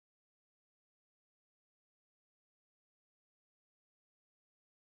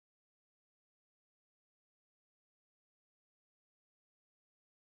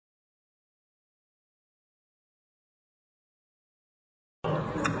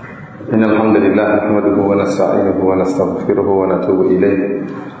Innal hamdalillah nahmaduhu wa nasta'inuhu wa nastaghfiruhu wa natubu ilayh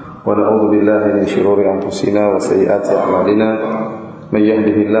wa na'udzu billahi min shururi anfusina wa sayyiati a'malina may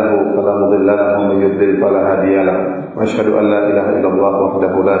yahdihillahu fala mudilla lahu wa may yudlil fala hadiya lahu wa asyhadu an la ilaha illallah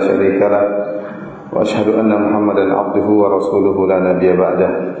wahdahu la syarika lahu wa asyhadu anna Muhammadan 'abduhu wa rasuluhu la nabiyya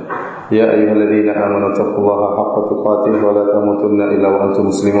ba'dahu ya ayyuhalladzina amanu taqullaha haqqa tuqatih wa la tamutunna illa wa antum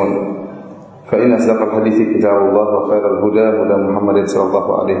muslimun. فإن أصدق الحديث كتاب الله وخير الهدى هدى محمد صلى الله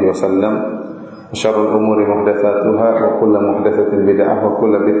عليه وسلم وشر الأمور محدثاتها وكل محدثة بدعة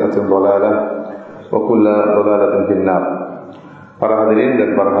وكل بدعة ضلالة وكل ضلالة في النار. Para hadirin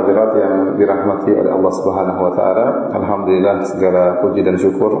dan para hadirat yang dirahmati oleh Allah Subhanahu wa taala, alhamdulillah segala puji dan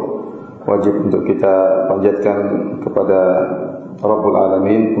syukur wajib untuk kita panjatkan kepada Rabbul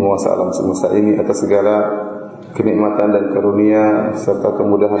Alamin, penguasa alam semesta ini atas segala kenikmatan dan karunia serta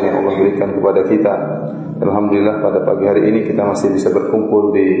kemudahan yang Allah berikan kepada kita. Alhamdulillah pada pagi hari ini kita masih bisa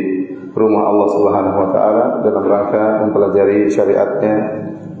berkumpul di rumah Allah Subhanahu wa taala dalam rangka mempelajari syariatnya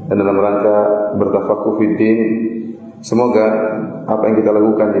dan dalam rangka bertafaqquh fid din. Semoga apa yang kita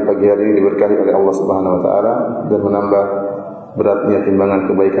lakukan di pagi hari ini diberkahi oleh Allah Subhanahu wa taala dan menambah beratnya timbangan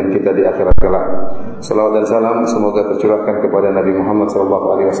kebaikan kita di akhirat kelak. Salawat dan salam semoga tercurahkan kepada Nabi Muhammad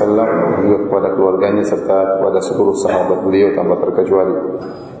SAW dan juga kepada keluarganya serta kepada seluruh sahabat beliau tanpa terkecuali.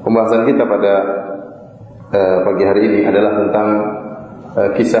 Pembahasan kita pada pagi hari ini adalah tentang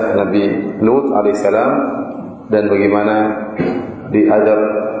kisah Nabi Luth alaihissalam dan bagaimana diadab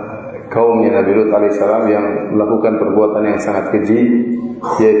kaumnya Nabi Luth alaihissalam yang melakukan perbuatan yang sangat keji,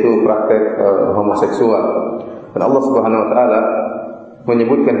 yaitu praktek homoseksual. Dan Allah Subhanahu wa taala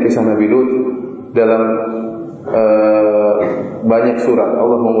menyebutkan kisah Nabi Luth dalam banyak surat.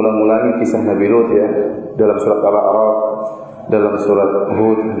 Allah mengulang-ulangi kisah Nabi Luth ya, dalam surat Al-A'raf, dalam surat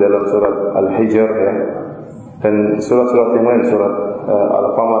Hud, dalam surat Al-Hijr ya, dan surat-surat yang lain, surat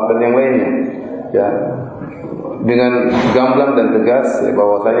Al-Qamar dan yang lainnya ya, dengan gamblang dan tegas ya,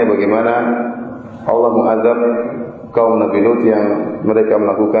 bahwasanya bagaimana Allah mengazab kaum Nabi Luth yang mereka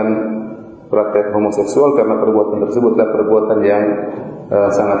melakukan praktek homoseksual karena perbuatan tersebut adalah perbuatan yang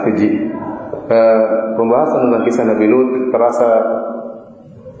sangat keji. Pembahasan tentang kisah Nabi Luth terasa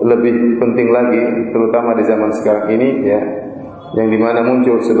lebih penting lagi, terutama di zaman sekarang ini ya, yang dimana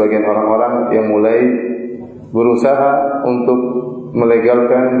muncul sebagian orang-orang yang mulai berusaha untuk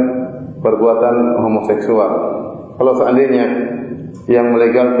melegalkan perbuatan homoseksual. Kalau seandainya yang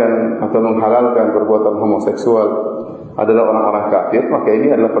melegalkan atau menghalalkan perbuatan homoseksual adalah orang-orang kafir, maka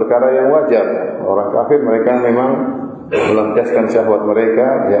ini adalah perkara yang wajar. Orang kafir mereka memang melampiaskan syahwat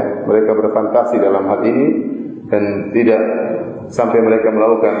mereka, ya, mereka berfantasi dalam hal ini dan tidak sampai mereka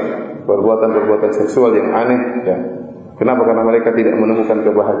melakukan perbuatan-perbuatan seksual yang aneh. Ya. Kenapa? Karena mereka tidak menemukan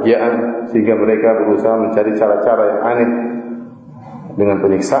kebahagiaan sehingga mereka berusaha mencari cara-cara yang aneh dengan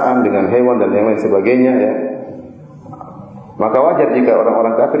penyiksaan, dengan hewan dan yang lain sebagainya. Ya. Maka wajar jika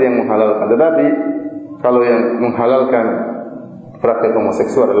orang-orang kafir yang menghalalkan. Tetapi kalau yang menghalalkan praktek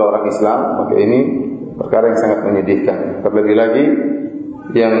homoseksual adalah orang Islam, maka ini perkara yang sangat menyedihkan. Terlebih lagi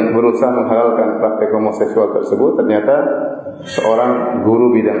yang berusaha menghalalkan praktek homoseksual tersebut ternyata seorang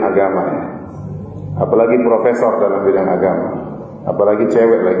guru bidang agama, apalagi profesor dalam bidang agama, apalagi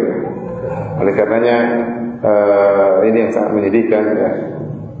cewek lagi. Oleh karenanya ini yang sangat menyedihkan ya.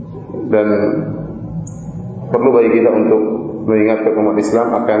 Dan perlu bagi kita untuk mengingatkan umat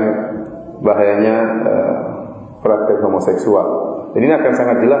Islam akan bahayanya praktek homoseksual. Dan ini akan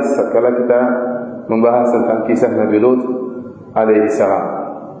sangat jelas setelah kita membahas tentang kisah Nabi Luth alaihissalam.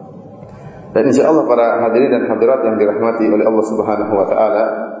 Dan insyaallah para hadirin dan hadirat yang dirahmati oleh Allah Subhanahu wa taala,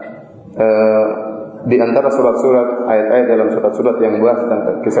 di antara surat-surat, ayat-ayat dalam surat-surat yang membahas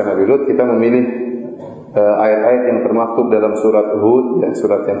tentang kisah Nabi Luth, kita memilih ayat-ayat yang termaktub dalam surat Hud, ya,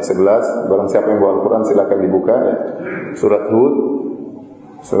 surat yang 11. Barang siapa yang bawa Al-Quran silakan dibuka ya. Surat Hud,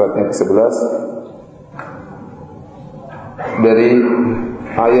 surat yang ke-11 dari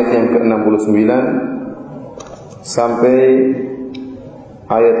ayat yang ke-69 sampai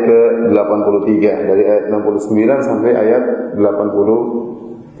ayat ke-83, dari ayat 69 sampai ayat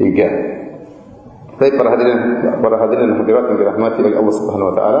 83. Baik para hadirin dan hadirat yang dirahmati oleh Allah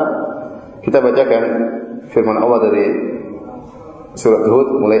Subhanahu wa taala, kita bacakan firman Allah dari surat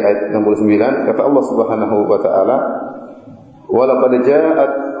Hud mulai ayat 69. Kata Allah Subhanahu wa taala, "Wa laqad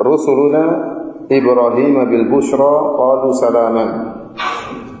ja'at rusuluna Ibrahim bil busyra qalu salaman.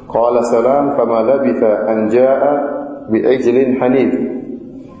 Qala salam fama labitha an ja'a bi ijlin hanif."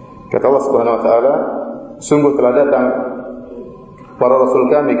 Kata Allah Subhanahu wa taala, sungguh telah datang para rasul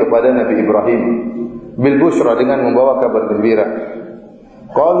kami kepada Nabi Ibrahim bil busyra, dengan membawa kabar gembira.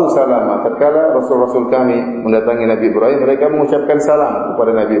 Qalu salama, tatkala rasul-rasul kami mendatangi Nabi Ibrahim, mereka mengucapkan salam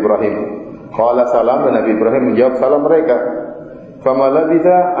kepada Nabi Ibrahim. Qala salam, dan Nabi Ibrahim menjawab salam mereka. Fama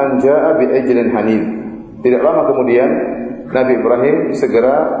labitha an jaa bi ajlin hanif. Tidak lama kemudian Nabi Ibrahim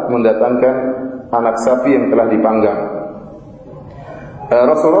segera mendatangkan anak sapi yang telah dipanggang.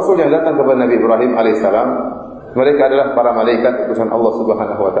 Rasul-rasul yang datang kepada Nabi Ibrahim alaihissalam, mereka adalah para malaikat utusan Allah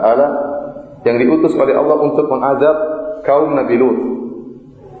Subhanahu wa taala yang diutus oleh Allah untuk mengazab kaum Nabi Luth.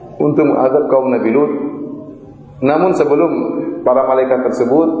 Untuk mengazab kaum Nabi Luth. Namun sebelum para malaikat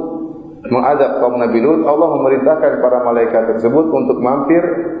tersebut mengazab kaum Nabi Luth, Allah memerintahkan para malaikat tersebut untuk mampir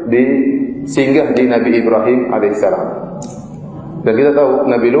di singgah di Nabi Ibrahim alaihissalam. Dan kita tahu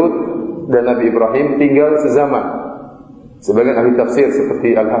Nabi Luth dan Nabi Ibrahim tinggal sezaman. Sebagian ahli tafsir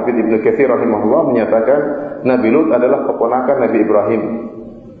seperti Al-Hafidz Ibnu Katsir rahimahullah menyatakan Nabi Luth adalah keponakan Nabi Ibrahim.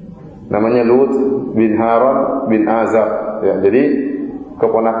 Namanya Luth bin Haran bin Azar. Ya, jadi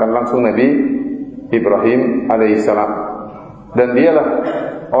keponakan langsung Nabi Ibrahim alaihissalam. Dan dialah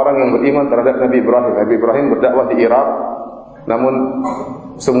orang yang beriman terhadap Nabi Ibrahim. Nabi Ibrahim berdakwah di Irak, namun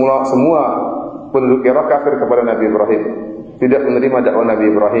semua penduduk Irak kafir kepada Nabi Ibrahim. Tidak menerima dakwah Nabi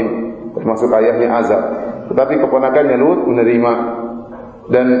Ibrahim, termasuk ayahnya Azar. Tetapi keponakannya Lut menerima,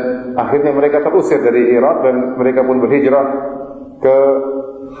 dan akhirnya mereka terusir dari Irak dan mereka pun berhijrah ke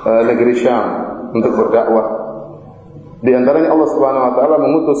negeri Syam untuk berdakwah. Di antaranya Allah Subhanahu wa taala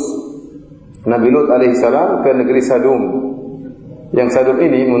mengutus Nabi Lut alaihissalam ke negeri Sadum. Yang Sadum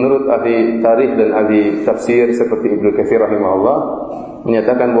ini menurut ahli tarikh dan ahli tafsir seperti Ibnu Katsir rahimahullah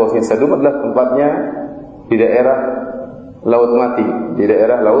menyatakan bahwasanya Sadum adalah tempatnya di daerah Laut Mati, di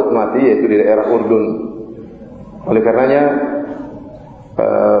daerah Laut Mati, yaitu di daerah Urdun. Oleh karenanya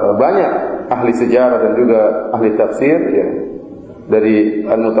banyak ahli sejarah dan juga ahli tafsir ya, dari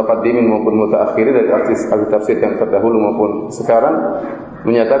al-mutaqaddimin maupun mutaakhirin, dari ahli tafsir yang terdahulu maupun sekarang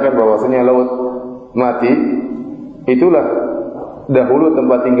menyatakan bahwasanya Laut Mati itulah dahulu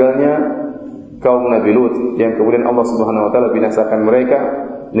tempat tinggalnya kaum Nabi Luth yang kemudian Allah Subhanahu wa taala binasakan mereka,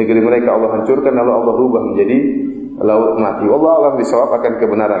 negeri mereka Allah hancurkan, lalu Allah rubah menjadi Laut Mati. Wallahu a'lam bishawab akan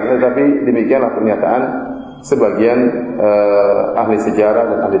kebenarannya, tetapi demikianlah pernyataan sebagian ahli sejarah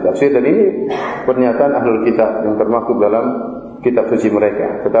dan ahli tafsir, dan ini pernyataan ahlul kitab yang termaktub dalam kitab suci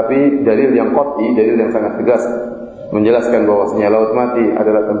mereka. Tetapi dalil yang qat'i, dalil yang sangat tegas menjelaskan bahwasanya Laut Mati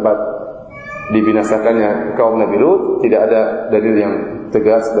adalah tempat dibinasakannya kaum Nabi Luth, tidak ada dalil yang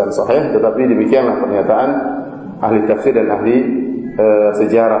tegas dan sahih, tetapi demikianlah pernyataan ahli tafsir dan ahli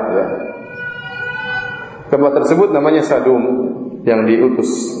sejarah ya. Tempat tersebut namanya Sadum yang diutus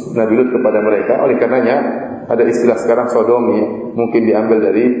Nabi Luth kepada mereka. Oleh karenanya ada istilah sekarang Sodomi, mungkin diambil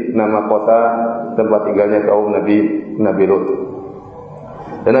dari nama kota tempat tinggalnya kaum Nabi Luth.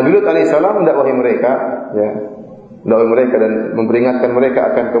 Dan Nabi Luth alaihissalam mendakwahi mereka, ya, mendakwahi mereka dan memperingatkan mereka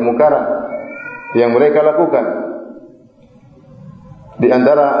akan kemungkaran yang mereka lakukan. Di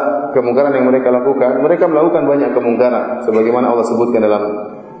antara kemungkaran yang mereka lakukan, mereka melakukan banyak kemungkaran, sebagaimana Allah sebutkan dalam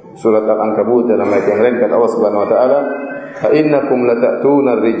surat Al-Ankabut dalam ayat yang lain, kata Allah Subhanahu wa taala, "Fa innakum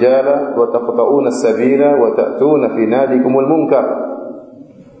lata'tuna ar-rijala wa taqta'una as-sabila wa ta'tuna fi nadikumul munkar."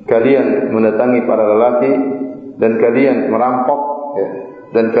 Kalian mendatangi para lelaki dan kalian merampok ya,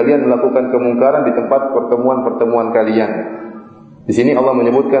 dan kalian melakukan kemungkaran di tempat pertemuan-pertemuan kalian. Di sini Allah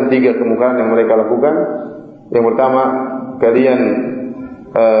menyebutkan 3 kemungkaran yang mereka lakukan. Yang pertama, kalian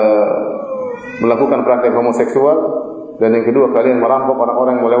melakukan praktek homoseksual. Dan yang kedua, kalian merampok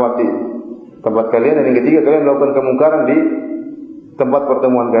orang-orang yang melewati tempat kalian. Dan yang ketiga, kalian melakukan kemungkaran di tempat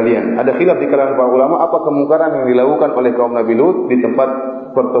pertemuan kalian. Ada khilaf di kalangan para ulama apa kemungkaran yang dilakukan oleh kaum Nabi Luth di tempat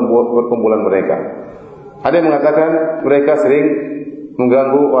perkumpulan mereka. Ada yang mengatakan mereka sering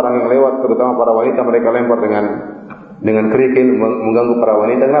mengganggu orang yang lewat, terutama para wanita. Mereka lempar dengan kerikil, mengganggu para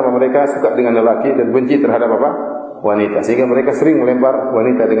wanita. Kenapa? Mereka suka dengan lelaki dan benci terhadap apa? Wanita. Sehingga mereka sering melempar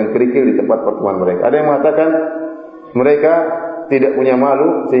wanita dengan kerikil di tempat pertemuan mereka. Ada yang mengatakan mereka tidak punya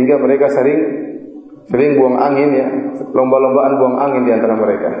malu sehingga mereka sering buang angin ya, lomba-lombaan buang angin di antara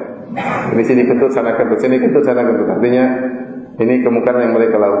mereka. Ini sini kentut, sana kentut, sini kentut, sana kentut. Artinya ini kemungkaran yang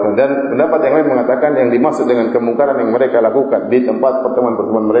mereka lakukan. Dan pendapat yang lain mengatakan yang dimaksud dengan kemungkaran yang mereka lakukan di tempat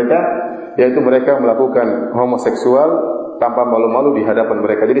pertemuan-pertemuan mereka, yaitu mereka melakukan homoseksual tanpa malu-malu di hadapan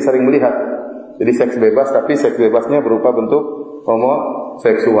mereka. Jadi saling melihat. Jadi seks bebas, tapi seks bebasnya berupa bentuk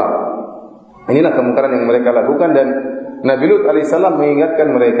homoseksual. Inilah kemungkaran yang mereka lakukan, dan Nabi Luth alaihissalam mengingatkan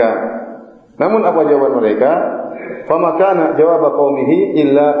mereka. Namun apa jawaban mereka? Fama kana jawab qaumihi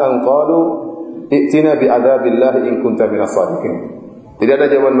illa an qalu i'tina bi'adzabillahi in kunta minas shadiqin. Tidak ada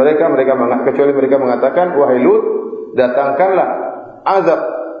jawaban mereka kecuali mereka mengatakan, wahai Lut, datangkanlah azab.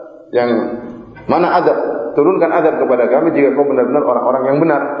 Yang mana azab? turunkan azab kepada kami jika kau benar-benar orang-orang yang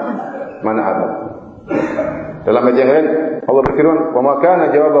benar. Mana azab? Dalam ayat yang lain Allah berfirman, "Wa ma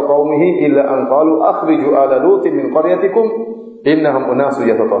kana jawab qaumihi illa an qalu akhriju ala Lutin min qaryatikum innahum unasun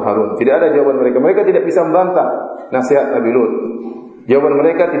yatatahharun." Tidak ada jawaban mereka. Mereka tidak bisa membantah nasihat Nabi Lut. Jawaban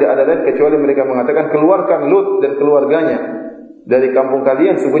mereka tidak ada lain kecuali mereka mengatakan, keluarkan Lut dan keluarganya dari kampung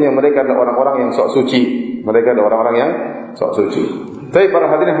kalian, sungguhnya mereka adalah orang-orang yang sok suci. Mereka adalah orang-orang yang sok suci. Tapi para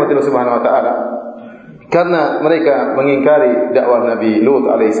hadirin rahmatillah subhanahu wa ta'ala, karena mereka mengingkari dakwah Nabi Lut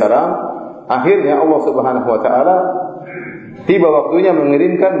alaihissalam, akhirnya Allah Subhanahu wa taala tiba waktunya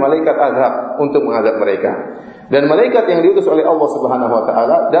mengirimkan malaikat azab untuk mengadab mereka. Dan malaikat yang diutus oleh Allah Subhanahu wa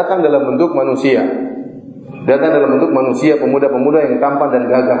taala datang dalam bentuk manusia. Datang dalam bentuk manusia, pemuda-pemuda yang tampan dan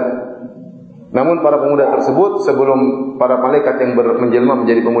gagah. Namun para pemuda tersebut, sebelum para malaikat yang menjelma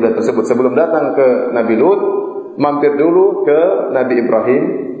menjadi pemuda tersebut, sebelum datang ke Nabi Lut, mampir dulu ke Nabi Ibrahim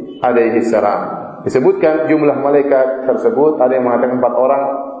alaihi salam. Disebutkan jumlah malaikat tersebut ada yang mengatakan 4 orang.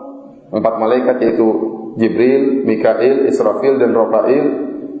 4 malaikat, yaitu Jibril, Mikail, Israfil dan Rafail.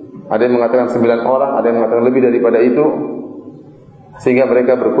 Ada yang mengatakan 9 orang, ada yang mengatakan lebih daripada itu, sehingga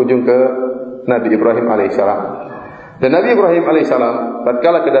mereka berkunjung ke Nabi Ibrahim alaihissalam. Dan Nabi Ibrahim alaihissalam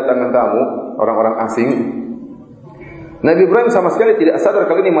tatkala kedatangan tamu orang-orang asing, Nabi Ibrahim sama sekali tidak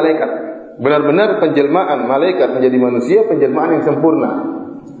sadar kalau ini malaikat. Benar-benar penjelmaan malaikat menjadi manusia, penjelmaan yang sempurna,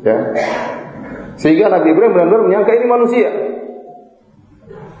 ya. Sehingga Nabi Ibrahim benar-benar menyangka ini manusia.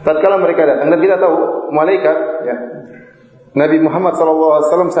 Tatkala mereka datang, dan kita tahu malaikat, ya, Nabi Muhammad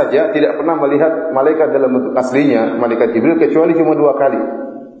SAW saja tidak pernah melihat malaikat dalam bentuk aslinya, malaikat Jibril, kecuali cuma 2 kali.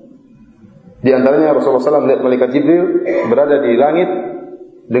 Di antaranya Rasulullah SAW melihat malaikat Jibril berada di langit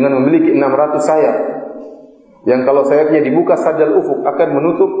dengan memiliki 600 sayap, yang kalau sayapnya dibuka sadal ufuk akan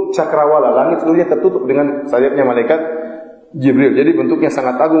menutup cakrawala, langit seluruhnya tertutup dengan sayapnya malaikat Jibril. Jadi bentuknya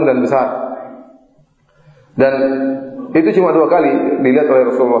sangat agung dan besar. Dan itu cuma 2 kali dilihat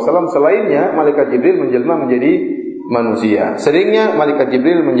oleh Rasulullah SAW. Selainnya malaikat Jibril menjelma menjadi manusia. Seringnya malaikat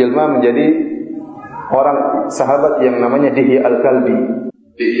Jibril menjelma menjadi orang sahabat yang namanya Dihya al-Kalbi.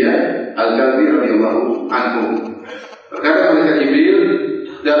 Dihya al-Kalbi radhiyallahu anhu. Terkadang malaikat Jibril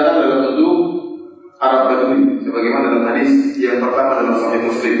datang dalam bentuk Arab Badui, sebagaimana dalam hadis yang pertama dalam Sahih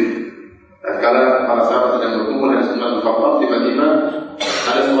Muslim. Tatkala para sahabat sedang berkumpul di Sunnah al-Faqrah, tiba-tiba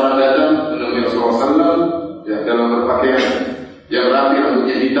ada seorang datang menemui Rasulullah SAW, ya, dalam berpakaian yang rapi,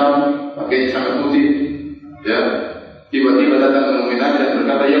 rambutnya hitam, pakaiannya sangat putih, ya. Tiba-tiba datang menemui Nabi dan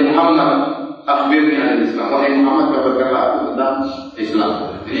berkata, "Ya Muhammad, akhbirni anil Islam." Wahai Muhammad, kabarkanlah aku tentang Islam.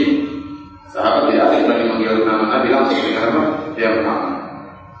 Jadi sahabat tidak asing berani manggil nama Nabi langsung dengan nama Ya Muhammad.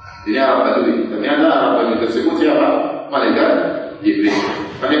 Ini Arab Badui. Ternyata Arab Badui tersebut siapa? Malaikat Jibril.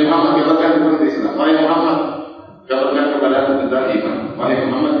 Wahai Muhammad, kabarkan tentang Islam. Wahai Muhammad, kabarkan kepada aku tentang iman. Wahai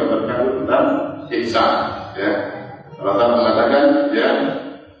Muhammad, kabarkan aku tentang ihsan. Ya, Rasul mengatakan, ya,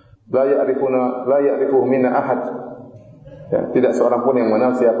 la ya'rifuhu minna ahad. Ya, tidak seorang pun yang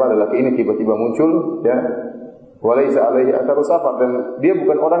mengenal siapa lelaki ini. Tiba-tiba muncul, ya, walaysa alaihi atharu safar, dan dia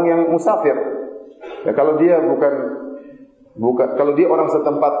bukan orang yang musafir. Ya, kalau dia kalau dia orang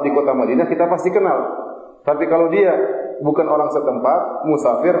setempat di kota Madinah, kita pasti kenal. Tapi kalau dia bukan orang setempat,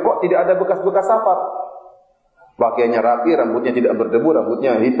 musafir, kok tidak ada bekas-bekas safar? Pakaiannya rapi, rambutnya tidak berdebu,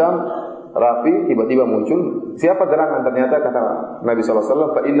 rambutnya hitam, rapi, tiba-tiba muncul. Siapa gerangan? Ternyata kata Nabi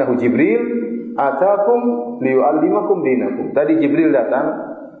SAW, fa innahu Jibril atakum liyu'allimakum dinakum. Tadi Jibril datang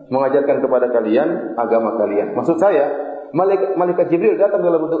mengajarkan kepada kalian agama kalian. Maksud saya, malaikat Jibril datang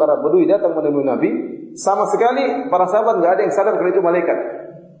dalam bentuk Arab Badui, datang menemui Nabi. Sama sekali para sahabat enggak ada yang sadar kalau itu malaikat.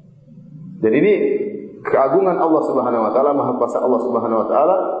 Dan ini keagungan Allah Subhanahu wa taala, maha kuasa Allah Subhanahu wa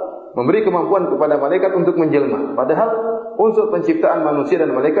taala memberi kemampuan kepada malaikat untuk menjelma. Padahal unsur penciptaan manusia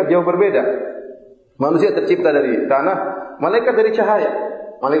dan malaikat jauh berbeda. Manusia tercipta dari tanah, malaikat dari cahaya.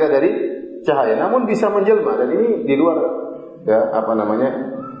 Malaikat dari cahaya, namun bisa menjelma, dan ini di luar, ya,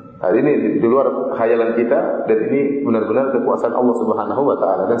 hari ini di luar khayalan kita, dan ini benar-benar kekuasaan Allah Subhanahu wa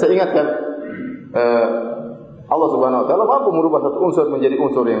taala. Dan saya ingatkan, Allah Subhanahu wa taala mampu merubah satu unsur menjadi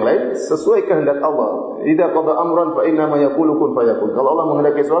unsur yang lain sesuai kehendak Allah. Idza qada amran fa inna ma yaqulu kun fayakun. Kalau Allah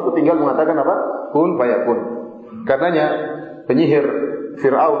menghendaki sesuatu tinggal mengatakan apa? Kun fayakun. Karenanya penyihir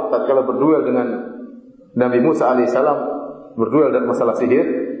Fir'aun tatkala berduel dengan Nabi Musa alaihissalam, berduel dalam masalah sihir.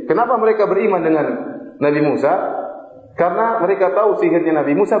 Kenapa mereka beriman dengan Nabi Musa? Karena mereka tahu sihirnya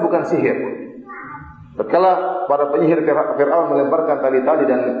Nabi Musa bukan sihir. Tatkala para penyihir Fir'aun melemparkan tali-tali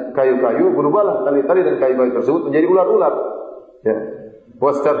dan kayu-kayu, berubahlah tali-tali dan kayu-kayu tersebut menjadi ular-ular. Ya.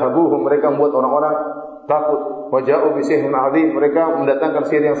 Wastarhabuhum, mereka membuat orang-orang takut. Waja'u bi sihrin 'adzim, mereka mendatangkan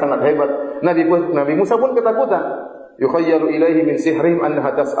sihir yang sangat hebat. Nabi Musa pun ketakutan. Yukhayyalu ilaihi min sihrihim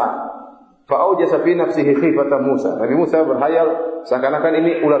annaha tas'a. Fa'aujasa fi nafsihi khifatan Musa. Nabi Musa berhayal seakan-akan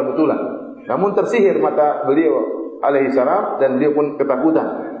ini ular betulan. Namun tersihir mata beliau alaihi salam dan beliau pun ketakutan.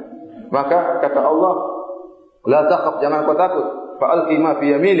 Maka kata Allah, la taqaf, jangan kau takut. Fa'alqi ma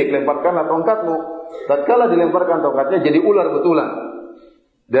fi yaminik, lemparkanlah tongkatmu. Tatkala dilemparkan tongkatnya jadi ular betulan.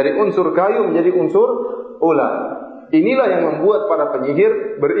 Dari unsur kayu menjadi unsur ular. Inilah yang membuat para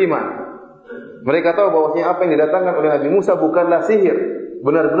penyihir beriman. Mereka tahu bahwasanya apa yang didatangkan oleh Nabi Musa bukanlah sihir,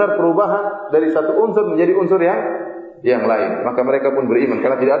 benar-benar perubahan dari satu unsur menjadi unsur yang lain. Maka mereka pun beriman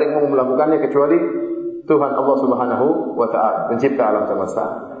karena tidak ada yang mau melakukannya kecuali Tuhan Allah Subhanahu wa taala, pencipta alam semesta.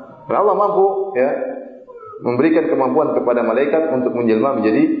 Dan Allah mampu memberikan kemampuan kepada malaikat untuk menjelma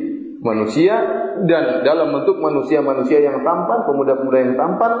menjadi manusia, dan dalam bentuk manusia-manusia yang tampan, pemuda-pemuda yang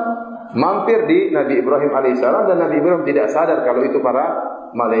tampan, mampir di Nabi Ibrahim alaihissalam, dan Nabi Ibrahim tidak sadar kalau itu para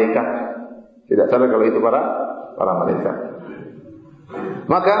malaikat. Tidak sadar kalau itu para malaikat.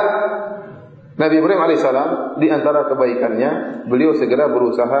 Maka Nabi Ibrahim alaihissalam di antara kebaikannya, beliau segera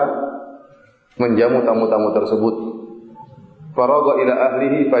berusaha menjamu tamu-tamu tersebut. Faragha ila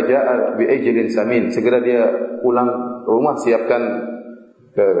ahlihi faja'a bi ajlin samin. Segera dia pulang ke rumah, siapkan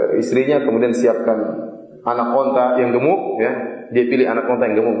ke istrinya, kemudian siapkan anak onta yang gemuk, Dia pilih anak onta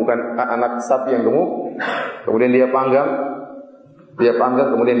yang gemuk, bukan anak sapi yang gemuk. Kemudian dia panggang,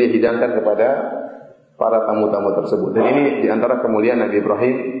 kemudian dia hidangkan kepada para tamu-tamu tersebut. Dan ini di antara kemuliaan Nabi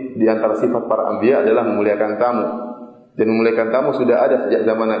Ibrahim, di antara sifat para anbiya adalah memuliakan tamu. Dan memuliakan tamu sudah ada sejak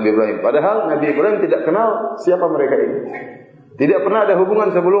zaman Nabi Ibrahim. Padahal Nabi Ibrahim tidak kenal siapa mereka ini. Tidak pernah ada hubungan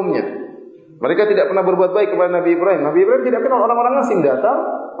sebelumnya. Mereka tidak pernah berbuat baik kepada Nabi Ibrahim. Nabi Ibrahim tidak kenal, orang-orang asing datang,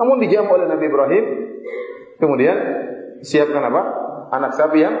 namun dijamu oleh Nabi Ibrahim. Kemudian siapkan apa? Anak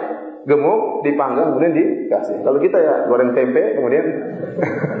sapi yang gemuk, dipanggang, kemudian dikasih. Kalau kita goreng tempe, kemudian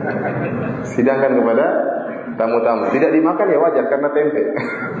sidangkan kepada tamu-tamu. Tidak dimakan wajar karena tempe.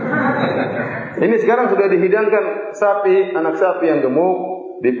 Ini sekarang sudah dihidangkan sapi, anak sapi yang gemuk,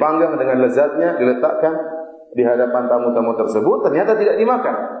 dipanggang dengan lezatnya, diletakkan di hadapan tamu-tamu tersebut, ternyata tidak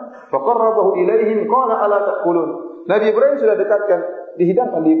dimakan. Faqarrabahu ilaihim qala ala ta'kulun. Nabi Ibrahim sudah dekatkan,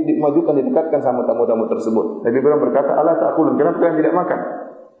 dihidangkan, dimajukan, didekatkan sama tamu-tamu tersebut. Nabi Ibrahim berkata, ala ta'kulun, kenapa kalian tidak makan?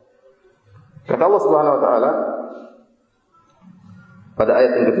 Kata Allah Subhanahu wa taala pada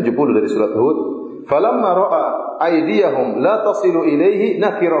ayat yang ke-70 dari surat Hud, "Falamma ra'a aydiyahum la tasilu ilaihi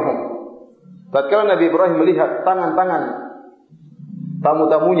nakirahum." Tatkala Nabi Ibrahim melihat tangan-tangan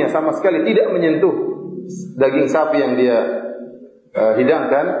tamu-tamunya sama sekali tidak menyentuh daging sapi yang dia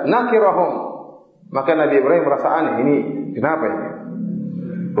hidangkan, nakirahum, maka Nabi Ibrahim merasa aneh, ini kenapa ini?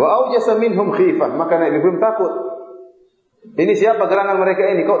 Wa aujasa minhum khifah, maka Nabi Ibrahim takut. Ini siapa gerangan mereka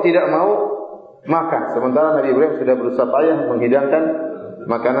ini kok tidak mau makan, sementara Nabi Ibrahim sudah berusaha payah menghidangkan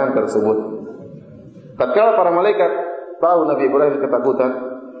makanan tersebut. Tatkala para malaikat tahu Nabi Ibrahim ketakutan,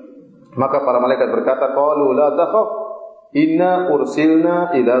 maka para malaikat berkata, qalu la takhaf, inna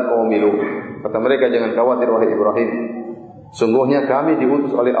ursilna ila qaumi Luth. Kata mereka, jangan khawatir wahai Ibrahim, sungguhnya kami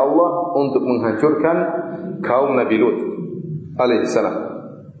diutus oleh Allah untuk menghancurkan kaum Nabi Luth alaihi salam.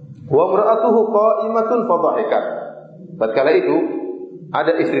 Wa imra'atuhu qa'imatun fadhahikat. Tatkala itu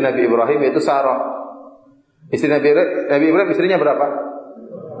ada istri Nabi Ibrahim, yaitu Sarah. Istri Nabi Ibrahim, istrinya berapa?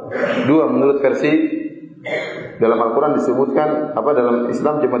 2 menurut versi dalam Al-Quran disebutkan dalam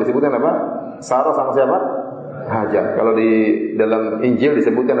Islam cuma disebutkan Sarah sama siapa? Hajar. Kalau di dalam Injil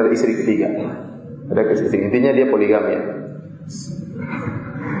disebutkan ada istri ketiga. Ada istri. Intinya dia poligami.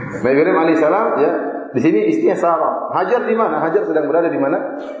 Nabi Ibrahim alaihissalam di sini istrinya Sarah. Hajar di mana? Hajar sedang berada di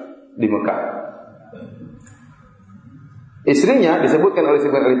mana? Di Mekah. Istrinya disebutkan oleh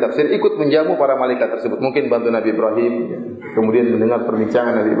sebagian ahli tafsir ikut menjamu para malaikat tersebut, mungkin bantu Nabi Ibrahim, kemudian mendengar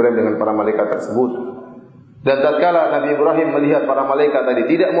perbincangan Nabi Ibrahim dengan para malaikat tersebut. Dan tatkala Nabi Ibrahim melihat para malaikat tadi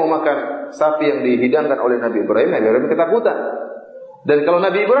tidak mau makan sapi yang dihidangkan oleh Nabi Ibrahim ketakutan. Dan kalau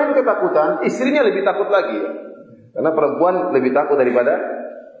Nabi Ibrahim ketakutan, istrinya lebih takut lagi, karena perempuan lebih takut daripada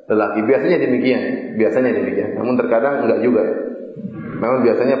lelaki. Biasanya demikian. Namun terkadang enggak juga. Namun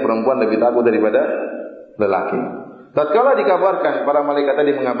biasanya perempuan lebih takut daripada lelaki. Tatkala dikabarkan, para malaikat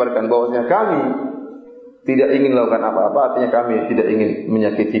tadi mengabarkan bahwasanya kami tidak ingin melakukan apa-apa, artinya kami tidak ingin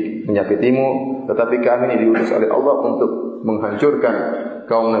menyakitimu, tetapi kami ini diutus oleh Allah untuk menghancurkan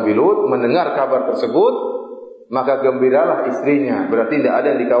kaum Nabi Luth. Mendengar kabar tersebut, maka gembiralah istrinya, berarti tidak ada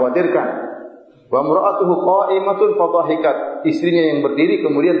yang dikhawatirkan. Wa imra'atuhu qa'imatun fadhahikat, istrinya yang berdiri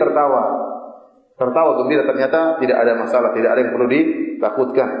kemudian tertawa gembira, ternyata tidak ada masalah, tidak ada yang perlu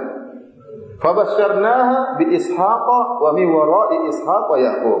ditakutkan. Fabasyarnaha bi Ishaqa wa min wara'i Ishaqa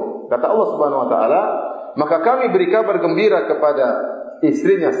Yaqub. Kata Allah Subhanahu wa taala, maka kami beri kabar gembira kepada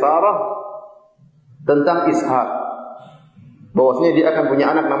istrinya Sarah tentang Ishaq, bahwasanya dia akan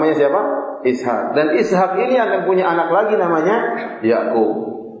punya anak namanya siapa? Ishak. Dan Ishak ini akan punya anak lagi namanya Yakub.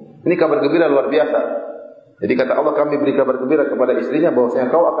 Ini kabar gembira luar biasa. Jadi kata Allah, kami beri kabar gembira kepada istrinya bahwasanya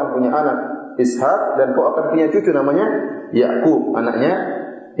kau akan punya anak Ishak dan kau akan punya cucu namanya Yakub, anaknya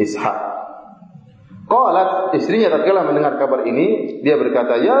Ishak. Qalat, istrinya tatkala mendengar kabar ini, dia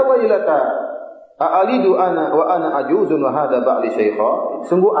berkata, "Ya wailata, a'alidu ana wa ana ajuzun wa hadha ba'li syaikha."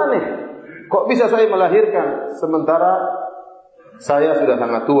 Sungguh aneh, kok bisa saya melahirkan sementara saya sudah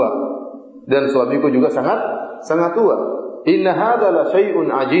sangat tua dan suamiku juga sangat tua. Inna hadza la syai'un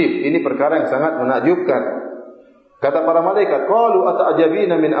ajib. Ini perkara yang sangat menakjubkan. Kata para malaikat, qalu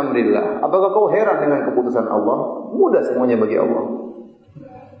ata'jabina min amrillah. Apakah kau heran dengan keputusan Allah? Mudah semuanya bagi Allah.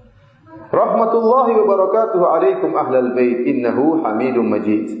 Rahmatullahi wa barakatuhu alaikum ahlal bait innahu Hamidum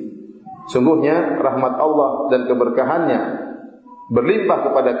Majid. Sungguhnya rahmat Allah dan keberkahannya berlimpah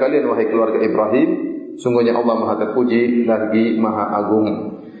kepada kalian wahai keluarga Ibrahim. Sungguhnya Allah Maha terpuji lagi Maha agung.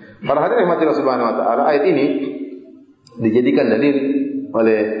 Para hadirin rahmatillah subhanahu wa ta'ala, ayat ini dijadikan dalil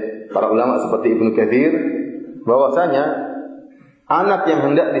oleh para ulama seperti Ibnu Katsir bahwasanya anak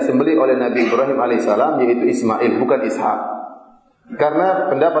yang hendak disembelih oleh Nabi Ibrahim alaihissalam yaitu Ismail, bukan Ishak. Karena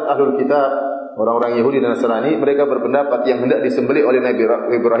pendapat ahlul kitab, orang-orang Yahudi dan Nasrani, mereka berpendapat yang hendak disembelih oleh Nabi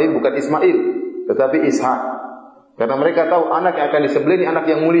Ibrahim bukan Ismail, tetapi Ishak. Karena mereka tahu anak yang akan disembelih ini anak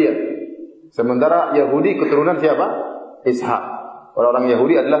yang mulia. Sementara Yahudi keturunan siapa? Ishak. Orang-orang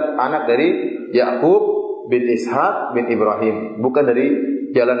Yahudi adalah anak dari Yakub bin Ishak bin Ibrahim, bukan dari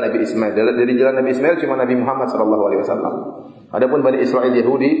jalan Nabi Ismail. Dari jalan Nabi Ismail cuma Nabi Muhammad sallallahu alaihi wasallam. Adapun Bani Israel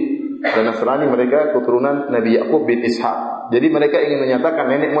Yahudi dan Nasrani, mereka keturunan Nabi Yakub bin Ishak. Jadi mereka ingin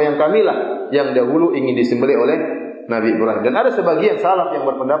menyatakan nenek moyang kamilah yang dahulu ingin disembelih oleh Nabi Ibrahim. Dan ada sebagian salaf yang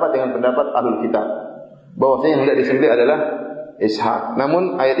berpendapat dengan pendapat ahlul kitab bahwasanya yang hendak disembelih adalah Ishak.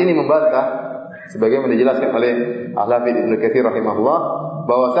 Namun ayat ini membantah sebagaimana dijelaskan oleh Al-Hafidz Ibnu Katsir rahimahullah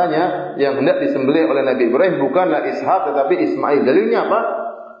bahwasanya yang hendak disembelih oleh Nabi Ibrahim bukanlah Ishak tetapi Ismail. Dalilnya apa?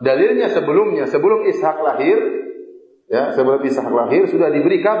 Dalilnya sebelum Ishak lahir, ya, sebelum Ishak lahir sudah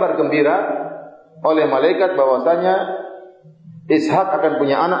diberi kabar gembira oleh malaikat bahwasanya Ishak akan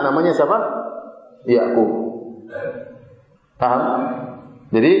punya anak namanya siapa? Yakub. Paham?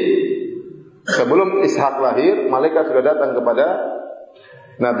 Jadi sebelum Ishak lahir, malaikat sudah datang kepada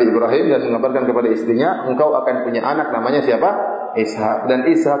Nabi Ibrahim dan mengabarkan kepada istrinya, engkau akan punya anak namanya siapa? Ishak. Dan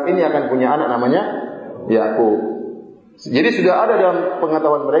Ishak ini akan punya anak namanya Yakub. Jadi sudah ada dalam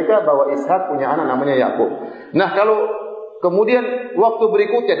pengetahuan mereka bahwa Ishak punya anak namanya Yakub. Nah, kalau kemudian waktu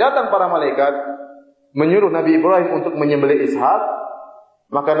berikutnya datang para malaikat menyuruh Nabi Ibrahim untuk menyembelih Ishak,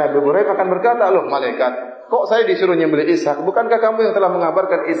 maka Nabi Ibrahim akan berkata, "Loh malaikat, kok saya disuruh menyembelih Ishak? Bukankah kamu yang telah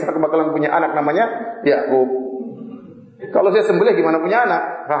mengabarkan Ishak bakalan punya anak namanya Yakub? Kalau saya sembelih gimana punya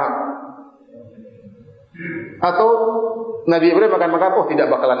anak?" Paham? Atau Nabi Ibrahim akan mengatakan, "Oh,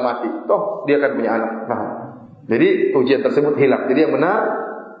 tidak bakalan mati. Toh dia akan punya anak." Paham? Jadi ujian tersebut hilang. Jadi yang benar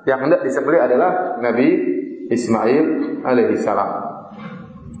yang hendak disembelih adalah Nabi Ismail alaihi salam.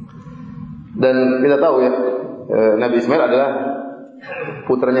 Dan kita tahu ya, Nabi Ismail adalah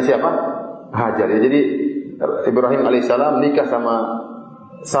putranya siapa? Hajar. Ya, jadi Ibrahim alaihissalam nikah sama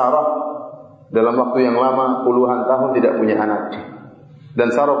Sarah dalam waktu yang lama, puluhan tahun tidak punya anak. Dan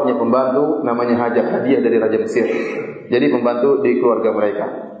Sarah punya pembantu namanya Hajar, hadiah dari Raja Mesir. Jadi pembantu di keluarga mereka.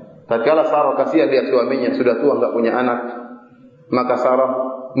 Tatkala Sarah kasihan lihat suaminya sudah tua enggak punya anak, maka Sarah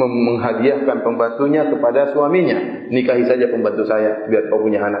menghadiahkan pembantunya kepada suaminya. Nikahi saja pembantu saya biar kau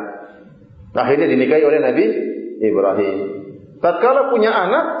punya anak. Akhirnya dinikahi oleh Nabi Ibrahim. Tatkala punya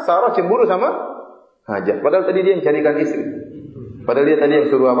anak, Sarah cemburu sama Hajar. Padahal tadi dia yang carikan istri. Padahal dia tadi yang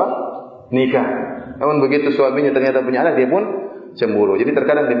suruh apa? Nikah. Namun begitu suaminya ternyata punya anak, dia pun cemburu. Jadi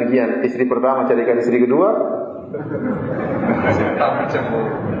terkadang demikian. Istri pertama carikan istri kedua.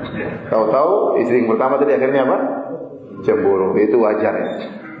 Tahu-tahu istri yang pertama tadi akhirnya apa? Cemburu. Itu wajar ya.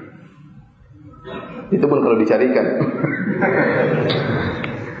 Itu pun kalau dicarikan.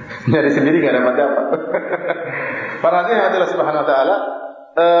 Nyari sendiri nggak dapat. Para hadirin adalah subhanahu wa ta'ala.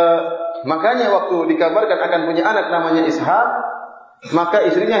 Makanya waktu dikabarkan akan punya anak namanya Ishak, maka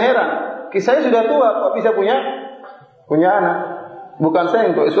istrinya heran. Saya sudah tua, kok bisa punya anak? Bukan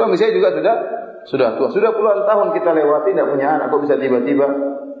saya, kok suami saya juga sudah tua. Sudah puluhan tahun kita lewati tidak punya anak, kok bisa tiba-tiba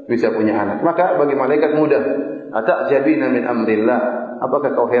bisa punya anak? Maka bagi malaikat mudah. Ata'jabina min amrillah.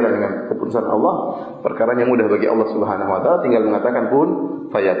 Apakah kau heran dengan keputusan Allah? Perkaranya mudah bagi Allah Subhanahu wa taala, tinggal mengatakan kun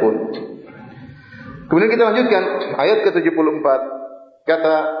fayakun. Kemudian kita lanjutkan ayat ke-74.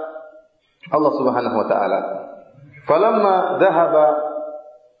 Kata Allah Subhanahu wa taala, "Falamma dhahaba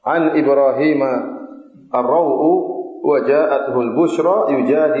an Ibrahim ar-raw'u wa ja'atuhu al-bushra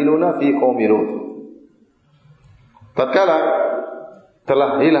yujadiluna fi qaumi Luth." Tatkala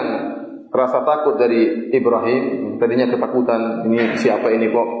telah hilang rasa takut dari Ibrahim. Tadinya ketakutan, ini siapa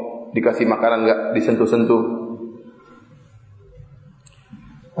ini kok dikasih makanan enggak disentuh-sentuh.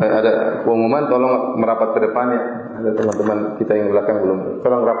 Ada pengumuman, tolong merapat ke depannya. Ada teman-teman kita yang belakang belum.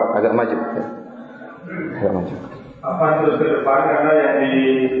 Tolong rapat, agak maju. Agak maju. Apa terus ke depan karena yang di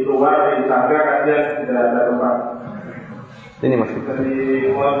luar di tangga kajian tidak ada tempat. Ini masih. Jadi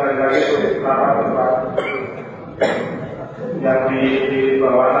mohon sekali itu rapat tempat. Yang di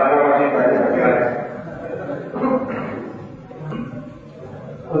bawah tangga masih banyak lagi.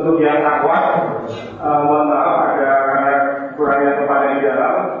 Untuk yang akwat, mohon maaf ada karena kurangnya tempat yang di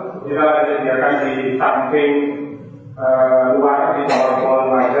dalam, kita akan disediakan di samping luar di bawah pohon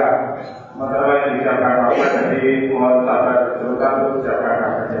mangga. Masalah yang disiapkan apa, jadi mohon sabar terutama untuk siapkan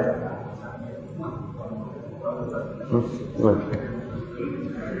saja.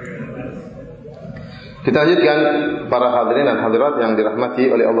 Kita lanjutkan para hadirin dan hadirat yang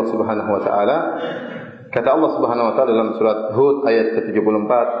dirahmati oleh Allah Subhanahu wa taala. Kata Allah Subhanahu wa taala dalam surat Hud ayat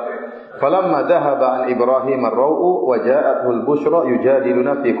ke-74, "Falamma dhahaba an Ibrahim ar-ra'u wa ja'athu al-bushra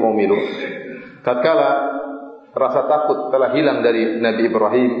yujadiluna fi qaumi Luth." Tatkala rasa takut telah hilang dari Nabi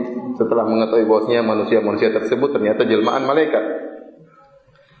Ibrahim setelah mengetahui bahwasanya manusia-manusia tersebut ternyata jelmaan malaikat.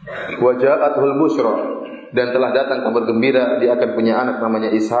 Wa ja'athu al-bushra, dan telah datang kabar gembira dia akan punya anak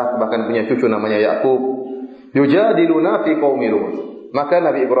namanya Ishak, bahkan punya cucu namanya Yakub. Yujadiluna fi qaumi Luth. Maka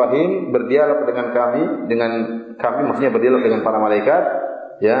Nabi Ibrahim berdialog dengan kami maksudnya berdialog dengan para malaikat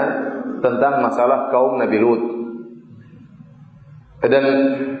ya tentang masalah kaum Nabi Luth. Dan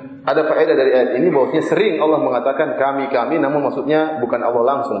ada faedah dari ayat ini bahwasanya sering Allah mengatakan kami namun maksudnya bukan Allah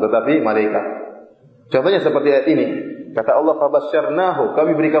langsung tetapi malaikat. Contohnya seperti ayat ini. Kata Allah, "Fabasyarnahu,"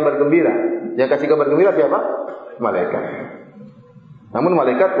 kami beri kabar gembira. Yang kasih kabar gembira siapa? Malaikat. Namun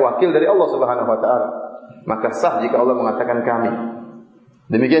malaikat wakil dari Allah Subhanahu wa taala. Maka sah jika Allah mengatakan kami.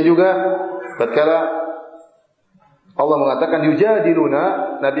 Demikian juga tatkala Allah mengatakan yujadiluna,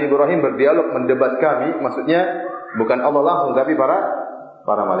 Nabi Ibrahim berdialog mendebat kami, maksudnya bukan Allah langsung tapi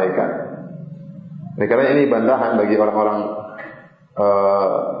para malaikat. Karena ini bantahan bagi orang-orang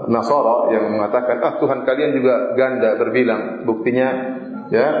Nasara yang mengatakan Tuhan kalian juga ganda berbilang. Buktinya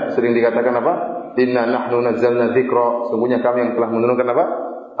ya sering dikatakan apa? Inna nahnu nazzalna dzikra, sungguhnya kami yang telah menurunkan apa?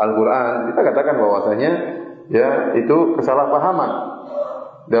 Al-Qur'an. Kita katakan bahwasanya ya itu kesalahpahaman.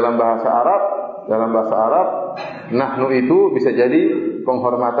 Dalam bahasa Arab nahnu itu bisa jadi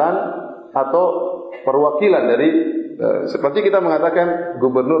penghormatan atau perwakilan dari seperti kita mengatakan,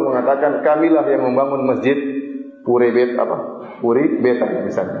 gubernur mengatakan kamilah yang membangun masjid Puri Beta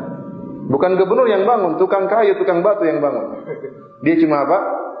misalnya. Bukan gubernur yang bangun, tukang kayu, tukang batu yang bangun. Dia cuma apa?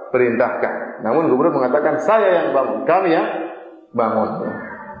 Perintahkan. Namun gubernur mengatakan saya yang bangun, kami yang bangun.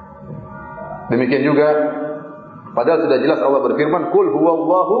 Demikian juga padahal sudah jelas Allah berfirman, "Qul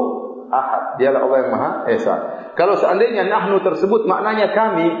huwallahu ahad." Dialah Allah yang Maha Esa. Kalau seandainya nahnu tersebut maknanya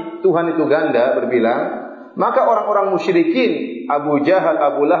kami, Tuhan itu ganda berbilang, maka orang-orang musyrikin, Abu Jahal,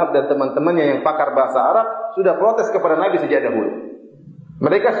 Abu Lahab dan teman-temannya yang pakar bahasa Arab sudah protes kepada Nabi sejak dahulu.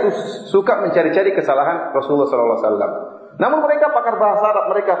 Mereka suka mencari-cari kesalahan Rasulullah SAW. Namun mereka pakar bahasa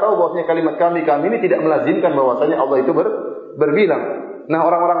Arab, mereka tahu bahwasanya kalimat kami ini tidak melazimkan bahwasanya Allah itu berbilang. Nah,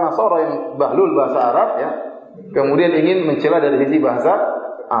 orang-orang Nasara yang bahlul bahasa Arab ya, kemudian ingin mencela dari sisi bahasa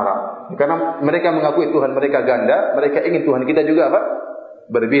Arab. Karena mereka mengakui Tuhan mereka ganda, mereka ingin Tuhan kita juga apa?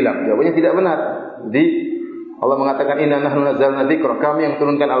 Berbilang. Jawabannya tidak benar. Jadi Allah mengatakan inna nahnu nazzalna dzikra, kami yang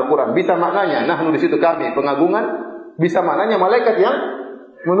turunkan Al-Qur'an. Bisa maknanya nahnu di situ kami, pengagungan, bisa maknanya malaikat yang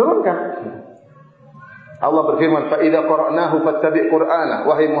menurunkan. Allah berfirman, "Fa idza qara'nahu fattabi' Qur'ana."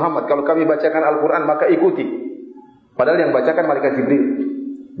 Wahai Muhammad, kalau kami bacakan Al-Qur'an maka ikuti. Padahal yang bacakan malaikat Jibril,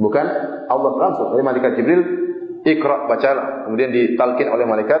 bukan Allah langsung. Oleh malaikat Jibril, "Iqra," bacalah. Kemudian ditalkin oleh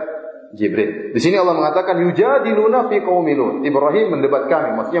malaikat Jibril. Di sini Allah mengatakan yujadiluna fi qaumi Luth. Ibrahim mendebat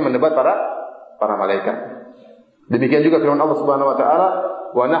kami, maksudnya mendebat para malaikat. Demikian juga firman Allah Subhanahu wa taala,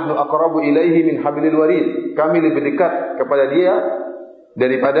 "Wa nahnu aqrabu ilaihi min hablil warid." Kami lebih dekat kepada dia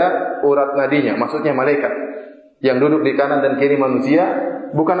daripada urat nadinya, maksudnya malaikat yang duduk di kanan dan kiri manusia,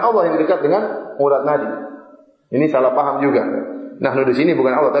 bukan Allah yang dekat dengan urat nadi. Ini salah paham juga. Nahnu di sini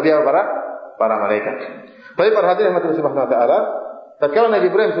bukan Allah tapi para malaikat. Tapi para hadirin yang Subhanahu wa taala, tatkala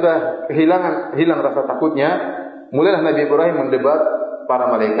Nabi Ibrahim sudah hilang rasa takutnya, mulailah Nabi Ibrahim mendebat para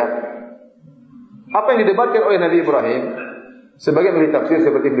malaikat. Apa yang didebatkan oleh Nabi Ibrahim? Sebagian ahli tafsir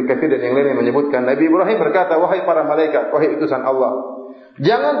seperti Ibnu Katsir dan yang lain yang menyebutkan Nabi Ibrahim berkata, "Wahai para malaikat, wahai utusan Allah,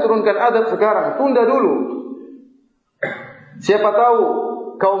 jangan turunkan azab sekarang, tunda dulu. Siapa tahu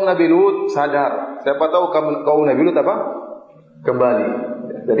kaum Nabi Luth sadar, siapa tahu kaum Nabi Luth apa? Kembali."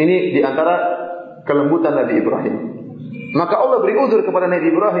 Dan ini di antara kelembutan Nabi Ibrahim. Maka Allah beri uzur kepada Nabi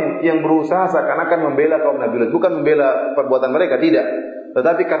Ibrahim yang berusaha seakan-akan membela kaum Nabi Luth. Bukan membela perbuatan mereka, tidak.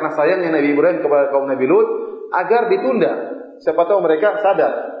 Tetapi karena sayangnya Nabi Ibrahim kepada kaum Nabi Luth, agar ditunda. Siapa tahu mereka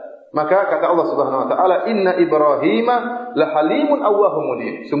sadar. Maka kata Allah Subhanahu wa taala, "Inna Ibrahima la halimun awwahum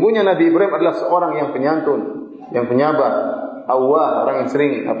munib." Sungguhnya Nabi Ibrahim adalah seorang yang penyantun, yang penyabar, awwah, orang yang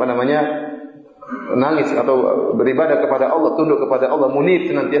sering nangis atau beribadah kepada Allah, tunduk kepada Allah,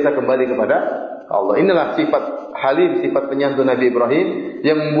 munib, senantiasa kembali kepada Allah. Inilah sifat halim, sifat penyantun Nabi Ibrahim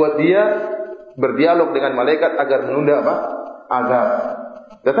yang membuat dia berdialog dengan malaikat agar menunda azab.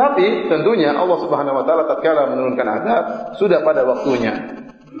 Tetapi tentunya Allah Subhanahu wa taala tatkala menurunkan azab sudah pada waktunya.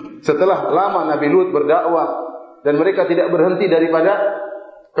 Setelah lama Nabi Luth berdakwah dan mereka tidak berhenti daripada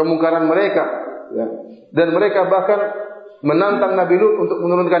kemungkaran mereka, ya. Dan mereka bahkan menantang Nabi Luth untuk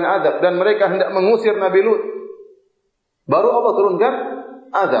menurunkan azab dan mereka hendak mengusir Nabi Luth. Baru Allah turunkan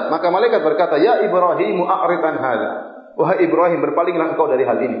azab. Maka malaikat berkata, "Ya Ibrahim, a'rid an hadza." Wahai Ibrahim, berpalinglah engkau dari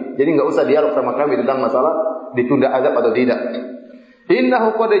hal ini. Jadi enggak usah dialog sama kami tentang masalah ditunda azab atau tidak.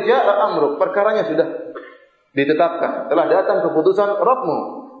 Innahu qad jaa'a amruk, perkaranya sudah ditetapkan. Telah datang keputusan Rabbmu.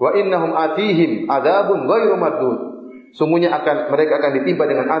 Wa innahum atihim adzabun ghairu mardud. Sungguhnya mereka akan ditimpa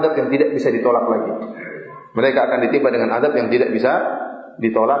dengan azab yang tidak bisa ditolak lagi. Mereka akan ditimpa dengan azab yang tidak bisa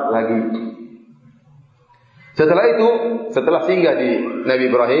ditolak lagi. Setelah itu, setelah singgah di Nabi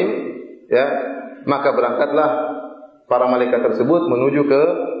Ibrahim, ya, maka berangkatlah para malaikat tersebut menuju ke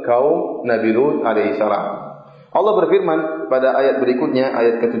kaum Nabi Luth alaihi salam. Allah berfirman pada ayat berikutnya,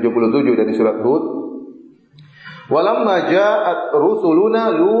 ayat ke-77 dari surat Hud, "Walamma ja'at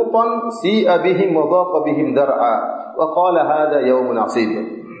rusuluna Lutan si'a bihim wa dhaqa bihim dar'a wa qala hadha yaumun 'asib."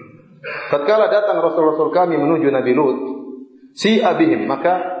 Tatkala datang rasul-rasul kami menuju Nabi Luth, si'a bihim,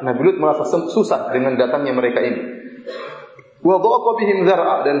 maka Nabi Luth merasa susah dengan datangnya mereka ini. Wa dhaqa bihim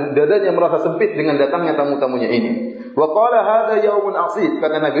dar'a, dan dadanya merasa sempit dengan datangnya tamu-tamunya ini. Wa qala hadha yaumun 'asib,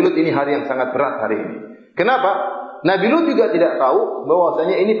 kata Nabi Luth, ini hari yang sangat berat hari ini. Kenapa? Nabi Luth juga tidak tahu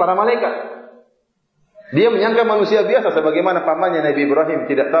bahwasanya ini para malaikat. Dia menyangka manusia biasa sebagaimana pamannya Nabi Ibrahim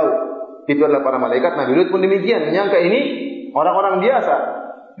tidak tahu itu adalah para malaikat. Nabi Luth pun demikian, menyangka ini orang-orang biasa.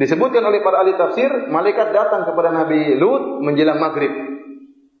 Disebutkan oleh para ahli tafsir, malaikat datang kepada Nabi Luth menjelang maghrib.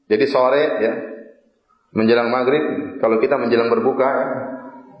 Jadi sore, ya, menjelang maghrib. Kalau kita menjelang berbuka, ya.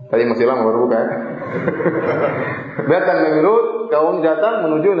 Tadi masih lama berbuka, ya. Datang Nabi Luth, kaum datang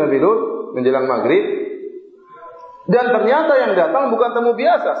menuju Nabi Luth menjelang maghrib. Dan ternyata yang datang bukan tamu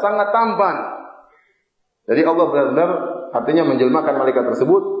biasa, sangat tampan. Jadi Allah benar-benar artinya menjelmakan malaikat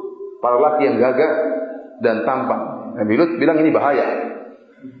tersebut para laki yang gagah dan tampan. Nabi Luth bilang ini bahaya.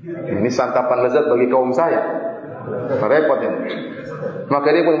 Ini santapan lezat bagi kaum saya. Repot ya. Maka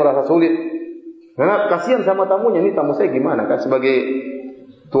dia pun merasa sulit. Karena kasihan sama tamunya, ini tamu saya gimana kan, sebagai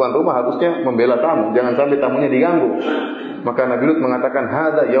tuan rumah harusnya membela tamu, jangan sampai tamunya diganggu. Maka Nabi Luth mengatakan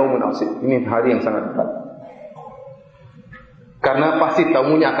hadza yaumun 'asib. Ini hari yang sangat berat. Karena pasti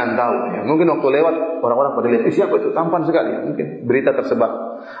tamunya akan tahu. Ya. Mungkin waktu lewat orang-orang pada lihat, siapa itu tampan sekali. Mungkin berita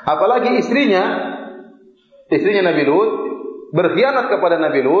tersebar. Apalagi istrinya Nabi Luth berkhianat kepada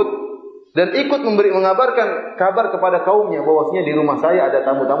Nabi Luth dan ikut mengabarkan kabar kepada kaumnya bahwasanya di rumah saya ada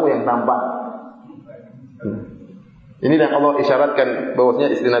tamu-tamu yang tampan. Ini yang Allah isyaratkan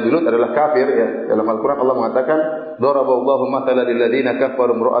bahwasanya istri Nabi Luth adalah kafir. Ya. Dalam Al-Quran Allah mengatakan, "Daraballahu mathalan lil ladzina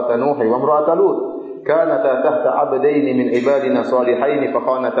kafaru imra'ata Nuh wa imra'ata Lut. Kanata tahta 'abdaini min ibadina salihaini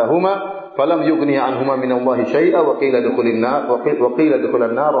fakhanatahuma falam yughniya 'anhuma min Allahi syai'a wa qila dukhulan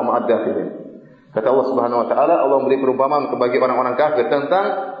nar wa ma'ad dakhilin." Kata Allah Subhanahu wa taala, Allah memberi perumpamaan bagi orang-orang kafir tentang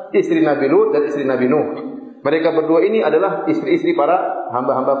istri Nabi Luth dan istri Nabi Nuh. Mereka berdua ini adalah istri-istri para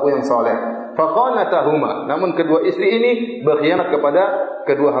hamba-hambaku yang saleh. Fakhanatahuma, namun kedua istri ini berkhianat kepada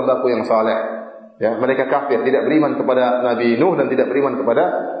kedua hambaku yang saleh. Ya, mereka kafir, tidak beriman kepada Nabi Nuh dan tidak beriman kepada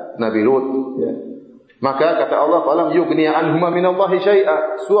Nabi Luth. Ya. Maka kata Allah, falam yughniya anhuma minallahi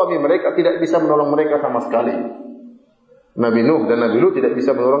syai'a. Suami mereka tidak bisa menolong mereka sama sekali. Nabi Nuh dan Nabi Luth tidak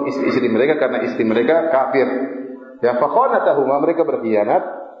bisa menolong istri-istri mereka karena istri mereka kafir. Ya, fakhanatahuma, mereka berkhianat.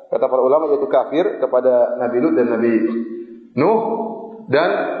 Kata para ulama yaitu kafir kepada Nabi Luth dan Nabi Nuh. Dan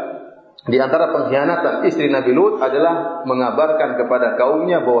di antara pengkhianatan istri Nabi Luth adalah mengabarkan kepada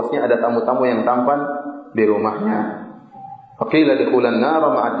kaumnya bahwasanya ada tamu-tamu yang tampan di rumahnya. Faqila dukhulan nar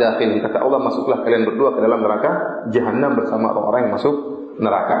ma'ad dakhilin. Kata Allah, masuklah kalian berdua ke dalam neraka jahanam bersama orang-orang yang masuk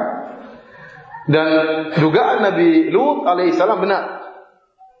neraka. Dan dugaan Nabi Luth alaihissalam benar.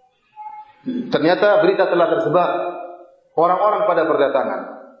 Ternyata berita telah tersebar. Orang-orang pada berdatangan.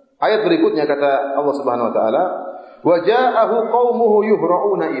 Ayat berikutnya kata Allah Subhanahu wa taala, "Wa ja'ahu qaumuhu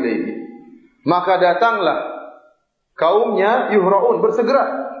yuhra'una ilaihi." Maka datanglah kaumnya yuhra'un, bersegera.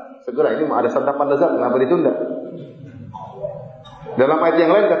 Segera ini ada santapan lezat, kenapa ditunda? Dalam ayat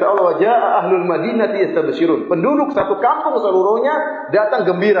yang lain kata Allah, "Waja'a ahlul madinati yastabshirun." Penduduk satu kampung seluruhnya datang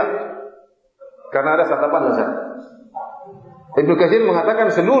gembira karena ada santapan lezat. Ibnu Katsir mengatakan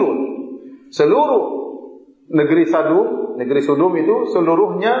seluruh negeri Sodom itu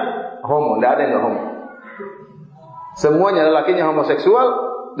seluruhnya homo, tidak ada yang enggak homo. Semuanya lelakinya homoseksual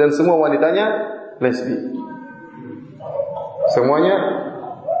dan semua wanitanya lesbi. Semuanya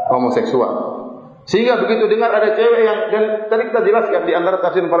homoseksual. Sehingga begitu dengar ada cewek yang, dan tadi kita jelaskan di antara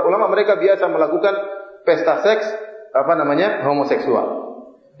tafsir para ulama, mereka biasa melakukan pesta seks homoseksual.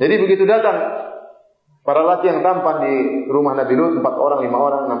 Jadi begitu datang para laki yang tampan di rumah Nabi Luth, 4 orang, 5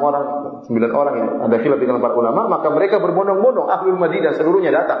 orang, 6 orang, 9 orang, ya, ada khilaf di kalangan para ulama, maka mereka berbondong-bondong, ahlul Madinah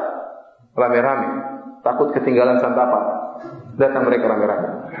seluruhnya datang rame-rame, takut ketinggalan santapan. Datang mereka rame-rame.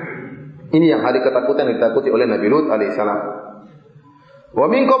 Ini yang hari ketakutan yang ditakuti oleh Nabi Luth alaihissalam. Wa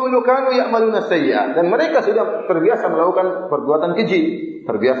min qablu kanu ya'maluna sayyi'at, dan mereka sudah terbiasa melakukan perbuatan keji,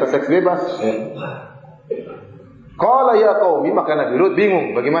 terbiasa seks bebas. Qala ya qaumi, maka Nabi Luth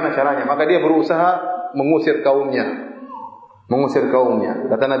bingung bagaimana caranya, maka dia berusaha mengusir kaumnya.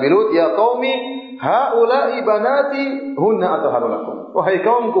 Kata Nabi Luth, ya qaumi haula'i banati hunna atharu lakum. Wahai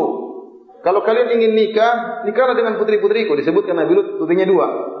kaumku, kalau kalian ingin nikah, nikahlah dengan putri-putriku. Disebutkan Nabi Luth putrinya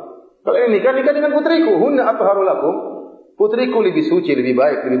 2. Kalau ingin nikah, nikah dengan putriku. Hunna atharu lakum. Putriku lebih suci, lebih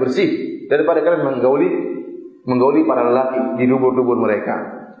baik, lebih bersih daripada kalian menggauli para lelaki di dubur-dubur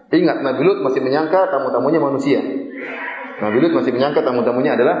mereka. Ingat, Nabi Luth masih menyangka tamu-tamunya manusia.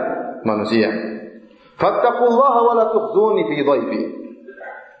 Adalah manusia. Fattaqullaha wa la tukhzuni fi dhaifi.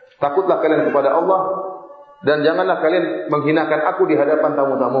 Takutlah kalian kepada Allah dan janganlah kalian menghinakan aku di hadapan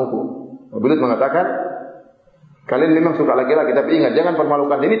tamu-tamuku. Nabi Luth mengatakan, kalian memang suka laki-laki, tapi ingat, jangan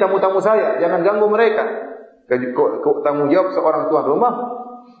permalukan. Ini tamu-tamu saya, jangan ganggu mereka. Tanggung jawab seorang tuan rumah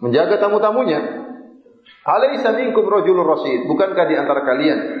menjaga tamu-tamunya. Alaysa minkum rajulun rasyid? Bukankah di antara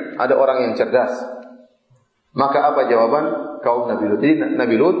kalian ada orang yang cerdas? Maka apa jawaban kaum Nabi Luth?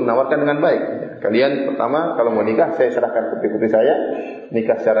 Nabi Luth menawarkan dengan baik. Kalian pertama kalau mau nikah, saya serahkan putri-putri saya,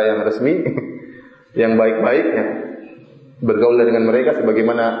 nikah secara yang resmi, yang baik-baik, ya. Bergaul dengan mereka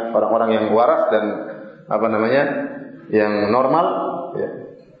sebagaimana orang-orang yang waras dan yang normal. Ya.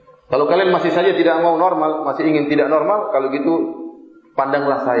 Kalau kalian masih saja tidak mau normal, masih ingin tidak normal, kalau gitu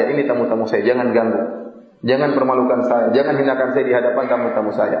pandanglah saya, ini tamu-tamu saya, jangan ganggu. Jangan permalukan saya, jangan hinakan saya di hadapan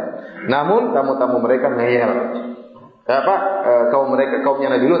tamu-tamu saya. Namun tamu-tamu mereka ngeyel. Kaumnya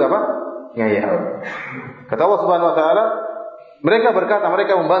Nabi Luth ngeyel. Kata Allah Subhanahu wa taala, mereka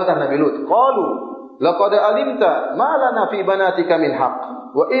membantah Nabi Luth. Qalu laqad alimta ma lana fi banatika min haqq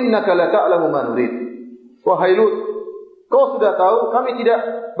wa innaka la ta'lamu ma nurid. Wahai Luth, kau sudah tahu kami tidak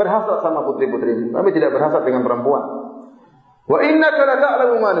berhasad sama putri-putrimu. Kami tidak berhasad dengan perempuan. Wa innaka la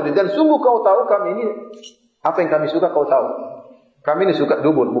ta'lamu ma nurid, dan sungguh kau tahu kami ini apa yang kami suka, kau tahu. Kami ini suka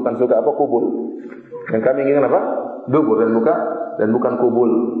dubur, bukan suka kubul. Dan kami ingin dubur dan bukan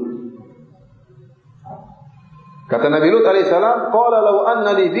kubul. Kata Nabi Luth alaihissalam, qala law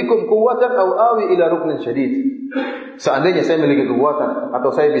anna li bikum quwwatan aw awi ila ruknin syadid. Seandainya saya memiliki kekuatan atau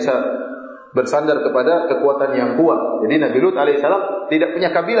saya bisa bersandar kepada kekuatan yang kuat. Jadi Nabi Luth alaihissalam tidak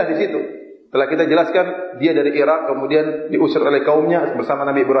punya kabilah di situ. Telah kita jelaskan, dia dari Irak, kemudian diusir oleh kaumnya bersama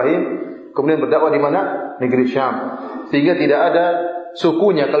Nabi Ibrahim, kemudian berdakwah di mana? Negeri Syam. Sehingga tidak ada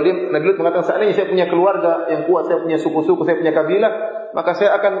sukunya. Kalau Nabi Luth mengatakan, seandainya saya punya keluarga yang kuat, saya punya suku-suku, saya punya kabilah, maka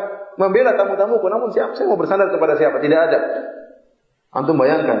saya akan membela tamu-tamuku. Namun saya mau bersandar kepada siapa? Tidak ada. Antum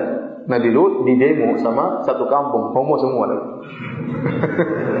bayangkan, Nabi Luth di demo sama satu kampung, homo semua.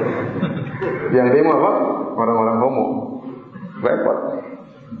 Yang demo apa? Orang-orang homo. Repot.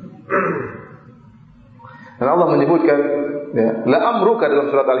 Dan Allah menyebutkan, ya, la amruka dalam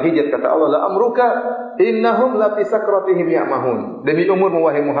surat Al-Hijr, kata Allah, la amruka innahum la fi sakratihim ya'mahun. Demi umurmu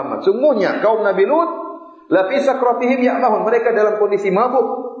wahai Muhammad, sungguhnya kaum Nabi Luth la fi sakratihim ya'mahun, mereka dalam kondisi mabuk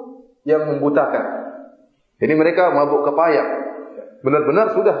yang membutakan. Jadi mereka mabuk kepayang.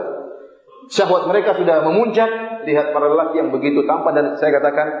 Benar-benar sudah syahwat mereka sudah memuncak, lihat para lelaki yang begitu tampan, dan saya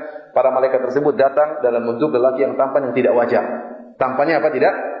katakan para malaikat tersebut datang dalam bentuk lelaki yang tampan yang tidak wajar. Tampannya apa?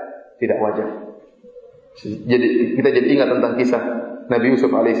 Tidak wajar. Jadi kita ingat tentang kisah Nabi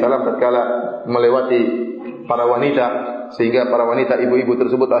Yusuf alaihissalam tatkala melewati para wanita, sehingga para wanita ibu-ibu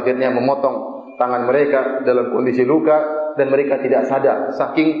tersebut akhirnya memotong tangan mereka dalam kondisi luka, dan mereka tidak sadar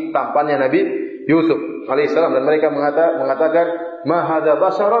saking tampannya Nabi Yusuf alaihissalam, dan mereka mengatakan ma hadza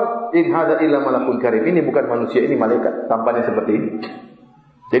basharan in hadza illa malakun karim. Ini bukan manusia, ini malaikat, tampannya seperti ini.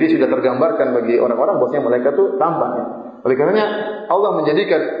 Jadi sudah tergambarkan bagi orang-orang bahwasanya malaikat itu tampan. Oleh karenanya Allah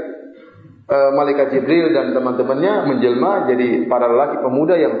menjadikan malaikat Jibril dan teman-temannya menjelma jadi para lelaki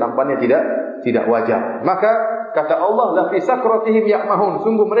pemuda yang tampannya tidak wajar. Maka kata Allah, la fi sakratihim ya'mahun,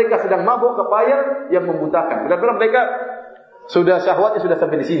 sungguh mereka sedang mabuk kepayang yang membutakan. Benar-benar mereka sudah syahwatnya sudah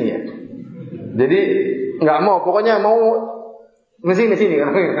sampai di sini ya. Jadi enggak mau, pokoknya mau sini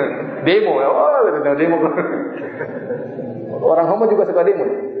demo ya. Oh, demo. Orang homo juga suka demo.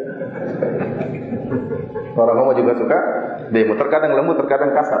 Orang homo juga suka demo. Terkadang lembut,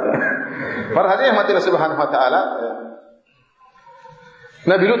 terkadang kasar. Ya. Para hadirin yang mati Subhanahu wa taala,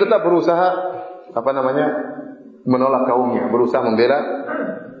 Nabi Luth tetap berusaha menolak kaumnya, berusaha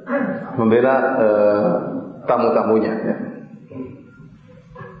membela tamu-tamunya. Ya.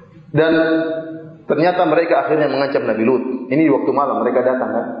 Dan ternyata mereka akhirnya mengancam Nabi Luth. Ini di waktu malam mereka datang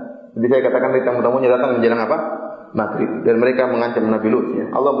kan. Jadi saya katakan dari tamu-tamunya datang menjelang apa? Maghrib. Dan mereka mengancam Nabi Luth. Ya.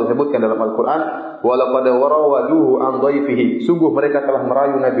 Allah menyebutkan dalam Al-Quran, walaqad warawaduhu an dhaifihi. Sungguh mereka telah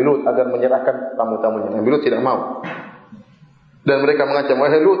merayu Nabi Luth agar menyerahkan tamu-tamunya. Nabi Luth tidak mau. Dan mereka mengancam,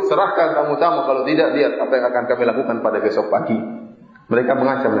 wahai Luth, serahkan tamu-tamu, kalau tidak lihat apa yang akan kami lakukan pada besok pagi. Mereka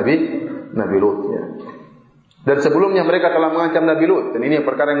mengancam Nabi Luth. Ya. Dan sebelumnya mereka telah mengancam Nabi Luth. Dan ini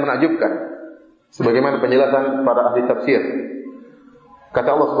perkara yang menakjubkan. Sebagaimana penjelasan para ahli tafsir. Kata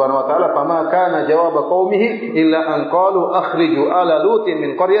Allah Subhanahu wa taala, "Fama kana jawab qaumihi illa an qalu akhriju ala Lutin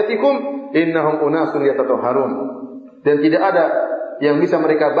min qaryatikum innahum unasun yatatahharun." Dan tidak ada yang bisa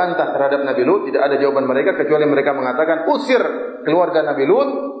mereka bantah terhadap Nabi Lut, tidak ada jawaban mereka kecuali mereka mengatakan, "Usir keluarga Nabi Lut,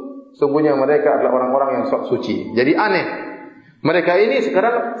 sungguhnya mereka adalah orang-orang yang sok suci." Jadi aneh. Mereka ini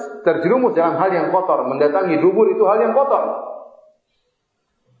sekarang terjerumus dalam hal yang kotor, mendatangi dubur itu hal yang kotor.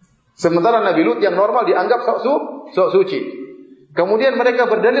 Sementara Nabi Lut yang normal dianggap sok suci. Kemudian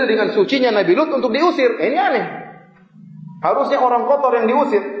mereka berdalil dengan sucinya Nabi Lut untuk diusir. Ini aneh. Harusnya orang kotor yang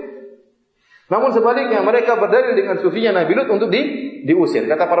diusir. Namun sebaliknya mereka berdalil dengan sucinya Nabi Lut untuk diusir.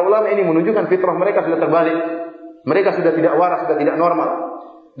 Kata para ulama ini menunjukkan fitrah mereka sudah terbalik. Mereka sudah tidak waras, sudah tidak normal.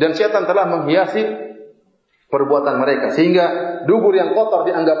 Dan syaitan telah menghiasi perbuatan mereka. Sehingga dubur yang kotor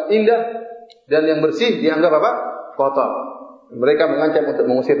dianggap indah dan yang bersih dianggap apa? Kotor. Mereka mengancam untuk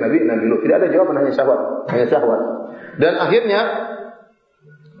mengusir Nabi Lut. Tidak ada jawaban, hanya syahwat. Dan akhirnya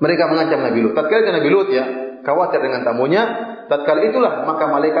mereka mengancam Nabi Lut. Tatkala Nabi Lut ya khawatir dengan tamunya, tatkala itulah maka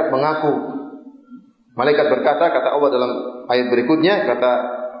malaikat mengaku. Malaikat berkata, kata Allah dalam ayat berikutnya, kata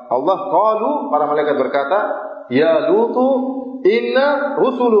Allah, qalu, para malaikat berkata, ya Lutu, inna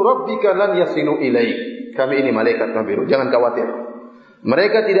rusulu rabbika lan yasilu ilaik. Kami ini malaikat Nabi Lut, jangan khawatir.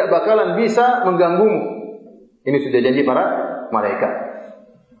 Mereka tidak bakalan bisa mengganggumu. Ini sudah janji para malaikat.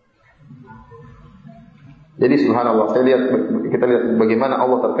 Jadi subhanallah, kita lihat bagaimana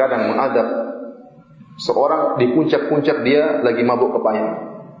Allah terkadang mengadab seorang di puncak-puncak dia lagi mabuk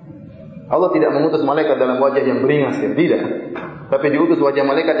kepayang. Allah tidak mengutus malaikat dalam wajah yang beringas, ya, tidak. Tapi diutus wajah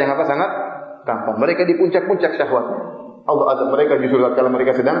malaikat yang apa? Sangat tampan. Mereka di puncak-puncak syahwatnya. Allah azab mereka justru kalau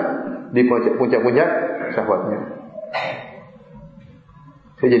mereka sedang di puncak-puncak syahwatnya.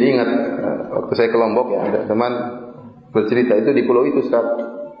 Saya jadi ingat waktu saya ke Lombok ya, ada teman bercerita itu di pulau itu Ustaz.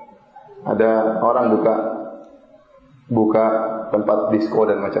 Ada orang buka tempat disko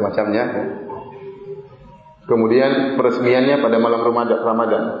dan macam-macamnya. Kemudian peresmiannya pada malam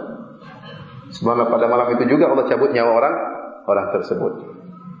Ramadan. Sebenarnya pada malam itu juga Allah cabut nyawa orang tersebut.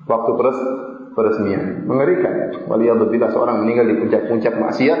 Waktu peresmian. Mengerikan. Waliyadzubillah, seorang meninggal di puncak-puncak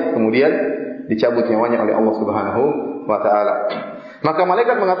maksiat, kemudian dicabut nyawanya oleh Allah Subhanahu wa taala. Maka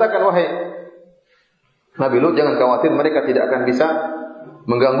malaikat mengatakan, wahai Nabi Lut, jangan khawatir, mereka tidak akan bisa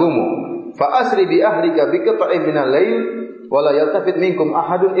mengganggumu. Fa asri bi ahlika bi qat'in minal lail wa la yaltafit minkum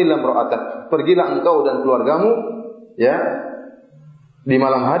ahadun illa imra'atak. Pergilah engkau dan keluargamu ya di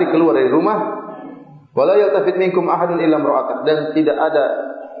malam hari keluar dari rumah, wa la yaltafit minkum ahadun illa imra'atak, dan tidak ada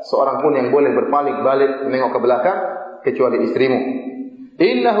seorang pun yang boleh berpaling balik menengok ke belakang kecuali istrimu.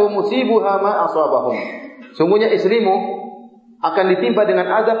 Innahu musibuha ma asabahum. Sungguhnya istrimu akan ditimpa dengan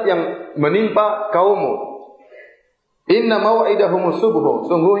azab yang menimpa kaummu. Inna mau'idahumus subuh.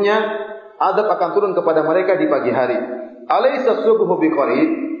 Sungguhnya azab akan turun kepada mereka di pagi hari. Alaysa subuhu biqarib?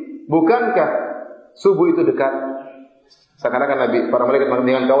 Bukankah subuh itu dekat? Seakan-akan Nabi, para malaikat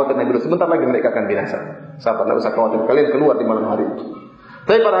dengan khawatir Nabi Lut, sebentar lagi mereka akan binasa. Sahabat, tidak usah khawatir, kalian keluar di malam hari.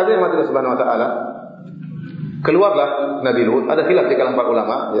 Tapi para hadirin Allah Subhanahu wa taala, keluarlah Nabi Lut. Ada khilaf di kalangan para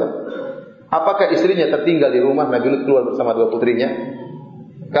ulama ya. Apakah istrinya tertinggal di rumah, Nabi Lut keluar bersama dua putrinya?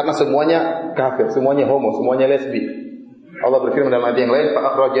 Karena semuanya kafir, semuanya homo, semuanya lesbi. Allah berfirman dalam ayat yang lain, fa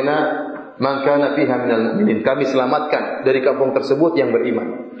akhrajna man kana fiha minal mu'minin. Kami selamatkan dari kampung tersebut yang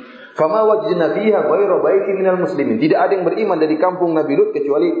beriman. Fama wajadna fiha ghairu baitin minal muslimin. Tidak ada yang beriman dari kampung Nabi Lut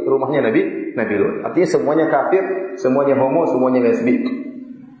kecuali rumahnya Nabi Lut. Artinya semuanya kafir, semuanya homo, semuanya lesbi.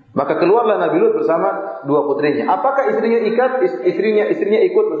 Maka keluarlah Nabi Luth bersama dua putrinya. Apakah istrinya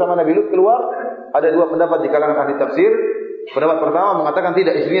ikut bersama Nabi Luth keluar? Ada dua pendapat di kalangan ahli tafsir. Pendapat pertama mengatakan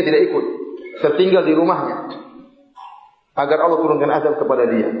tidak, istrinya tidak ikut, tertinggal di rumahnya agar Allah turunkan azab kepada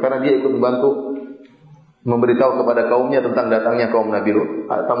dia, karena dia ikut membantu memberitahu kepada kaumnya tentang datangnya kaum Nabi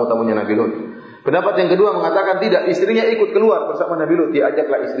Luth, tamu-tamunya Nabi Luth. Pendapat yang kedua mengatakan tidak, istrinya ikut keluar bersama Nabi Luth,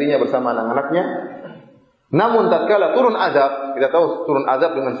 diajaklah istrinya bersama anak-anaknya. Namun tatkala turun azab, kita tahu turun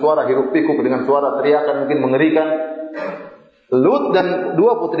azab dengan suara hiruk pikuk, dengan suara teriakan mungkin mengerikan. Lut dan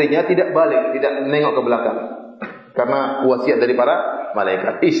dua putrinya tidak balik, tidak menengok ke belakang, karena wasiat dari para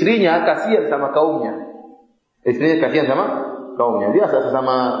malaikat. Istrinya kasihan sama kaumnya. Dia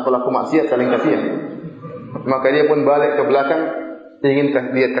sesama pelaku maksiat saling kasihan. Maka dia pun balik ke belakang, ingin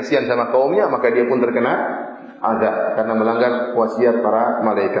lihat kasihan sama kaumnya, maka dia pun terkena azab karena melanggar wasiat para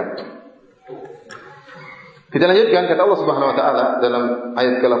malaikat. Kita lanjutkan, kata Allah Subhanahu wa taala dalam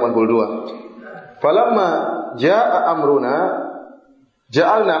ayat ke-82. Falamma jaa amruna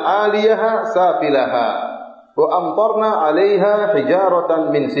ja'alna 'aliyaha safilaha wa amtarna 'alaiha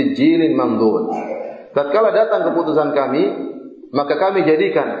hijaratan min sijilin mandud. Tatkala datang keputusan kami, maka kami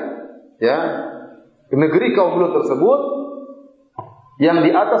jadikan negeri kaum Lut tersebut yang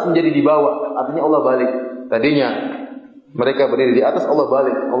di atas menjadi di bawah. Artinya Allah balik. Tadinya mereka berdiri di atas, Allah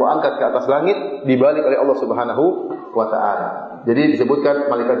balik. Allah angkat ke atas langit, dibalik oleh Allah Subhanahu wa taala. Jadi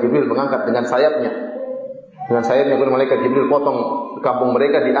disebutkan malaikat Jibril mengangkat dengan sayapnya. Dengan sayapnya kemudian malaikat Jibril potong kampung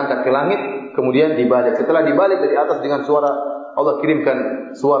mereka, diangkat ke langit, kemudian dibalik. Setelah dibalik dari atas dengan suara, Allah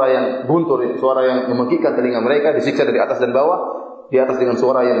kirimkan suara yang guntur, suara yang memekikkan telinga mereka, disiksa dari atas dan bawah. Di atas dengan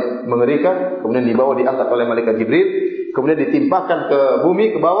suara yang mengerikan, kemudian di bawah diangkat oleh malaikat Jibril, kemudian ditimpakan ke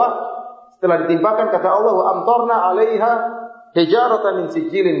bumi, ke bawah. Setelah ditimpakan, kata Allah, wa amtarna 'alaiha hijaratan min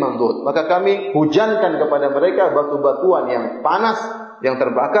sijilin mandud. Maka kami hujankan kepada mereka batu-batuan yang panas, yang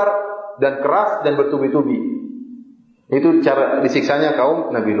terbakar dan keras dan bertubi-tubi. Itu cara disiksanya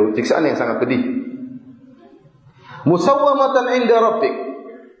kaum Nabi Luth, siksaan yang sangat pedih. Musawwamatan 'inda rabbik.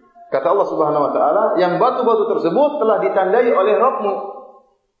 Kata Allah Subhanahu wa taala, yang batu-batu tersebut telah ditandai oleh Rabbmu.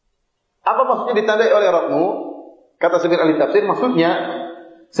 Apa maksudnya ditandai oleh Rabbmu? Kata sebagian ahli tafsir, maksudnya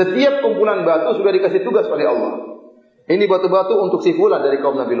setiap kumpulan batu sudah dikasih tugas oleh Allah. Ini batu-batu untuk si fulan dari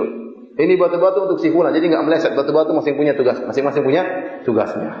kaum Nabi Luth. Ini batu-batu untuk si fulan. Jadi enggak meleset, batu-batu masing-masing punya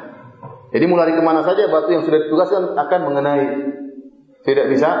tugasnya. Jadi mulai kemana saja batu yang sudah ditugaskan akan mengenai,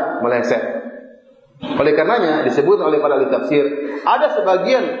 tidak bisa meleset. Oleh karenanya disebut oleh para ahli tafsir, ada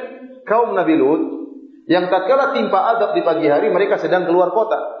sebagian kaum Nabi Luth yang tatkala timpa azab di pagi hari, mereka sedang keluar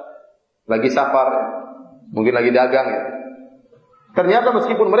kota, lagi safar, mungkin lagi dagang ya. Ternyata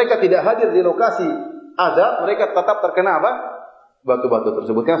meskipun mereka tidak hadir di lokasi azab, mereka tetap terkena apa? Batu-batu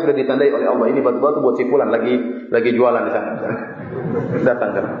tersebut. Karena sudah ditandai oleh Allah, ini batu-batu buat si fulan lagi jualan di sana.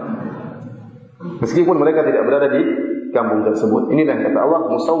 Datang kan. Meskipun mereka tidak berada di kampung tersebut. Inilah kata Allah,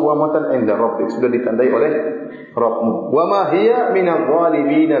 musawwamatan 'inda rabbik, sudah ditandai oleh Rabbmu. Wa ma hiya minadh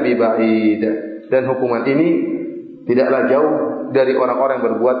dhalimin biba'id. Dan hukuman ini tidaklah jauh dari orang-orang yang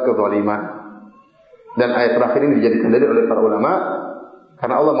berbuat kezaliman. Dan ayat terakhir ini dijadikan dalil oleh para ulama,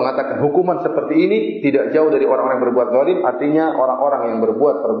 karena Allah mengatakan hukuman seperti ini tidak jauh dari orang-orang yang berbuat zalim. Artinya orang-orang yang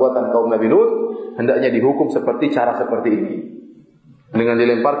berbuat perbuatan kaum Nabi Luth hendaknya dihukum cara seperti ini, dengan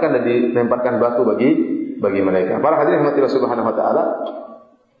dilemparkan dan dilemparkan batu bagi mereka. Para hadirin rahmatillah subhanahu wa taala,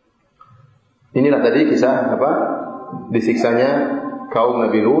 inilah tadi kisah disiksanya kaum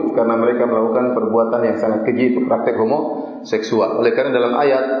Nabi Luth karena mereka melakukan perbuatan yang sangat keji, itu praktek homoseksual. Oleh karena dalam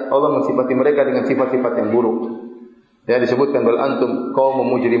ayat Allah mensifati mereka dengan sifat-sifat yang buruk. Ya, disebutkan bal antum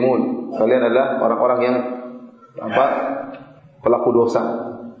qaumun mujrimun. Kalian adalah orang-orang yang pelaku dosa,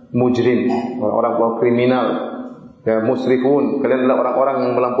 mujrim, orang-orang kriminal. Ya, musrifun. Kalian adalah orang-orang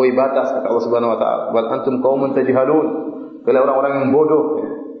yang melampaui batas, kata Allah Subhanahu wa taala. Bal antum qaumun tajhalun. Kalian orang-orang yang bodoh.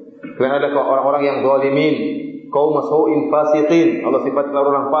 Kalian adalah orang-orang yang zalimin. Kaum sau'in fasiqin. Allah sifatkan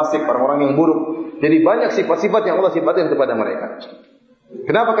orang fasik, orang-orang yang buruk. Jadi banyak sifat-sifat yang Allah sifatkan kepada mereka.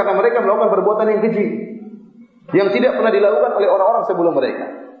 Kenapa? Karena mereka melakukan perbuatan yang keji, yang tidak pernah dilakukan oleh orang-orang sebelum mereka.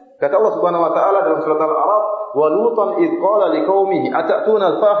 Kata Allah Subhanahu wa taala dalam surat Al-A'raf, "Wa lutan id qala liqaumihi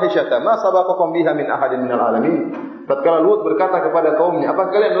atatuna al-fahishata ma sabaqakum biha min ahadin minal alamin." Tatkala Lut berkata kepada kaumnya,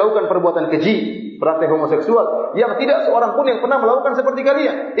 "Apa kalian melakukan perbuatan keji, praktek homoseksual yang tidak seorang pun yang pernah melakukan seperti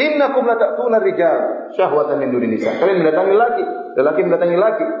kalian? Innakum latatuna rijal syahwatan min dunin nisa." Kalian mendatangi laki mendatangi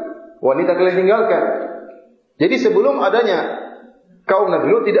laki, wanita kalian tinggalkan. Jadi sebelum adanya kaum Nabi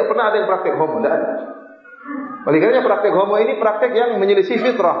Lut tidak pernah ada yang praktek homo, tidak ada. Oleh karena praktek homo ini praktek yang menyelisih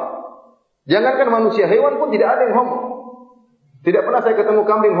fitrah. Jangankan manusia, hewan pun tidak ada yang homo. Tidak pernah saya ketemu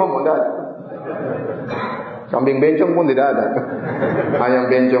kambing homo, tidak ada. Kambing bencong pun tidak ada.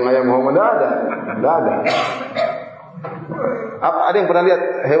 Ayam bencong, ayam homo tidak ada. Tidak ada. Ada yang pernah lihat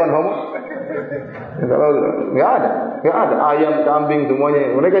hewan homo? Nggak ada. Ayam, kambing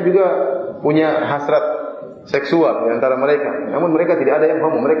semuanya. Mereka juga punya hasrat seksual di antara mereka. Namun mereka tidak ada yang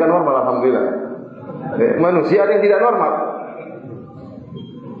homo. Mereka normal, alhamdulillah. Manusia ada yang tidak normal.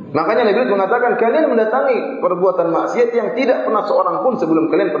 Makanya Nabi Luth mengatakan, kalian mendatangi perbuatan maksiat yang tidak pernah seorang pun sebelum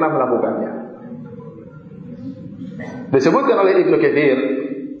kalian pernah melakukannya. Disebutkan oleh Ibnu Katsir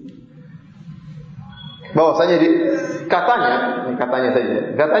bahwasanya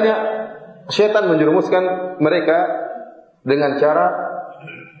katanya syaitan menjerumuskan mereka dengan cara,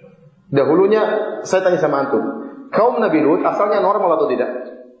 dahulunya saya tanya sama antum, kaum Nabi Luth asalnya normal atau tidak?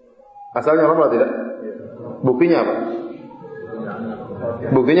 Asalnya normal atau tidak? Buktinya apa?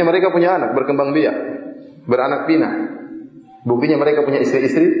 Buktinya mereka punya anak, berkembang biak, beranak pinak. Buktinya mereka punya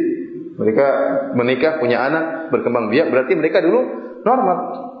istri-istri, mereka menikah, punya anak, berkembang biak, berarti mereka dulu normal.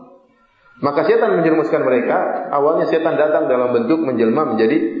 Maka setan menjerumuskan mereka. Awalnya setan datang dalam bentuk menjelma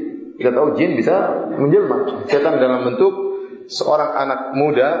menjadi, kita tahu jin bisa menjelma. Setan dalam bentuk seorang anak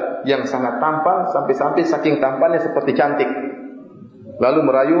muda yang sangat tampan, sampai-sampai saking tampannya seperti cantik. Lalu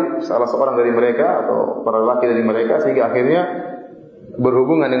merayu salah seorang dari mereka atau para lelaki dari mereka, sehingga akhirnya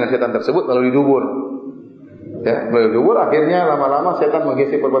berhubungan dengan setan tersebut lalu didubur. Ya, melalui dubur, akhirnya lama-lama setan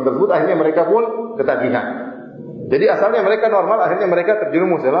menghiasi perbuatan tersebut, akhirnya mereka pun ketagihan. Jadi asalnya mereka normal, akhirnya mereka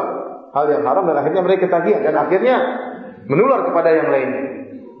terjerumus dalam hal yang haram dan akhirnya mereka ketagihan dan akhirnya menular kepada yang lain.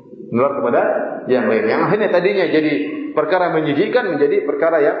 Yang akhirnya tadinya jadi perkara menjijikkan menjadi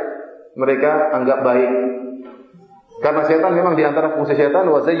perkara yang mereka anggap baik. Karena setan memang di antara fungsi setan,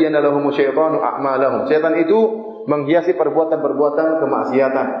 wa zayyana lahumu syaitanu a'malahum. Setan itu menghiasi perbuatan-perbuatan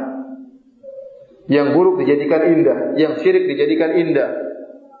kemaksiatan. Yang buruk dijadikan indah, yang syirik dijadikan indah.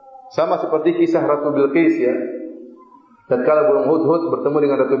 Sama seperti kisah Ratu Bilqis ya. Tatkala burung hudhud bertemu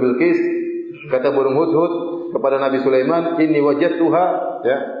dengan Ratu Bilqis, kata burung hudhud kepada Nabi Sulaiman, inni wajadtu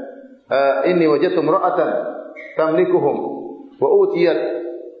imra'atan tamlikuhum wa utiyat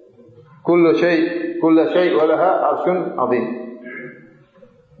kullu syai' wa laha 'arsyun 'azim.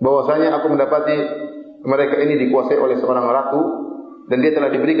 Bahwasanya aku mendapati mereka ini dikuasai oleh seorang ratu dan dia telah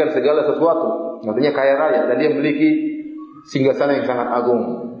diberikan segala sesuatu, artinya kaya raya, dan dia memiliki singgasana yang sangat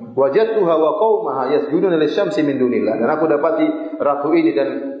agung. Wajadtuha wa qaumaha yasjuduna lisyamsi min dunillah, dan aku dapati ratu ini dan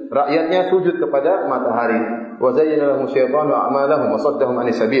rakyatnya sujud kepada matahari. Wa zayyana lahum syaitanu a'malahum wa saddahum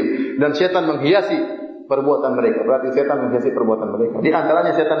 'anis sabil, dan setan menghiasi perbuatan mereka. Berarti setan menghiasi perbuatan mereka. Di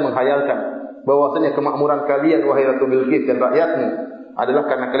antaranya setan menghayalkan bahwasanya kemakmuran kalian wahai Ratu Bilqis dan rakyatmu adalah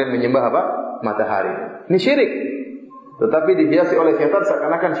karena kalian menyembah apa? Matahari. Ini syirik. Tetapi dihiasi oleh setan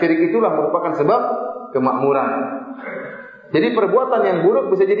seakan-akan syirik itulah merupakan sebab kemakmuran. Jadi perbuatan yang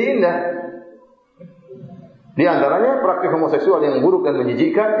buruk bisa jadi indah. Di antaranya praktik homoseksual yang buruk dan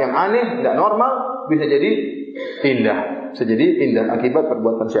menjijikkan, yang aneh, tidak normal, bisa jadi indah. Bisa jadi indah akibat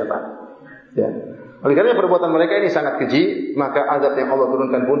perbuatan setan. Ya. Oleh karena perbuatan mereka ini sangat keji, maka azab yang Allah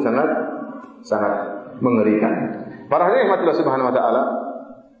turunkan pun sangat mengerikan. Para hadirin yang Allah Subhanahu wa taala,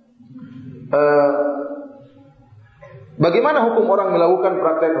 bagaimana hukum orang melakukan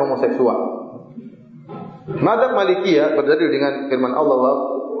praktek homoseksual? Madzhab Malikiyah berdalil dengan firman Allah,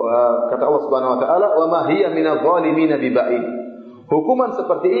 kata Allah Subhanahu wa taala, "Wa ma hiya minadh dhalimin biba'id." Hukuman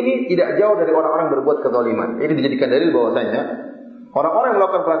seperti ini tidak jauh dari orang-orang berbuat kezaliman. Ini dijadikan dalil bahwasanya orang-orang yang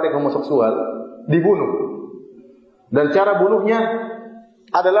melakukan praktek homoseksual dibunuh. Dan cara bunuhnya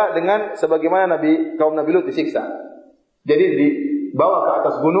adalah dengan sebagaimana kaum Nabi Luth disiksa. Jadi dibawa ke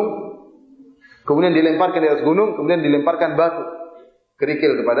atas gunung, kemudian dilemparkan di atas gunung, kemudian dilemparkan batu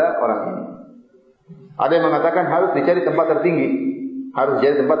kerikil kepada orang ini. Ada yang mengatakan harus dicari tempat tertinggi,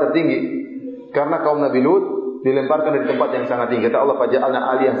 karena kaum Nabi Luth dilemparkan dari tempat yang sangat tinggi. Kata Allah, faja'alna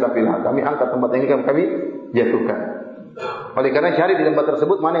 'aliyan safilah. Kami angkat tempat yang ini, kami jatuhkan. Oleh karena cari di tempat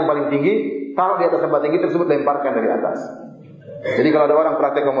tersebut mana yang paling tinggi, taruh di atas tempat tinggi tersebut, lemparkan dari atas. Jadi kalau ada orang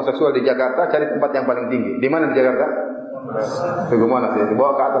praktek homoseksual di Jakarta, cari tempat yang paling tinggi. Di mana di Jakarta? Bagaimana sih?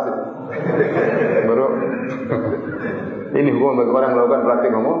 Dibawa ke atas itu. Baru ini hukum bagi orang yang melakukan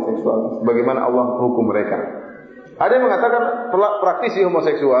praktik homoseksual. Bagaimana Allah hukum mereka? Ada yang mengatakan praktisi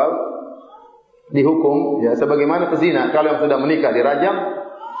homoseksual dihukum ya sebagaimana pezina. Kalau yang sudah menikah dirajam,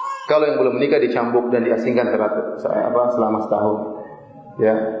 kalau yang belum menikah dicambuk dan diasingkan selama setahun.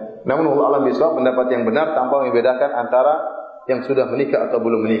 Ya. Namun Allah alam bisawab, pendapat yang benar tanpa membedakan antara yang sudah menikah atau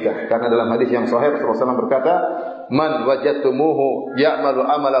belum menikah. Karena dalam hadis yang sahih Rasulullah SAW berkata, "Man wajadtumuhu ya'malu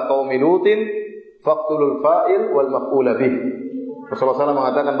amala qaumi Lutin faqtulul fa'il wal maf'ula bih." Rasulullah SAW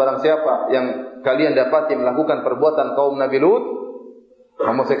mengatakan barang siapa yang kalian dapati melakukan perbuatan kaum Nabi Luth,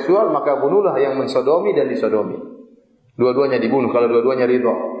 homoseksual, maka bunuhlah yang mensodomi dan disodomi. Dua-duanya dibunuh kalau dua-duanya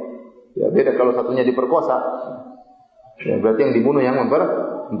ridho. Ya beda kalau satunya diperkosa. Ya berarti yang dibunuh yang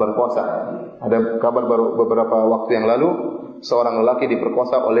memperkosa. Ada kabar baru beberapa waktu yang lalu, seorang lelaki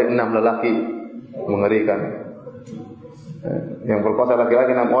diperkosa oleh 6 lelaki. Mengerikan. Yang perkosa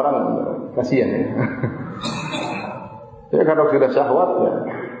laki-laki 6 orang, kasihan ya. Ya kalau sudah syahwat ya,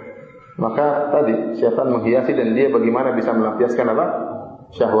 maka tadi syaitan menghiasi dan dia bagaimana bisa melampiaskan apa?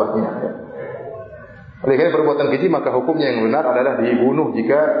 Syahwatnya. Ya. Oleh karena perbuatan keji maka hukumnya yang benar adalah dibunuh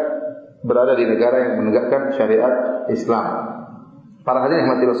jika berada di negara yang menegakkan syariat Islam. Para hadirin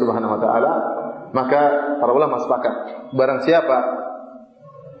yang dirahmati Allah Subhanahu wa taala, maka para ulama sepakat barang siapa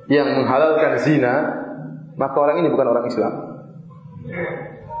yang menghalalkan zina, maka orang ini bukan orang Islam.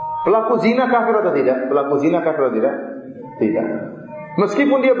 Pelaku zina kafir atau tidak? Pelaku zina kafir atau tidak? Tidak.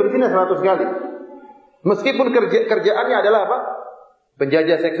 Meskipun dia berzina 100 kali. Meskipun kerjaannya adalah apa?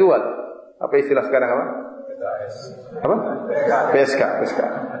 Penjajah seksual. Apa istilah sekarang apa? Apa? PSK.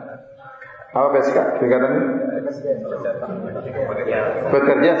 Apa PSK? Tingkatannya?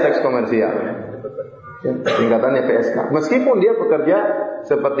 Pekerja seks komersial. Tingkatannya PSK. Meskipun dia bekerja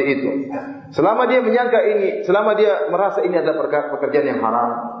seperti itu, selama dia menyangka ini, selama dia merasa ini adalah pekerjaan yang haram,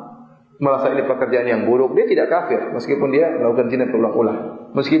 merasa ini pekerjaan yang buruk, dia tidak kafir. Meskipun dia melakukan zina berulang-ulang,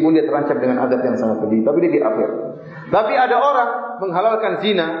 meskipun dia terancam dengan adab yang sangat pedih, tapi dia kafir. Tapi ada orang menghalalkan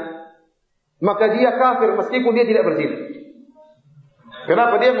zina, maka dia kafir meskipun dia tidak berzina.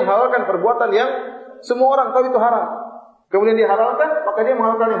 Kenapa? Dia menghalalkan perbuatan yang semua orang tahu itu haram. Kemudian dia halalkan, maka dia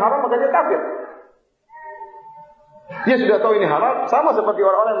menghalalkan yang haram, maka dia kafir. Dia sudah tahu ini haram, sama seperti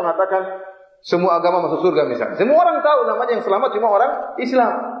orang-orang yang mengatakan semua agama masuk surga misalnya. Semua orang tahu namanya yang selamat cuma orang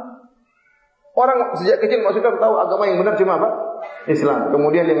Islam. Orang sejak kecil maksudnya tahu agama yang benar cuma apa? Islam.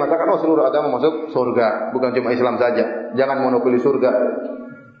 Kemudian dia mengatakan seluruh agama masuk surga, bukan cuma Islam saja. Jangan monopoli surga.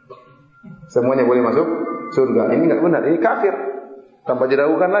 Semuanya boleh masuk surga. Ini enggak benar, ini kafir. Tanpa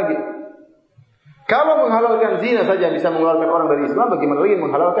diragukan lagi. Kalau menghalalkan zina saja bisa mengeluarkan orang dari Islam, bagaimana lagi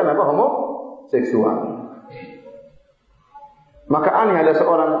menghalalkan apa? Homoseksual. Maka aneh ada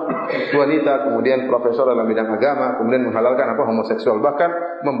seorang wanita kemudian profesor dalam bidang agama kemudian menghalalkan apa? Homoseksual, bahkan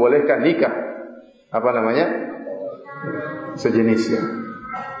membolehkan nikah apa namanya? Sejenisnya.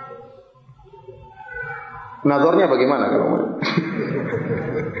 Nazarnya bagaimana kalau mau?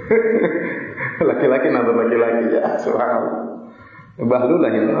 Laki-laki nazar laki-laki ya, subhanallah. Bahlulah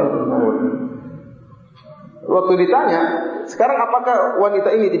ini. Waktu ditanya, sekarang apakah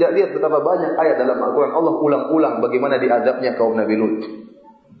wanita ini tidak lihat betapa banyak ayat dalam Al-Quran Allah ulang-ulang bagaimana diazabnya kaum Nabi Luth?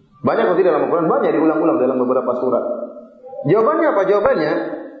 Banyak atau tidak dalam Al-Quran? Banyak diulang-ulang dalam beberapa surat. Jawabannya apa? Jawabannya,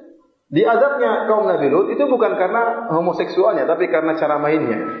 diazabnya kaum Nabi Luth itu bukan karena homoseksualnya, tapi karena cara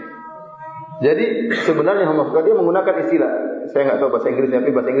mainnya. Jadi sebenarnya homoseksual dia menggunakan istilah, saya nggak tahu bahasa Inggrisnya,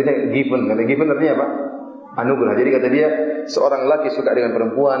 tapi bahasa Inggrisnya given. Karena given artinya apa? Anugerah. Jadi kata dia, seorang laki suka dengan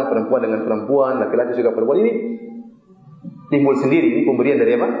perempuan, perempuan dengan perempuan, laki-laki suka perempuan. Ini timbul sendiri, ini pemberian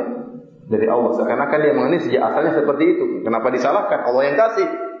dari apa? Dari Allah. Seakan-akan dia mengenai sejak asalnya seperti itu. Kenapa disalahkan? Allah yang kasih.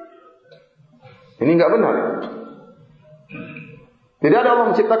 Ini enggak benar. Tidak ada Allah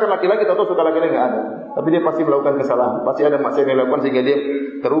menciptakan laki-laki atau suka laki-laki, enggak ada. Tapi dia pasti melakukan kesalahan. Pasti ada maksiat yang dilakukan sehingga dia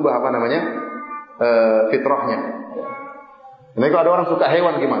terubah apa namanya? Fitrahnya. Nah, kalau ada orang suka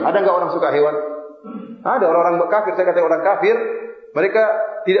hewan gimana? Ada enggak orang suka hewan? Ada orang-orang kafir, saya kata orang kafir, mereka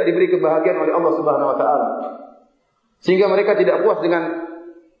tidak diberi kebahagiaan oleh Allah Subhanahu wa taala. Sehingga mereka tidak puas dengan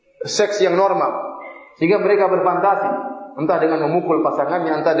seks yang normal. Sehingga mereka berfantasi, entah dengan memukul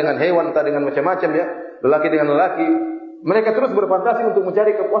pasangannya, entah dengan hewan, entah dengan macam-macam ya, lelaki dengan lelaki. Mereka terus berfantasi untuk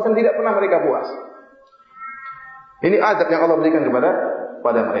mencari kepuasan, tidak pernah mereka puas. Ini azab yang Allah berikan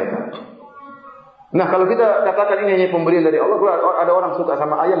kepada mereka. Nah, kalau kita katakan ini hanya pemberian dari Allah, ada orang suka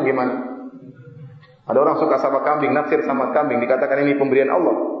sama ayam gimana? Ada orang suka sama kambing, naksir sama kambing, dikatakan ini pemberian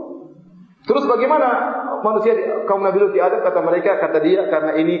Allah. Terus bagaimana manusia kaum Nabi Luth diadab? Kata dia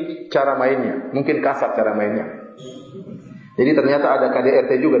karena ini cara mainnya, mungkin kasar cara mainnya. Jadi ternyata ada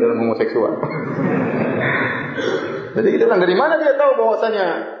KDRT juga dalam homoseksual. Jadi kita dari mana dia tahu bahwasanya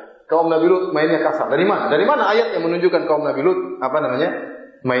kaum Nabi Luth mainnya kasar? Dari mana? Dari mana ayat yang menunjukkan kaum Nabi Luth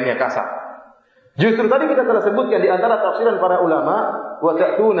mainnya kasar? Justru tadi kita telah sebutkan di antara tafsiran para ulama, wa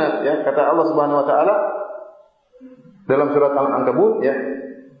ta'tuna ya, kata Allah Subhanahu wa taala dalam surat Al-Ankabut ya.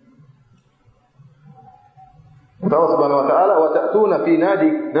 Kata Allah Subhanahu wa taala, wa ta'tuna fi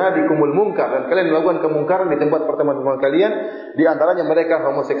nadikumul munkar, dan kalian melakukan kemungkaran di tempat pertemuan kalian, di antaranya mereka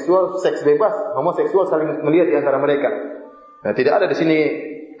homoseksual, seks bebas, homoseksual saling melihat di antara mereka. Nah, tidak ada di sini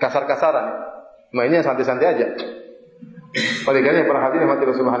kasar-kasaran. Mainnya santai-santai aja. Oleh karena para hadirin mati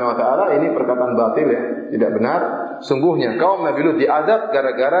Subhanahu wa taala, ini perkataan batil ya, tidak benar. sungguhnya kaum Nabi Luth diazab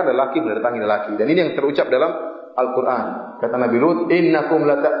gara-gara lelaki mendatangi lelaki. Dan ini yang terucap dalam Al-Quran. Kata Nabi Luth, innakum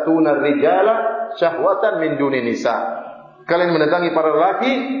lata'tuna rijala syahwatan min duni nisa. Kalian mendatangi para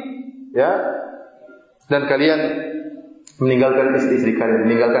lelaki, ya, dan kalian meninggalkan istri-istri kalian,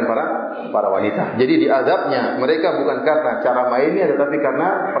 meninggalkan para wanita. Jadi diazabnya mereka bukan karena cara mainnya, tetapi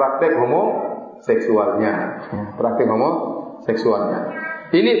karena praktek homoseksualnya. Praktek homoseksualnya.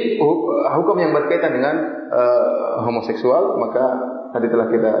 Ini hukum yang berkaitan dengan homoseksual, maka tadi telah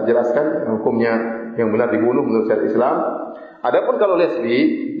kita jelaskan hukumnya yang benar dibunuh menurut syariat Islam. Adapun kalau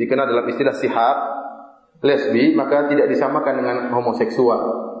lesbi dikenal dalam istilah sihab, lesbi maka tidak disamakan dengan homoseksual.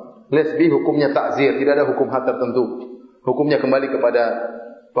 Lesbi hukumnya takzir, tidak ada hukum had tertentu. Hukumnya kembali kepada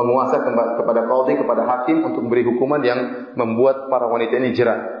penguasa, kepada qadhi, kepada hakim untuk memberi hukuman yang membuat para wanita ini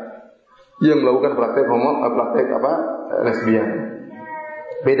jerah yang melakukan praktek lesbian.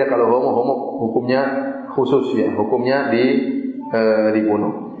 Beda kalau homo hukumnya khusus, ya, hukumnya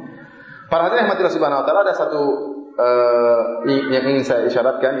dibunuh. Para hadirin yang mati Subhanahu wa taala, ada satu yang ingin saya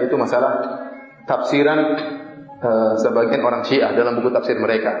isyaratkan, yaitu masalah tafsiran sebagian orang Syiah dalam buku tafsir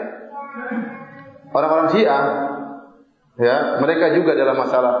mereka. Orang-orang Syiah, ya, mereka juga dalam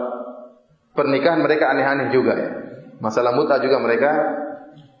masalah pernikahan mereka aneh-aneh juga, ya. Masalah mut'ah juga mereka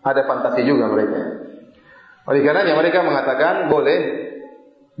ada fantasi juga mereka. Oleh karenanya mereka mengatakan boleh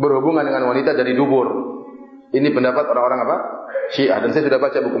berhubungan dengan wanita dari dubur. Ini pendapat orang-orang Syiah. Dan saya sudah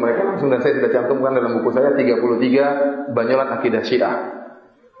baca buku mereka langsung, dan saya sudah cantumkan dalam buku saya 33 Banyolan Akidah Syiah.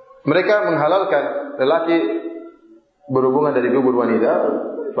 Mereka menghalalkan lelaki berhubungan dari dubur wanita,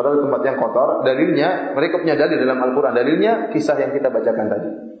 padahal tempat yang kotor. Dalilnya, mereka punya dalil dalam Al-Quran. Dalilnya kisah yang kita bacakan tadi.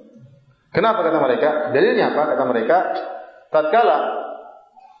 Kenapa kata mereka? Dalilnya apa? Kata mereka, tatkala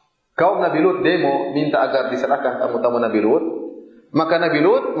kaum Nabi Luth demo minta agar diserahkan tamu-tamu Nabi Luth, maka Nabi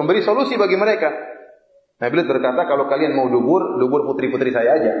Luth memberi solusi bagi mereka. Nabi Luth berkata, kalau kalian mau dubur putri-putri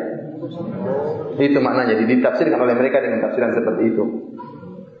saya aja. Itu maknanya. Ditafsirkan oleh mereka dengan tafsiran seperti itu.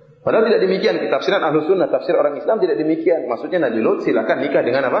 Padahal tidak demikian. Tafsiran Ahlus Sunnah, tafsir orang Islam tidak demikian. Maksudnya Nabi Luth silakan nikah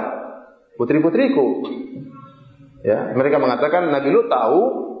dengan apa? Putri-putriku. Ya, mereka mengatakan Nabi Luth tahu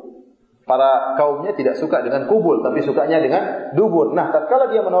para kaumnya tidak suka dengan kubul, tapi sukanya dengan dubur. Nah, tatkala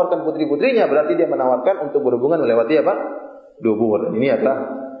dia menawarkan putri-putrinya, berarti dia menawarkan untuk berhubungan melewati apa? Dubur. Ini adalah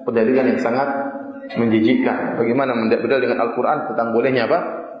pendalilan yang sangat menjijikkan. Bagaimana berdalil dengan Al-Quran tentang bolehnya apa?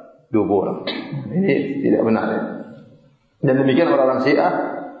 Dubur. Ini tidak benar, ya. Dan demikian orang-orang Syiah,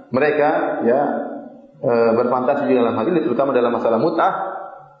 mereka, ya, berfantasi juga dalam hal ini, terutama dalam masalah mut'ah.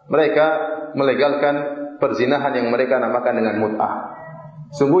 Mereka melegalkan perzinahan yang mereka namakan dengan mut'ah.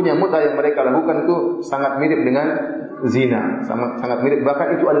 Sungguhnya mut'ah yang mereka lakukan itu sangat mirip dengan zina, sangat mirip,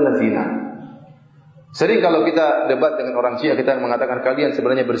 bahkan itu adalah zina. Sering kalau kita debat dengan orang Syiah, kita mengatakan kalian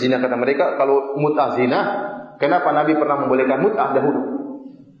sebenarnya berzina, kata mereka, kalau mut'ah zina, kenapa Nabi pernah membolehkan mut'ah dahulu?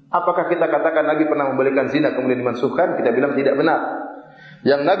 Apakah kita katakan Nabi pernah membolehkan zina kemudian dimansuhkan? Kita bilang tidak benar.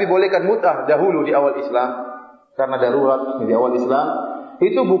 Yang Nabi bolehkan mut'ah dahulu di awal Islam, karena darurat di awal Islam,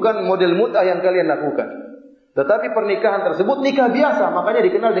 itu bukan model mut'ah yang kalian lakukan. Tetapi pernikahan tersebut nikah biasa, makanya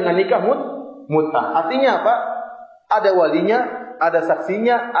dikenal dengan nikah mut'ah. Artinya apa? Ada walinya, ada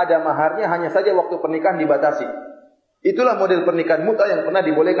saksinya, ada maharnya, hanya saja waktu pernikahan dibatasi. Itulah model pernikahan mut'ah yang pernah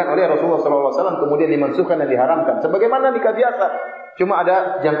dibolehkan oleh Rasulullah SAW, kemudian dimansuhkan dan diharamkan. Sebagaimana nikah biasa, cuma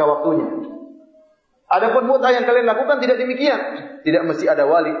ada jangka waktunya. Adapun mut'ah yang kalian lakukan tidak demikian. Tidak mesti ada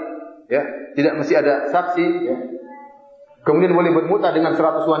wali, ya, tidak mesti ada saksi, ya. Kemudian boleh bermut'ah dengan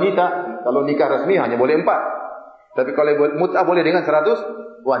 100 wanita. Kalau nikah resmi hanya boleh 4. Tapi kalau mut'ah boleh dengan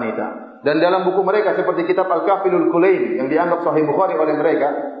 100 wanita. Dan dalam buku mereka seperti kitab Al-Kafilul Kulain yang dianggap Sahih Bukhari oleh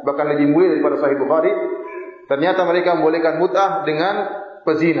mereka, bahkan lebih mulia daripada Sahih Bukhari, ternyata mereka membolehkan mut'ah dengan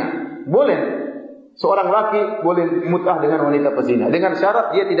pezina. Boleh. Seorang laki boleh mut'ah dengan wanita pezina dengan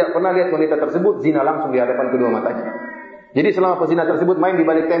syarat dia tidak pernah lihat wanita tersebut zina langsung di hadapan kedua matanya. Jadi selama pezina tersebut main di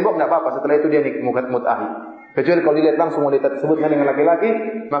balik tembok enggak apa-apa, setelah itu dia mut'ahi. Kecuali kalau dilihat langsung wanita tersebut main dengan laki-laki,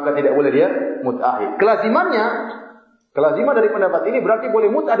 maka tidak boleh dia mut'ahi. Kelaziman dari pendapat ini berarti boleh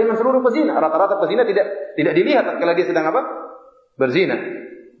mut'ah dengan seluruh pezina. Rata-rata pezina tidak dilihat kalau dia sedang apa? Berzina.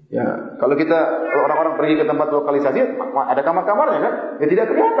 Ya, kalau orang-orang pergi ke tempat lokalisasi ada kamar-kamarnya kan? Ya tidak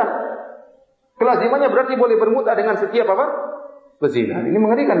kelihatan. Kelazimannya berarti boleh bermut'ah dengan setiap apa? Pezina. Ini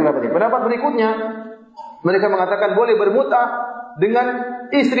mengerikan pendapatnya. Pendapat berikutnya, mereka mengatakan boleh bermut'ah dengan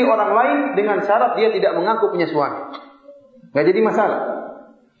istri orang lain dengan syarat dia tidak mengaku punya suami. Enggak jadi masalah.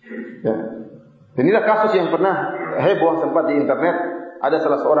 Ya. Inilah kasus yang pernah heboh sempat di internet. Ada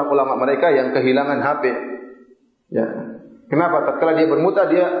salah seorang ulama mereka yang kehilangan HP. Ya. Kenapa? Tatkala dia bermut'ah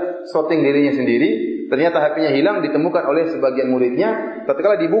dia setting dirinya sendiri, Ternyata HP-nya hilang, ditemukan oleh sebagian muridnya.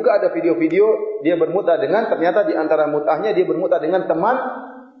 Tatkala dibuka ada video-video dia bermuta dengan, ternyata di antara mutahnya dia bermuta dengan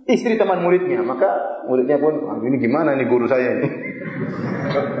istri teman muridnya. Maka muridnya pun, ini gimana nih guru saya ini?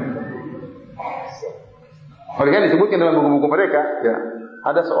 Oleh karena disebutkan dalam buku-buku mereka, ya,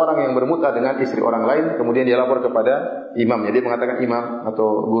 ada seorang yang bermuta dengan istri orang lain, kemudian dia lapor kepada imamnya. Dia mengatakan, imam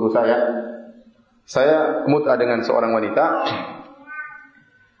atau guru saya muta dengan seorang wanita.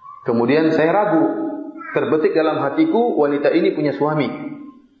 Kemudian saya ragu, terbetik dalam hatiku wanita ini punya suami.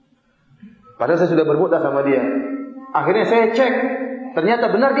 Padahal saya sudah bermuta sama dia. Akhirnya saya cek,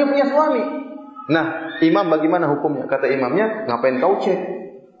 ternyata benar dia punya suami. Nah, imam bagaimana hukumnya? Kata imamnya, ngapain kau cek?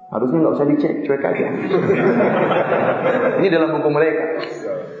 Harusnya nggak usah dicek, cuek aja. Ini dalam hukum mereka.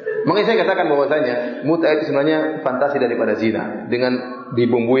 Makanya saya katakan bahwasanya muta itu sebenarnya fantasi daripada zina, dengan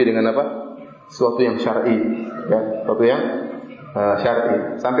dibumbui dengan apa? Suatu yang syar'i, ya, suatu yang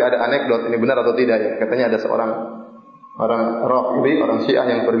syar'i. Sampai ada anekdot, ini benar atau tidak ya? Katanya ada seorang orang Rafidhi, orang Syiah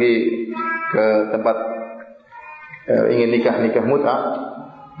yang pergi ke tempat ingin nikah muta.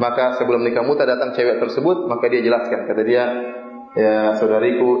 Maka sebelum nikah muta datang cewek tersebut, maka dia jelaskan, kata dia, ya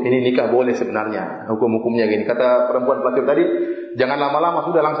saudariku, ini nikah boleh sebenarnya, hukum-hukumnya gini. Kata perempuan pelacur tadi, jangan lama-lama,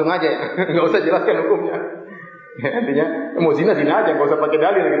 sudah langsung aja, nggak usah jelaskan hukumnya. Ya, artinya mau zina aja, nggak usah pakai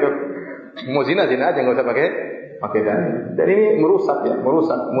dalil gitu. Mau zina aja, nggak usah pakai dalil. Dan ini merusak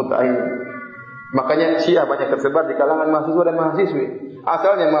muta ini. Makanya Syiah banyak tersebar di kalangan mahasiswa dan mahasiswi.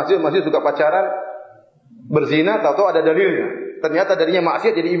 Asalnya mahasiswa suka pacaran, berzina, tahu ada dalilnya. Ternyata darinya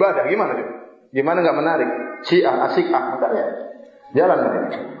maksiat jadi ibadah. Gimana tuh? Gimana nggak menarik? Syiah asik makanya jalan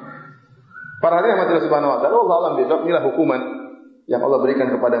mereka. Para hadirin yang Allah Subhanahu wa taala, Allah alam bisawab, inilah hukuman yang Allah berikan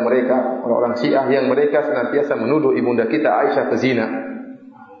kepada mereka, orang-orang Syiah yang mereka senantiasa menuduh ibunda kita Aisyah pezina.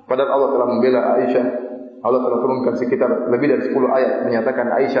 Padahal Allah telah membela Aisyah. Allah telah turunkan sekitar lebih dari 10 ayat menyatakan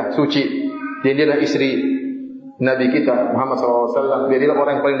Aisyah suci. Dia adalah istri Nabi kita Muhammad SAW. Dia adalah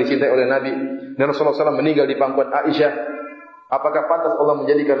orang yang paling dicintai oleh Nabi. Dan Rasulullah SAW meninggal di pangkuan Aisyah. Apakah pantas Allah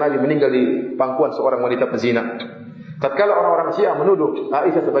menjadikan Nabi meninggal di pangkuan seorang wanita pezina? Tatkala orang-orang Syiah menuduh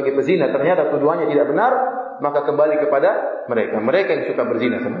Aisyah sebagai pezina, ternyata tuduhannya tidak benar, maka kembali kepada mereka yang suka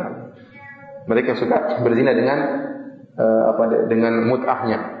berzina sebenarnya. Mereka yang suka berzina dengan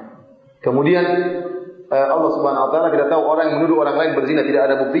mut'ahnya. Kemudian Allah Subhanahu wa taala tidak tahu orang yang menuduh orang lain berzina tidak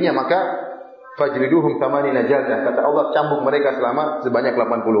ada buktinya, maka fajriduhum tamanina jaldah. Kata Allah, cambuk mereka sebanyak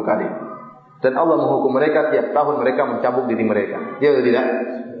 80 kali. Dan Allah menghukum mereka tiap tahun mereka mencambuk diri mereka. Ya atau tidak?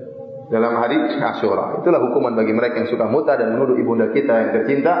 Dalam hari Asyura. Itulah hukuman bagi mereka yang suka muta dan menuduh ibunda kita yang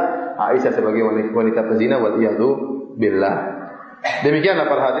tercinta Aisyah sebagai wanita pezina, wal iyadu billah. Demikianlah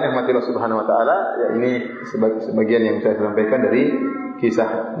para hadirin rahmati Allah Subhanahu wa taala. Ya, ini sebagian yang saya sampaikan dari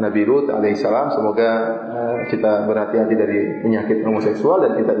kisah Nabi Luth alaihissalam. Semoga kita berhati-hati dari penyakit homoseksual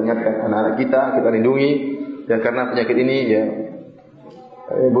dan kita ingatkan anak-anak kita lindungi. Dan karena penyakit ini ya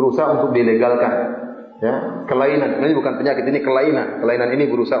berusaha untuk dilegalkan, ya, kelainan. Ini bukan penyakit, ini kelainan. Kelainan ini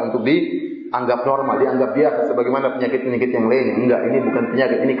berusaha untuk dianggap normal, dianggap biasa sebagaimana penyakit-penyakit yang lainnya. Enggak, ini bukan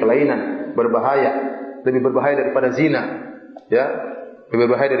penyakit, ini kelainan, berbahaya, lebih berbahaya daripada zina, ya, lebih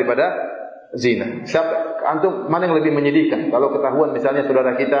berbahaya daripada zina. Siapa antum mana yang lebih menyedihkan? Kalau ketahuan misalnya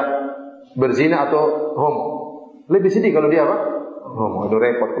saudara kita berzina atau homo? Lebih sedih kalau dia apa? Homo, itu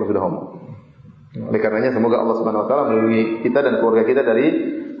repot kalau sudah homo. Oleh karenanya semoga Allah Subhanahu wa taala melindungi kita dan keluarga kita dari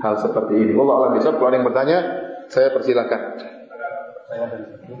hal seperti ini. Wallahu a'lam bishawab. Kalau ada yang bertanya, saya persilakan.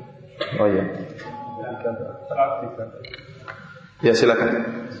 Oh iya. Ya, silakan.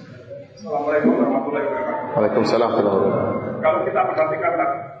 Assalamualaikum warahmatullahi wabarakatuh. Waalaikumsalam warahmatullahi wabarakatuh. Kalau kita perhatikan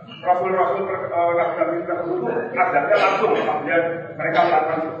Rasul-Rasul Nabi tersebut adatnya langsung, kemudian mereka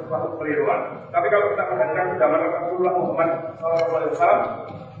melakukan suatu keliruan. Tapi kalau kita perhatikan zaman Rasulullah Muhammad SAW,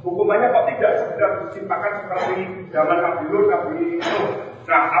 hukumannya kok tidak sekedar diciptakan seperti zaman Nabi Luth, Nabi Luth.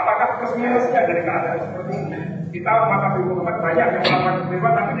 Nah, apakah plus minusnya dari keadaan seperti ini? Kita maka hukuman banyak yang melakukan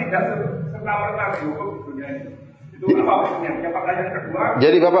keliruan, tapi tidak serta-merta dihukum di dunia ini. Itu apa maksudnya? Yang pertanyaan kedua.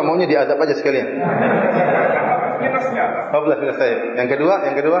 Jadi Bapak maunya diazab aja sekalian. Minusnya. Oh, belas minus saya. Yang kedua.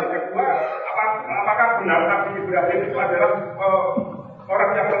 Apakah benar Nabi Ibrahim itu adalah orang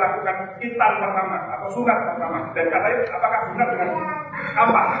yang melakukan kitan pertama atau surat pertama? Dan katanya apakah benar dengan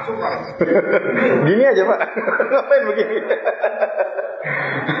apa? Surat. Gini aja Pak. Ngapain begini?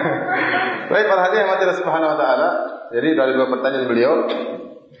 Baik, para hadirin yang Allah Subhanahu wa taala. Jadi dari dua pertanyaan beliau.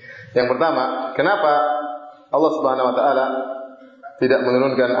 Yang pertama, kenapa Allah Subhanahu wa taala tidak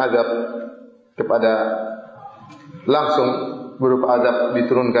menurunkan azab kepada langsung berupa azab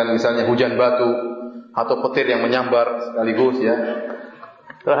diturunkan misalnya hujan batu atau petir yang menyambar sekaligus ya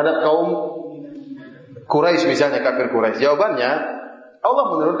terhadap kaum Quraisy misalnya, kafir Quraisy? Jawabannya Allah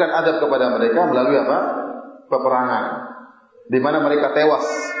menurunkan azab kepada mereka melalui apa? Peperangan. Di mana mereka tewas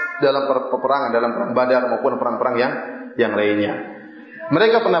dalam peperangan, dalam perang Badar maupun perang-perang yang lainnya.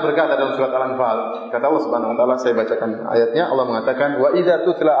 Mereka pernah berkata dalam surat Al-Anfal, kata Allah Subhanahu wa taala, saya bacakan ayatnya, Allah mengatakan, "Wa idza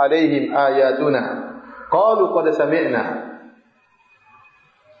tutla 'alaihim ayatuna qalu qad sami'na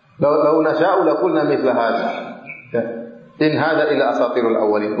law nasha'u laqulna mithla hadza." In hadza illa asatirul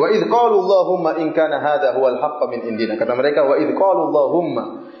awwalin. Wa idz qalu Allahumma in kana hadza huwal haqq min indina. Kata mereka, wa idz qalu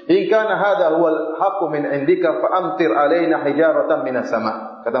Allahumma in kana hadza huwal haqq min indika fa amtir alaina hijaratan minas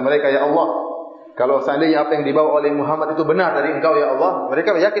sama. Kata mereka, ya Allah, kalau seandainya apa yang dibawa oleh Muhammad itu benar dari Engkau ya Allah,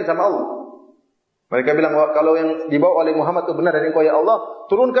 mereka yakin sama Allah. Mereka bilang, kalau yang dibawa oleh Muhammad itu benar dari Engkau ya Allah,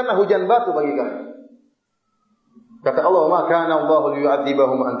 turunkanlah hujan batu bagi kami. Kata Allah, "Ma kana Allahu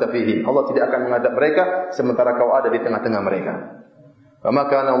liyu'adzibahum anta fihim." Allah tidak akan mengadab mereka sementara kau ada di tengah-tengah mereka. Wa ma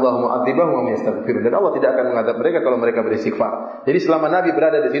kana Allahu mu'adzibahum wa hum yastaghfirun. Dan Allah tidak akan mengadab mereka kalau mereka beristighfar. Jadi selama Nabi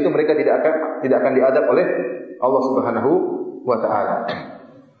berada di situ, mereka tidak akan diadab oleh Allah Subhanahu wa taala.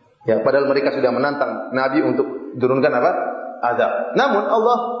 Ya, padahal mereka sudah menantang Nabi untuk turunkan apa? Azab. Namun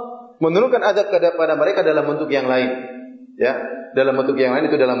Allah menurunkan azab kepada mereka dalam bentuk yang lain. Ya, dalam bentuk yang lain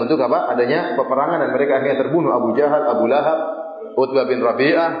itu dalam bentuk apa? Adanya peperangan dan mereka akhirnya terbunuh. Abu Jahal, Abu Lahab, Utbah bin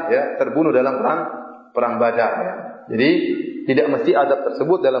Rabi'ah, ya, terbunuh dalam perang Badar. Ya. Jadi tidak mesti azab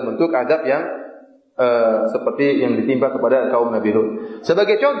tersebut dalam bentuk azab yang seperti yang ditimpa kepada kaum Nabi Luth.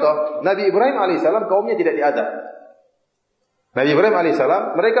 Sebagai contoh, Nabi Ibrahim alaihissalam kaumnya tidak diazab. Nabi Ibrahim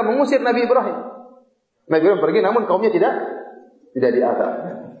alaihissalam mereka mengusir Nabi Ibrahim. Nabi Ibrahim pergi, namun kaumnya tidak diazab.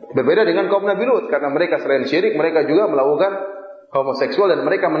 Berbeda dengan kaum Nabi Luth, karena mereka selain syirik, mereka juga melakukan homoseksual dan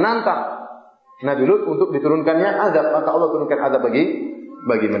mereka menantang Nabi Luth untuk diturunkannya azab, maka Allah turunkan azab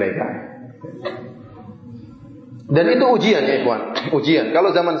bagi mereka. Dan itu ujian ya ikhwan, ujian.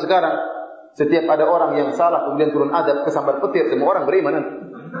 Kalau zaman sekarang setiap ada orang yang salah kemudian turun azab kesambar petir, semua orang beriman nanti.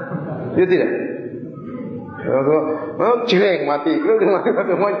 Itu tidak. Cireng mati,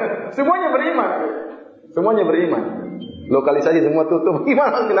 semuanya beriman. Semuanya beriman. Lokalisasi semua tutup.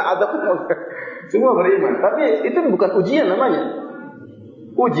 Gimana kena azab semua beriman. Tapi itu bukan ujian namanya.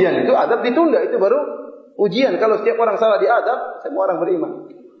 Ujian itu azab ditunda, itu baru ujian. Kalau setiap orang salah diazab, semua orang beriman.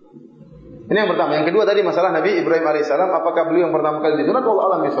 Ini yang pertama. Yang kedua tadi masalah Nabi Ibrahim alaihissalam, apakah beliau yang pertama kali disunat? Wallahu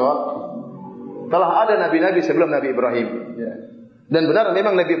a'lam bishawab. Telah ada nabi-nabi sebelum Nabi Ibrahim. Ya. Dan benar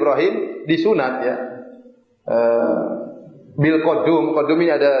memang Nabi Ibrahim disunat ya. Bil Qadum. Qadum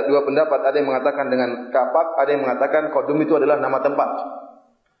ini ada dua pendapat. Ada yang mengatakan dengan kapak, ada yang mengatakan Qadum itu adalah nama tempat.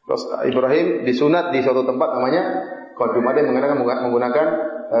 Terus Ibrahim disunat di suatu tempat namanya Qadum. Ada yang menggunakan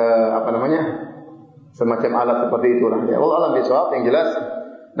semacam alat seperti itulah. Ya, Allah alam bisawab. Yang jelas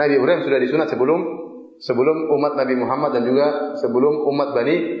Nabi Ibrahim sudah disunat sebelum umat Nabi Muhammad dan juga sebelum umat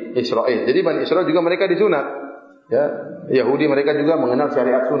Bani Israel. Jadi Bani Israel juga mereka disunat. Ya, Yahudi mereka juga mengenal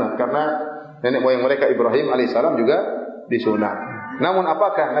syariat sunat karena nenek moyang mereka Ibrahim alaihissalam juga disunat. Namun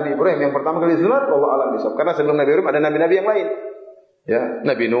apakah Nabi Ibrahim yang pertama kali disunat? Allah alam bisawab. Karena sebelum Nabi Ibrahim ada nabi-nabi yang lain. Ya,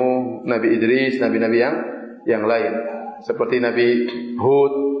 Nabi Nuh, Nabi Idris, nabi-nabi yang lain. Seperti Nabi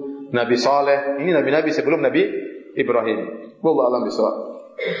Hud, Nabi Saleh. Ini nabi-nabi sebelum Nabi Ibrahim. Allah alam bisawab.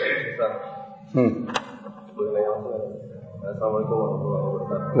 Assalamualaikum warahmatullahi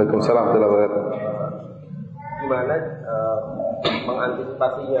wabarakatuh. Waalaikumsalam warahmatullahi wabarakatuh. Gimana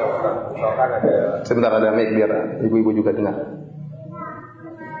mengantisipasinya Ustaz? Misalkan ada sebentar ada mic biar ibu-ibu juga dengar.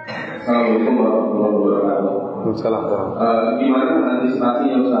 Assalamualaikum warahmatullahi wabarakatuh. Waalaikumsalam. Gimana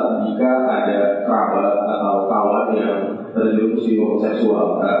mengantisipasinya Ustaz jika ada kerabat atau kawan yang terjerumus di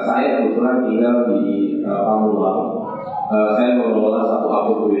homoseksual? Saya kebetulan tinggal di Pamulang. Saya mengelola satu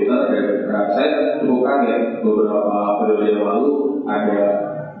akun Twitter dan saya cukup kaget beberapa periode yang lalu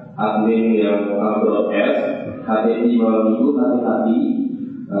ada admin yang broadcast hati-hati malam minggu, hati-hati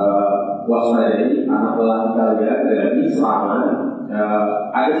waspadai anak lelaki kalian dari selama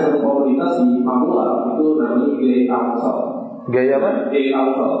ada satu komunitas di Pamulang itu namanya Gay Tangsel. Gaya apa? Gay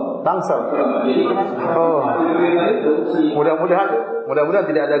Tangsel. Tangsel. Jadi mudah-mudahan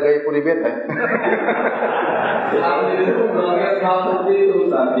tidak ada gaya puribet ya. Admin itu memprotes hal seperti itu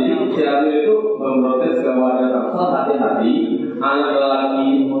Ustaz. Jadi si admin itu memprotes ke warga Tangsel, hati-hati anak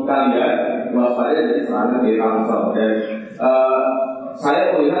lelaki kalian waspada dari serangan Gay Tangsel. Dan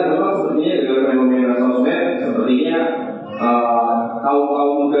saya melihat memang sepertinya dengan fenomena sosmed sepertinya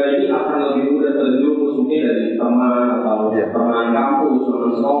kaum muda ini akan lebih mudah terjerumus mungkin dari teman atau teman kampus,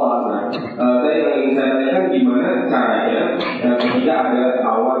 teman sekolah. Nah, saya ingin saya tanyakan gimana caranya ketika ada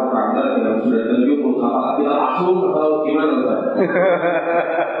kawan kerabat yang sudah terjerumus, apakah kita langsung atau gimana Ustaz?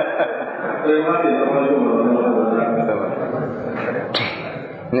 Terima kasih. Assalamualaikum warahmatullahi wabarakatuh.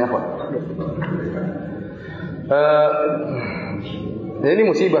 Ini apa? Jadi ini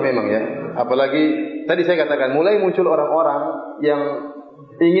musibah memang ya. Apalagi tadi saya katakan mulai muncul orang-orang yang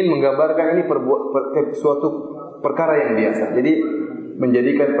ingin menggambarkan ini suatu perkara yang biasa. Jadi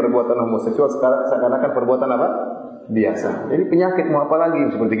menjadikan perbuatan homoseksual seakan-akan perbuatan apa? Biasa. Jadi penyakit mau apa lagi?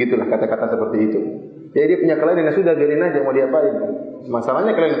 Seperti gitulah kata-kata seperti itu. Jadi dia punya kelainan yang sudah biarin aja mau diapain.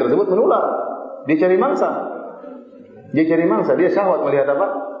 Masalahnya kelainan tersebut menular. Dia cari mangsa. Dia syahwat melihat apa?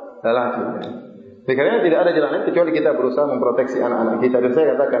 Lelaki. Karena tidak ada jalan lain kecuali kita berusaha memproteksi anak-anak kita. Dan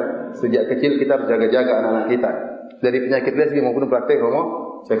saya katakan sejak kecil kita harus jaga-jaga anak-anak kita dari penyakit lesbi maupun praktek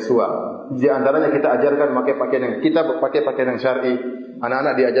homoseksual. Di antaranya kita ajarkan pakai pakaian yang syar'i.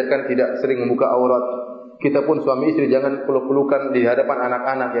 Anak-anak diajarkan tidak sering membuka aurat. Kita pun suami istri jangan peluk-pelukan di hadapan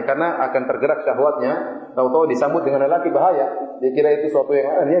anak-anak ya, karena akan tergerak syahwatnya. Tahu-tahu disambut dengan lelaki bahaya. Dia kira itu suatu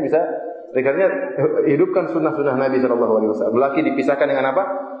yang dia bisa. Karena hidupkan sunnah-sunnah Nabi SAW. Lelaki dipisahkan dengan apa?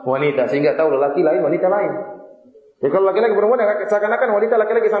 Wanita, sehingga tahu lelaki lain, wanita lain. Ya, kalau laki-laki perempuan seakan-akan wanita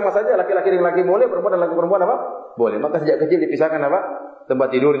laki-laki sama saja, laki-laki dengan laki boleh, perempuan dan laki perempuan apa? Boleh. Maka sejak kecil dipisahkan apa? Tempat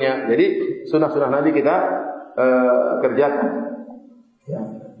tidurnya. Jadi sunnah-sunnah Nabi kita kerjakan. Ya.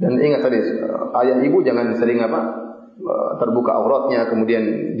 Dan ingat tadi ayah ibu jangan sering terbuka auratnya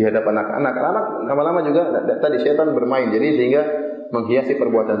kemudian di hadapan anak-anak. Anak lama-lama juga tadi setan bermain. Jadi sehingga menghiasi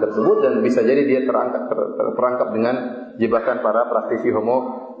perbuatan tersebut dan bisa jadi dia terperangkap dengan jebakan para praktisi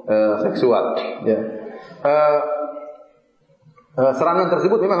homoseksual. Ya. Serangan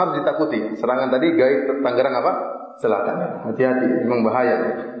tersebut memang harus ditakuti. Serangan tadi gaib Tangerang Selatan. Hati-hati, memang bahaya.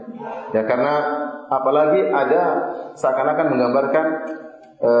 Ya karena apalagi ada seakan-akan menggambarkan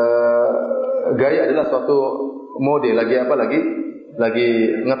gaya adalah suatu mode lagi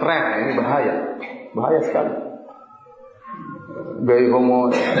ngetren. Ini bahaya sekali. Gaya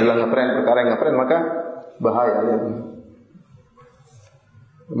homo adalah perkara yang ngetren, maka bahaya ya.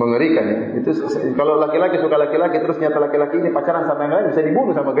 Mengerikan ya. Itu kalau laki-laki suka laki-laki terus nyata laki-laki ini pacaran sama yang lain bisa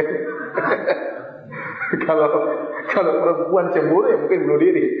dibunuh sama gaya. Kalau perempuan cemburu ya mungkin bunuh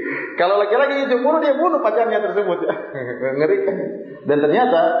diri. Kalau laki-laki cemburu dia bunuh pacarnya tersebut ya. Mengerikan. Dan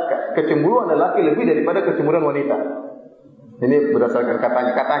ternyata kecemburuan lelaki lebih daripada kecemburuan wanita. Ini berdasarkan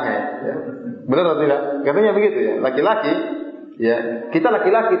katanya ya. Benar atau tidak? Katanya begitu ya. Laki-laki ya, kita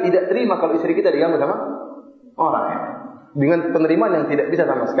laki-laki tidak terima kalau istri kita diganggu sama orang ya. Dengan penerimaan yang tidak bisa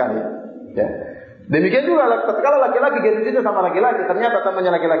sama sekali ya. Demikian juga kalau laki-laki gitu sama laki-laki, ternyata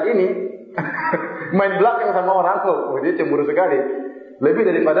temannya laki-laki ini main belakang sama orang dia cemburu sekali. Lebih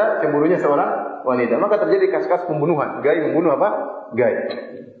daripada cemburunya seorang wanita. Maka terjadi kasus-kasus pembunuhan. Gay membunuh apa? Gay.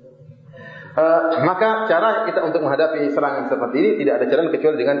 Maka cara kita untuk menghadapi serangan seperti ini tidak ada jalan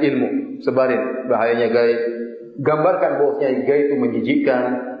kecuali dengan ilmu. Sebarin bahayanya gay. Gambarkan bahwasanya gay itu menjijikkan,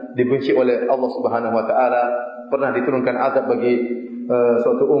 dibenci oleh Allah Subhanahu wa taala, pernah diturunkan azab bagi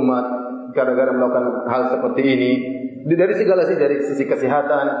suatu umat gara-gara melakukan hal seperti ini. Dari segala sisi, dari sisi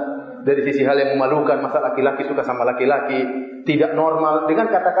kesehatan, dari sisi hal yang memalukan, masa laki-laki suka sama laki-laki, tidak normal dengan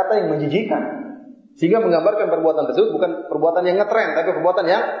kata-kata yang menjijikkan. Sehingga menggambarkan perbuatan tersebut bukan perbuatan yang ngetren, tapi perbuatan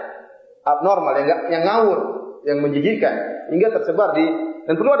yang abnormal, yang ngawur, yang menjijikkan, hingga tersebar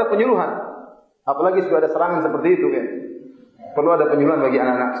dan perlu ada penyuluhan. Apalagi sudah ada serangan seperti itu ya. Perlu ada penyuluhan bagi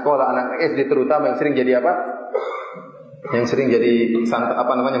anak-anak sekolah, anak-anak SD terutama yang sering jadi yang sering jadi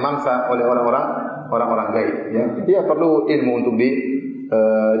mangsa oleh orang-orang gaib ya. Dia perlu ilmu untuk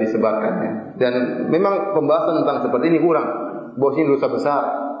disebarkan ya. Dan memang pembahasan tentang seperti ini kurang. Bahwa ini dosa besar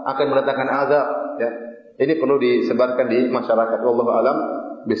akan mendatangkan azab ya. Ini perlu disebarkan di masyarakat. Wallahu a'lam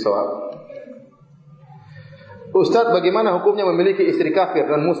bishawab. Ustadz, bagaimana hukumnya memiliki istri kafir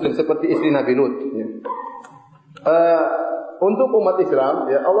dan muslim seperti istri Nabi Luth ya. Untuk umat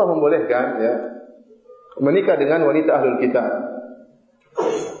Islam ya, Allah membolehkan ya menikah dengan wanita ahlul kitab.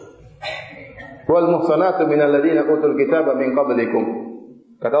 Wal muhsanatu minal ladzina utul kitaba min qablikum.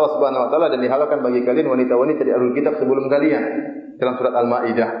 Kata Allah Subhanahu wa taala, dan dihalalkan bagi kalian wanita-wanita dari ahlul kitab sebelum kalian dalam surat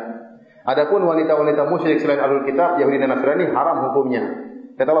Al-Maidah. Adapun wanita-wanita musyrik selain ahlul kitab, Yahudi dan Nasrani haram hukumnya.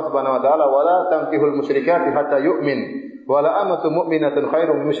 Kata Allah Subhanahu wa taala, "Wala tankihul musyrikati hatta yu'min, wala amatu mu'minatun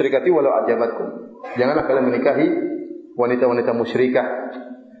khairum min musyrikati walau ajabatkum." Janganlah kalian menikahi wanita-wanita musyrikah.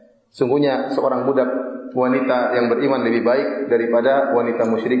 Sungguhnya seorang budak wanita yang beriman lebih baik daripada wanita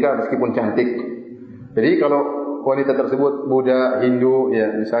musyrikah meskipun cantik. Jadi kalau wanita tersebut Buddha, Hindu,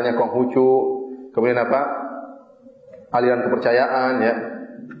 ya misalnya Konghucu, kemudian aliran kepercayaan, ya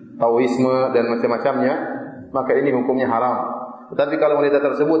Taoisme dan macam-macamnya, maka ini hukumnya haram. Tetapi kalau wanita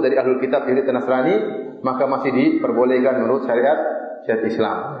tersebut dari ahlul kitab Yahudi dan Nasrani, maka masih diperbolehkan menurut syariat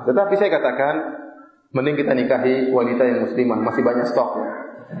Islam. Tetapi saya katakan, mending kita nikahi wanita yang muslimah, masih banyak stok.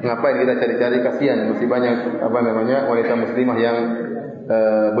 Ngapain kita cari-cari, kasihan, masih banyak wanita muslimah yang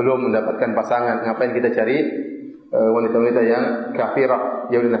belum mendapatkan pasangan. Ngapain kita cari wanita-wanita yang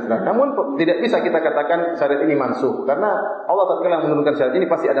kafirah Yahudi Nasrani. Namun tidak bisa kita katakan syariat ini mansuh karena Allah tatkala menurunkan syariat ini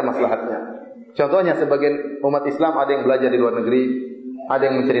pasti ada maslahatnya. Contohnya sebagian umat Islam ada yang belajar di luar negeri, ada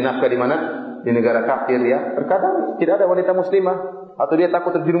yang mencari nafkah di mana? Di negara kafir ya. Terkadang tidak ada wanita muslimah atau dia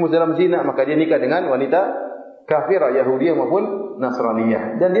takut terjerumus dalam zina, maka dia nikah dengan wanita kafirah Yahudi maupun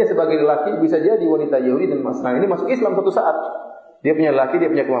Nasraniyah. Dan dia sebagai lelaki bisa jadi wanita Yahudi dan Nasrani ini masuk Islam suatu saat. Dia punya laki, dia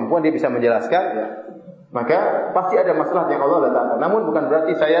punya kemampuan, dia bisa menjelaskan ya. Maka pasti ada masalah yang Allah letakkan. Namun bukan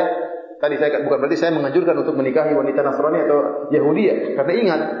berarti saya menganjurkan untuk menikahi wanita Nasrani atau Yahudi ya. Karena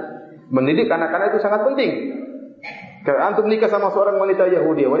ingat, mendidik anak-anak itu sangat penting. Karena antum nikah sama seorang wanita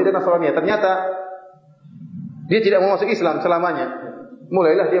Yahudi, wanita Nasrani, ternyata dia tidak mau masuk Islam selamanya.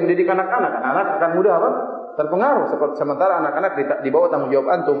 Mulailah dia mendidik anak-anak, anak akan mudah apa? Terpengaruh. Sementara anak-anak di bawah tanggung jawab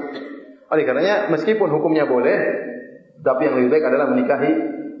antum. Oleh karenanya meskipun hukumnya boleh, tapi yang lebih baik adalah menikahi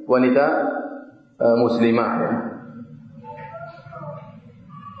wanita muslimah. Ya.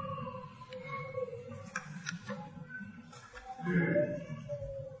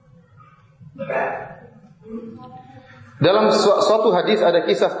 Dalam suatu hadis ada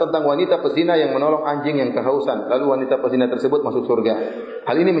kisah tentang wanita pezina yang menolong anjing yang kehausan. Lalu wanita pezina tersebut masuk surga.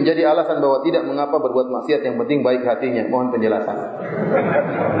 Hal ini menjadi alasan bahwa tidak mengapa berbuat maksiat, yang penting baik hatinya. Mohon penjelasan.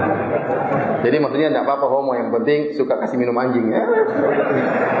 Jadi maksudnya tidak apa-apa homo, yang penting suka kasih minum anjing. Ya?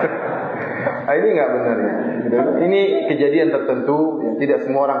 Ini enggak benar ya. Ini kejadian tertentu, ya. Tidak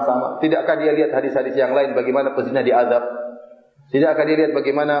semua orang sama. Tidakkah dia lihat hadis-hadis yang lain bagaimana pezina diazab? Tidakkah dia lihat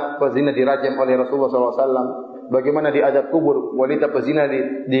bagaimana pezina dirajam oleh Rasulullah SAW? Bagaimana di azab kubur wanita pezina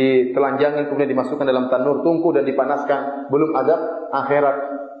ditelanjangin kemudian dimasukkan dalam tanur tungku dan dipanaskan, belum azab akhirat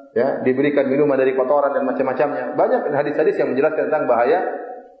ya, diberikan minuman dari kotoran dan macam-macamnya. Banyak hadis-hadis yang menjelaskan tentang bahaya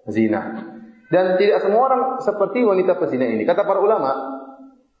zina. Dan tidak semua orang seperti wanita pezina ini. Kata para ulama,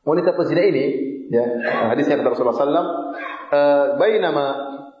 wanita pezina ini ya, hadisnya kata Rasulullah sallallahu alaihi wasallam, bainama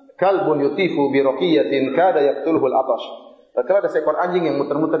kalbun yutifu bi raqiyatin kada yaqtuluhu al-atash. Tatkala ada seekor anjing yang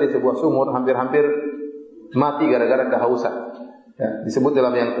muter-muter di sebuah sumur, hampir-hampir mati gara-gara kehausan. Ya, disebut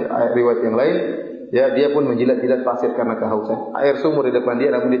dalam riwayat yang lain, ya dia pun menjilat-jilat pasir karena kehausan. Air sumur di depan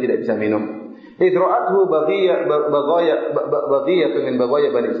dia, namun dia tidak bisa minum. Idra'athu baghiyatun min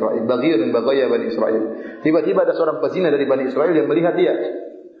baghaya Bani Israil. Baghiyun min baghaya Bani Israil. Tiba-tiba ada seorang pezina dari Bani Israil yang melihat dia.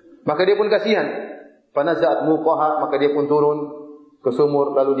 Maka dia pun kasihan. Fanaza'at muqaha, maka dia pun turun ke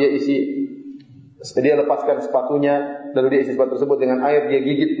sumur, lalu dia lepaskan sepatunya, lalu dia isi sepatu tersebut dengan air, dia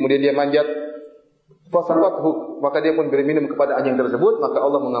gigit, kemudian dia manjat. Fasaqathu, maka dia pun beri minum kepada anjing tersebut, maka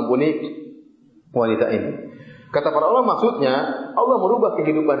Allah mengampuni wanita ini. Kata para ulama, maksudnya Allah merubah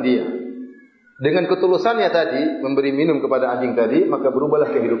kehidupan dia. Dengan ketulusannya tadi memberi minum kepada anjing tadi, maka berubahlah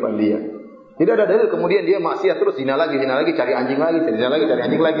kehidupan dia. Tidak ada dalil kemudian dia maksiat terus zina lagi, cari anjing lagi, zina lagi, cari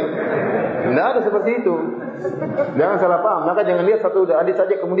anjing lagi. Tidak ada seperti itu. Jangan salah paham. Maka jangan lihat satu hadis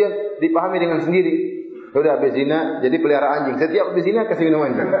saja kemudian dipahami dengan sendiri. Sudah habis zina, jadi pelihara anjing. Setiap habis zina kasih minum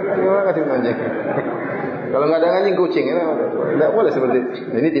anjing. Kasih minum anjing. Kalau nggak ada anjing, kucing. Tidak boleh seperti itu.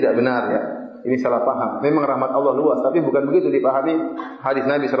 Ini tidak benar ya. Ini salah paham. Memang rahmat Allah luas, tapi bukan begitu dipahami hadis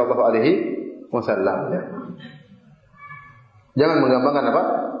Nabi Shallallahu Alaihi Wasallam. Ya. Jangan menggampangkan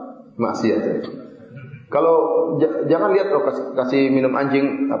apa? Maksiat. Ya. Kalau jangan lihat kasih minum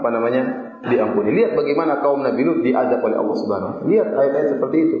anjing diampuni. Lihat bagaimana kaum Nabi Luth diazab oleh Allah Subhanahu. Lihat ayat-ayat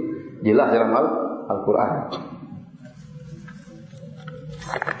seperti itu. Jelas dalam Al-Quran.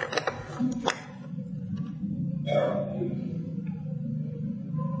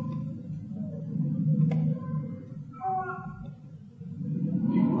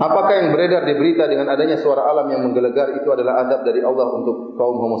 Apakah yang beredar di berita dengan adanya suara alam yang menggelegar itu adalah azab dari Allah untuk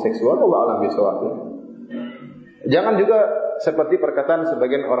kaum homoseksual? Allah alam bisawab. Jangan juga seperti perkataan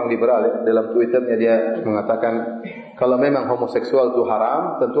sebagian orang liberal ya, dalam Twitternya dia mengatakan kalau memang homoseksual itu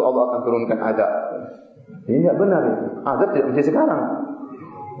haram, tentu Allah akan turunkan azab. Ini tidak benar itu. Azab tidak mesti sekarang.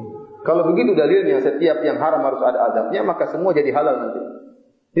 Kalau begitu dalilnya setiap yang haram harus ada azabnya, maka semua jadi halal nanti.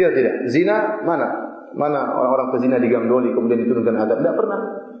 Iya tidak? Zina mana orang-orang pezina digandoli kemudian diturunkan azab? Tidak pernah.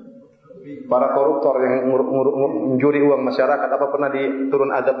 Para koruptor yang mencuri uang masyarakat, apa pernah diturun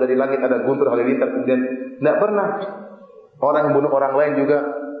azab dari langit, ada guntur halilintar kemudian? Tidak pernah. Orang yang bunuh orang lain juga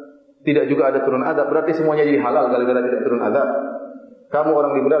tidak juga ada turun azab. Berarti semuanya jadi halal gara-gara tidak turun azab. Kamu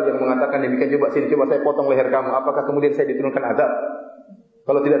orang liberal yang mengatakan demikian, coba saya potong leher kamu. Apakah kemudian saya diturunkan azab?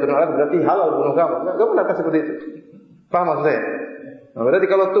 Kalau tidak turun azab berarti halal bunuh kamu. Enggak benarkah seperti itu? Paham maksud saya? Nah, berarti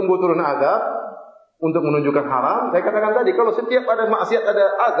kalau tunggu turun azab untuk menunjukkan haram, saya katakan tadi, kalau setiap ada maksiat ada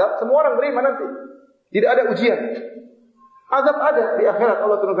azab, semua orang beriman nanti. Tidak ada ujian. Azab ada di akhirat,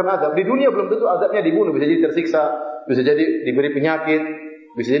 Allah turunkan azab. Di dunia belum tentu azabnya dibunuh, bisa jadi tersiksa, bisa jadi diberi penyakit,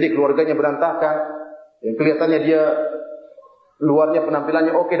 bisa jadi keluarganya berantakan. Yang kelihatannya dia luarnya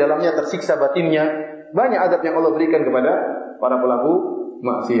penampilannya oke, dalamnya tersiksa batinnya. Banyak adab yang Allah berikan kepada para pelaku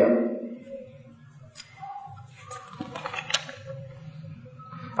maksiat.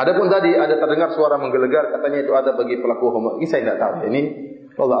 Adapun tadi ada terdengar suara menggelegar, katanya itu ada bagi pelaku homo. Ini saya tidak tahu. Ini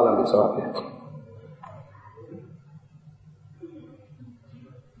Allah alam bisawab.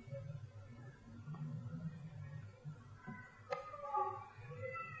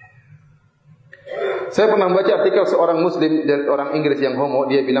 Saya pernah membaca artikel seorang muslim dari orang Inggris yang homo.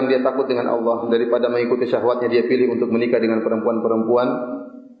 Dia bilang dia takut dengan Allah. Daripada mengikuti syahwatnya, dia pilih untuk menikah dengan perempuan-perempuan,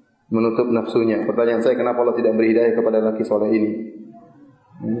 menutup nafsunya. Pertanyaan saya, kenapa Allah tidak beri hidayah kepada laki soleh ini?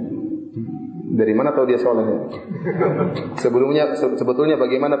 Dari mana tahu dia soleh? Sebetulnya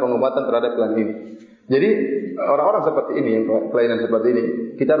bagaimana pengobatan terhadap kelainan ini? Jadi orang-orang seperti ini, yang kelainan seperti ini,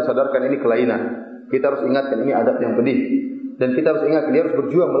 kita harus sadarkan ini kelainan. Kita harus ingatkan ini adab yang pedih. Dan kita harus ingat dia harus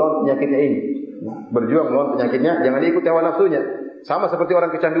berjuang melawan penyakitnya ini. Berjuang melawan penyakitnya, jangan ikut hawa nafsunya. Sama seperti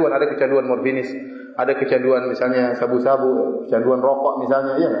orang kecanduan, ada kecanduan morfinis, ada kecanduan misalnya sabu-sabu, kecanduan rokok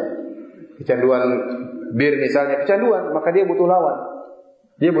misalnya, ya. Kecanduan bir misalnya, kecanduan, maka dia butuh lawan.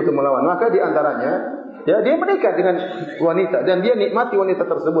 Dia butuh melawan. Maka di antaranya, ya dia menikah dengan wanita dan dia nikmati wanita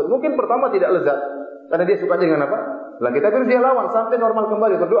tersebut. Mungkin pertama tidak lezat karena dia suka dengan apa? Laki, tapi dia lawan sampai normal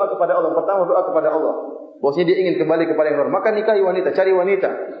kembali, berdoa kepada Allah. Pertama doa kepada Allah. Bosnya dia ingin kembali kepada yang normal, maka nikahi wanita, cari wanita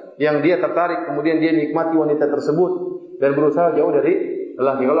yang dia tertarik, kemudian dia nikmati wanita tersebut dan berusaha jauh dari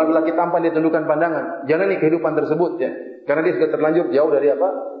lelaki. Kalau ada lelaki tampan, dia tundukkan pandangan. Jalani kehidupan tersebut ya, karena dia sudah terlanjur jauh dari apa?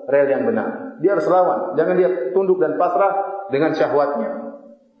 Rel yang benar. Dia harus lawan, jangan dia tunduk dan pasrah dengan syahwatnya.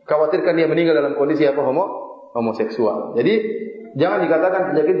 Khawatirkan dia meninggal dalam kondisi apa? Homoseksual. Jadi jangan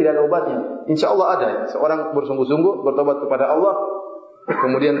dikatakan penyakit tidak ada obatnya. Insya Allah ada. Seorang bersungguh-sungguh bertobat kepada Allah,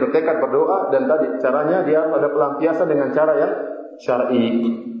 kemudian bertekad berdoa, dan tadi caranya dia ada pelampiasan dengan cara yang syar'i.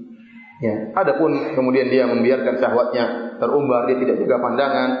 Ya. Adapun kemudian dia membiarkan syahwatnya terumbar, dia tidak jaga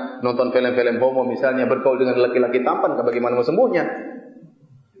pandangan, nonton film-film homo misalnya, bergaul dengan laki-laki tampan, bagaimana mau sembuhnya?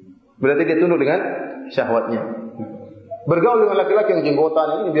 Berarti dia tunduk dengan syahwatnya. Bergaul dengan laki-laki yang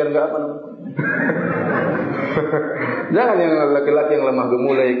jenggotan ini biar enggak apa. Jangan yang laki-laki yang lemah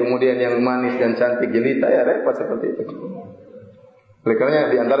gemulai, kemudian yang manis dan cantik jelita, ya repot seperti itu. Oleh karenanya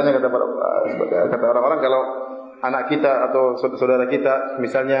di antaranya kata orang-orang, kalau anak kita atau saudara kita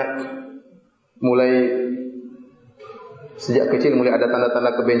misalnya mulai sejak kecil mulai ada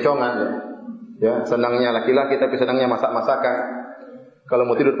tanda-tanda kebencongan, ya senangnya laki-laki tapi senangnya masak-masakan. Kalau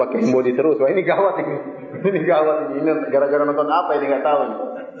mau tidur pakai body terus, wah ini gawat ini. Ini gawat ini. Ini gara-gara nonton apa ini enggak tahu ini.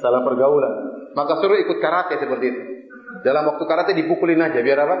 Salah pergaulan. Maka suruh ikut karate seperti itu. Dalam waktu karate dipukulin aja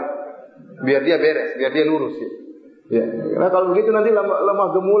biar apa? Biar dia beres, biar dia lurus ya. Ya, karena kalau begitu nanti lemah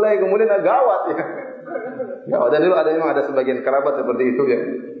gemulai, kemudian gawat ya. Gawat. Dan dulu ada sebagian kerabat seperti itu ya.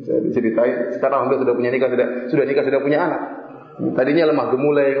 Saya diceritain. Sekarang alhamdulillah sudah punya nikah, sudah nikah, sudah punya anak. Tadinya lemah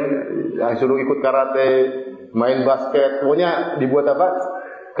gemulai, suruh ikut karate, main basket, pokoknya dibuat apa?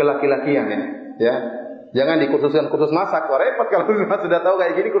 Kelaki-lakian ya. Ya. Jangan dikhususkan kursus masak, wah repot kalau sudah tahu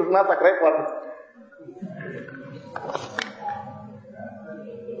kayak gini kursus masak repot.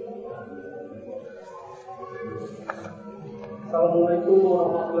 Assalamualaikum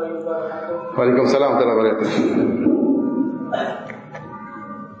warahmatullahi wabarakatuh. Waalaikumsalam warahmatullahi wabarakatuh.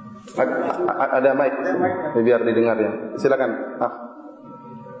 Ada mic biar didengar ya. Silakan.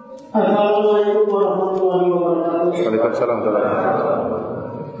 Assalamualaikum warahmatullahi wabarakatuh. Waalaikumsalam warahmatullahi wabarakatuh.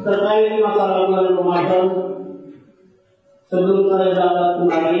 Terkait masalah bulan Ramadan, sebelum saya berangkat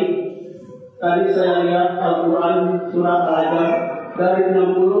kemari, tadi saya lihat Al-Quran surat Al-Ahzab dari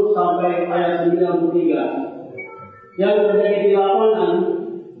 60 sampai ayat 93. Yang terjadi di lapangan,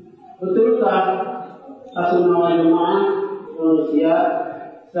 betulkah asal jemaah manusia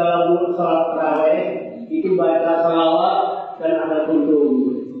setelah salat tarawih itu baca salawat dan ada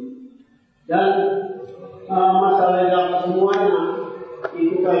kuntum, dan masalah yang semuanya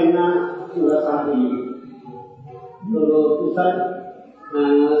itu karena sudah sahih. Menurut Ustadz,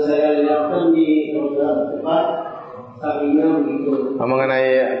 saya lihatkan di beberapa tempat sahihnya begitu.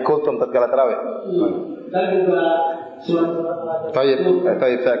 Mengenai kultum tatkala tarawih. Dan juga surat-surat.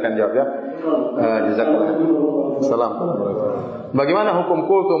 Taib saya akan jawab ya. Jazakallah. Salam. Bagaimana hukum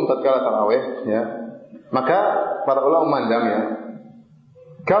kultum tatkala tarawih ya? Maka para ulama memandang ya,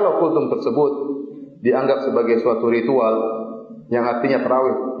 kalau kultum tersebut dianggap sebagai suatu ritual yang artinya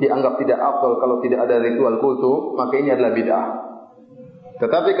tarawih dianggap tidak afdal kalau tidak ada ritual kultum, maka ini adalah bid'ah.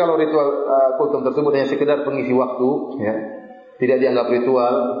 Tetapi kalau ritual kultum tersebut hanya sekedar pengisi waktu ya, tidak dianggap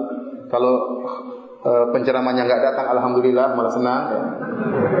ritual. Kalau penceramahnya enggak datang, alhamdulillah, malah senang ya.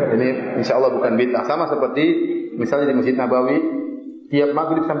 Ini insyaallah bukan bid'ah. Sama seperti misalnya di Masjid Nabawi tiap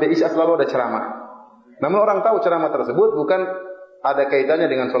maghrib sampai isya selalu ada ceramah. Namun orang tahu ceramah tersebut bukan ada kaitannya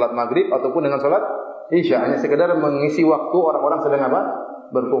dengan sholat maghrib ataupun dengan sholat isya, hanya sekedar mengisi waktu orang-orang sedang apa?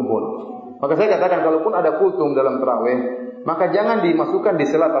 Berkumpul. Maka saya katakan kalaupun ada kultum dalam tarawih, maka jangan dimasukkan di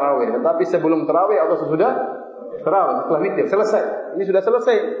sela tarawih, tetapi sebelum tarawih atau sesudah tarawih, setelah witir selesai. Ini sudah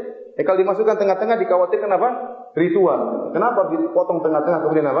selesai. Kalau dimasukkan tengah-tengah dikhawatirkan apa? Ritual. Kenapa dipotong tengah-tengah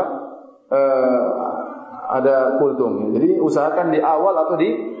kemudian apa? Ada kultum. Jadi usahakan di awal atau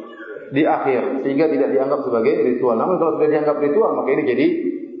di akhir sehingga tidak dianggap sebagai ritual. Namun kalau sudah dianggap ritual maka ini jadi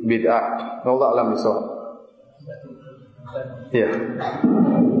bid'ah. Allah a'lam bishawab. Ya.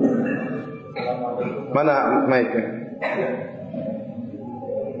 Mana mic-nya?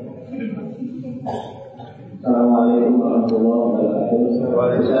 Assalamualaikum warahmatullahi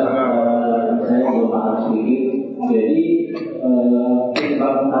wabarakatuh. Saya belum paham sedikit. Jadi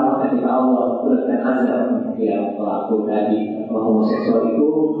penyebab utama ketika Allah berikan azab yang pelaku tadi homoseksual itu,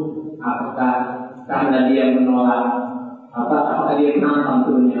 apakah karena dia menolak, apakah dia menantang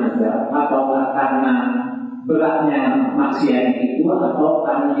turunnya azab, atau karena beratnya maksiat itu, atau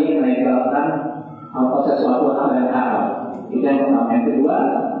karena dia melegalkan sesuatu hal yang haram? Itu yang pertama. Yang kedua,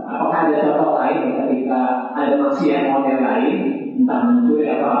 apakah ada contoh lain ketika ada maksiat model lain, entah mencuri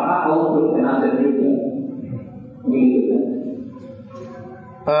atau apa, Allah berikan azab juga? Begitu kan?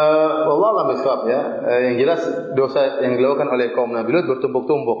 Allah alam bisawab ya. Yang jelas dosa yang dilakukan oleh kaum Nabi Luth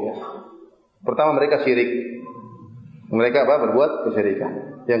bertumpuk-tumpuk ya. Pertama mereka syirik. Mereka apa? Berbuat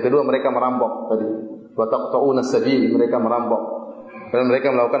kesyirikan. Yang kedua mereka merampok tadi. Wa taqta'una as-sabil, mereka merampok. Dan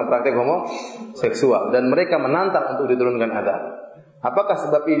mereka melakukan praktek homoseksual dan mereka menantang untuk diturunkan azab. Apakah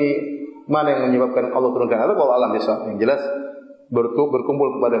sebab ini mana yang menyebabkan Allah turunkan azab? Allah alam bisawab. Yang jelas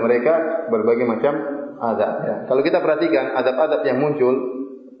berkumpul kepada mereka berbagai macam azab ya. Kalau kita perhatikan azab-azab yang muncul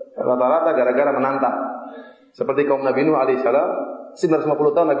rata-rata gara-gara menantang. Seperti kaum Nabi Nuh alaihissalam,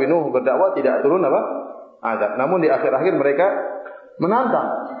 950 tahun Nabi Nuh berdakwah tidak turun apa? Azab. Namun di akhir-akhir mereka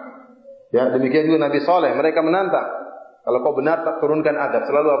menantang. Ya, demikian juga Nabi Saleh, mereka menantang. Kalau kau benar tak turunkan azab,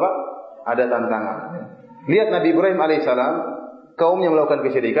 selalu apa? Ada tantangan. Lihat Nabi Ibrahim alaihissalam, kaumnya melakukan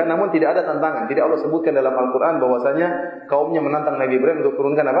kesyirikan, namun tidak ada tantangan. Tidak Allah sebutkan dalam Al-Quran bahwasanya kaumnya menantang Nabi Ibrahim untuk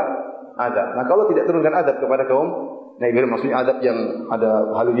turunkan apa? Azab. Nah, kalau tidak turunkan azab kepada kaum Nabi Ibrahim, maksudnya azab yang ada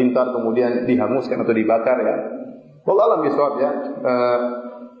halilintar kemudian dihanguskan atau dibakar ya. Wallahu a'lam bishawab ya.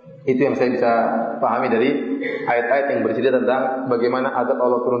 Itu yang saya bisa pahami dari ayat-ayat yang bercerita tentang bagaimana azab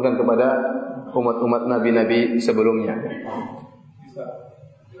Allah turunkan kepada umat-umat nabi-nabi sebelumnya.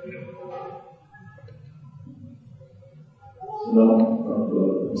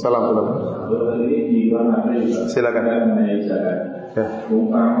 Salam. Silakan. Ya.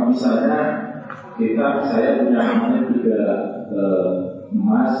 Misalnya saya punya namanya 3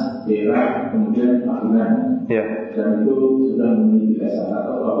 emas, perak, kemudian tabungan. Ya. Dan itu sudah memiliki dasar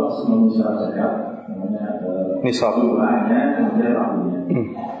atau apa semua masyarakat namanya nisab. Jumlahnya kemudian tabungannya.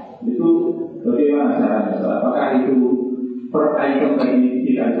 Itu bagaimana caranya? Apakah itu per item tadi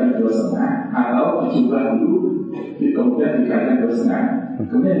dikalikan 2,5 atau jumlah dulu kemudian dikalikan 2,5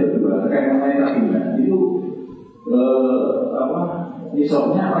 kemudian kedua terkait mengenai tabungan itu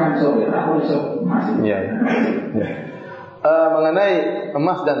nisabnya apa nisab perak atau nisab emas? Ya. Mengenai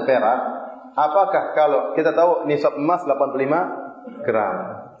emas dan perak, apakah kalau kita tahu nisab emas 85 gram,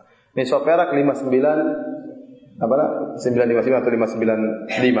 nisab perak 959 atau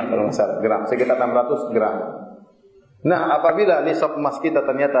 595 kalau nggak salah gram, sekitar 600 gram. Nah, apabila nisab emas kita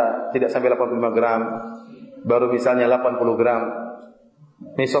ternyata tidak sampai 85 gram, baru misalnya 80 gram,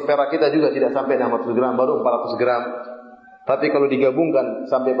 nisab perak kita juga tidak sampai 600 gram, baru 400 gram. Tapi kalau digabungkan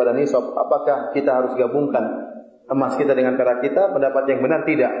sampai pada nisab, apakah kita harus gabungkan emas kita dengan perak kita? Pendapat yang benar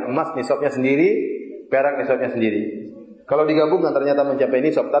tidak. Emas nisabnya sendiri, perak nisabnya sendiri. Kalau digabungkan ternyata mencapai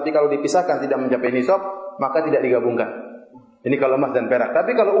nisab, tapi kalau dipisahkan tidak mencapai nisab, maka tidak digabungkan. Ini kalau emas dan perak.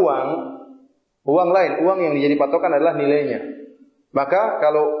 Tapi kalau uang lain, uang yang menjadi patokan adalah nilainya. Maka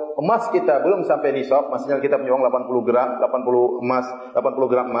kalau emas kita belum sampai nisab, maksudnya kita punya uang 80 gram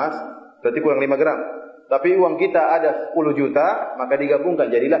emas, berarti kurang 5 gram. Tapi uang kita ada 10 juta, maka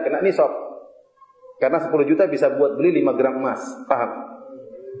digabungkan jadilah kena nisab. Karena 10 juta bisa buat beli 5 gram emas. Paham?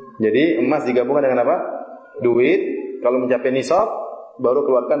 Jadi emas digabungkan dengan apa? Duit. Kalau mencapai nisab, baru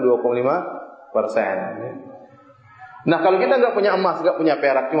keluarkan 2,5%. Nah, kalau kita nggak punya emas, nggak punya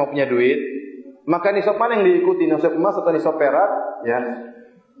perak, cuma punya duit, maka nisab mana yang diikuti? Nisab emas atau nisab perak? Ya.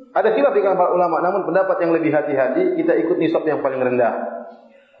 Ada khilaf di kalangan para ulama. Namun pendapat yang lebih hati-hati, kita ikut nisab yang paling rendah.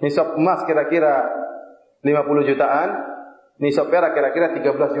 Nisab emas kira-kira 50 jutaan, nisab perak kira-kira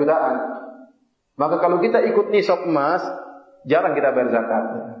 13 jutaan. Maka kalau kita ikut nisab emas, jarang kita bayar zakat.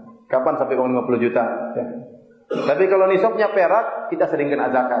 Kapan sampai uang 50 juta? Ya. Tapi kalau nisabnya perak, kita sering kena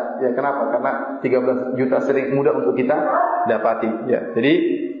zakat. Ya, kenapa? Karena 13 juta sering mudah untuk kita dapati. Ya, jadi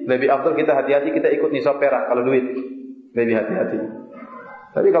lebih afdal kita hati-hati, kita ikut nisab perak kalau duit. Lebih hati-hati.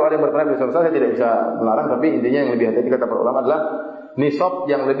 Tapi kalau ada yang berpendapat besar saya tidak bisa melarang, tapi intinya yang lebih hati-hati kata para ulama adalah nisab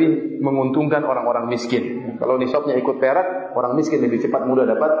yang lebih menguntungkan orang-orang miskin. Kalau nisabnya ikut perak, orang miskin lebih cepat mudah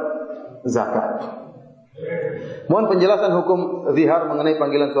dapat zakat. Mohon penjelasan hukum zihar mengenai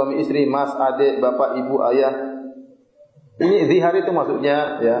panggilan suami istri, mas, adik, bapak, ibu, ayah. Ini zihar itu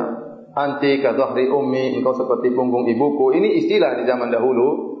maksudnya ya, anti ka dhahri ummi, engkau seperti punggung ibuku. Ini istilah di zaman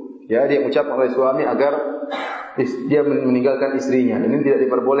dahulu. Ya, dia ucapkan oleh suami agar dia meninggalkan istrinya. Ini tidak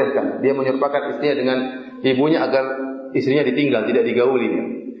diperbolehkan. Dia menyerupakan istrinya dengan ibunya agar istrinya ditinggal, tidak digauli.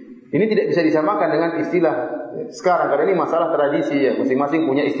 Ini tidak bisa disamakan dengan istilah sekarang, karena ini masalah tradisi ya. Masing-masing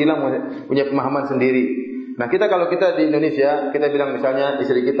punya istilah, punya pemahaman sendiri. Nah, kalau kita di Indonesia, kita bilang misalnya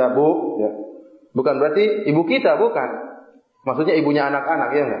istri kita bu, ya. Bukan berarti ibu kita, bukan. Maksudnya ibunya anak-anak,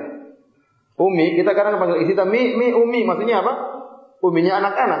 ya enggak? Umi, kita kadang panggil istri kita mi, umi, maksudnya apa? Uminya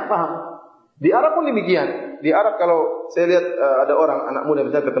anak-anak, paham? Di Arab pun demikian. Di Arab kalau saya lihat ada orang anak muda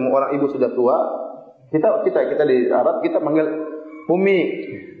misalnya ketemu orang ibu sudah tua, kita di Arab kita panggil umi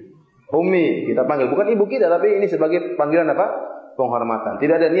kita panggil, bukan ibu kita, tapi ini sebagai panggilan apa? Penghormatan.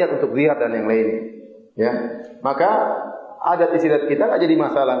 Tidak ada niat untuk zihar dan yang lainnya. Ya, maka adat istiadat kita nggak jadi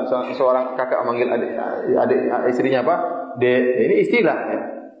masalah. Seorang kakak memanggil adik istrinya apa? Ini istilah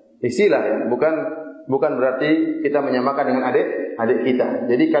ya, bukan berarti kita menyamakan dengan adik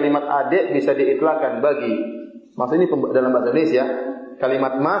kita. Jadi kalimat adik bisa diitlakkan bagi, maksudnya dalam bahasa Indonesia,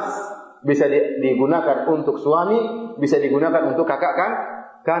 kalimat mas bisa digunakan untuk suami, bisa digunakan untuk kakak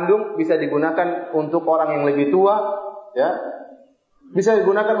kandung, bisa digunakan untuk orang yang lebih tua, ya. Bisa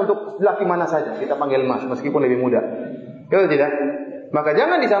digunakan untuk laki mana saja. Kita panggil mas meskipun lebih muda. Kalau tidak, maka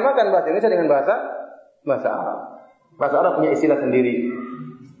jangan disamakan bahasa Indonesia dengan bahasa Arab. Bahasa Arab punya istilah sendiri.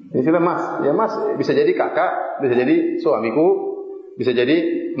 Istilah mas, ya mas bisa jadi kakak, bisa jadi suamiku, bisa jadi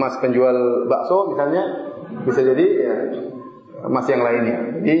mas penjual bakso misalnya, bisa jadi ya, mas yang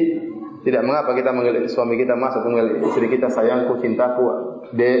lainnya. Jadi tidak mengapa kita manggil suami kita mas atau manggil istri kita sayangku, cintaku,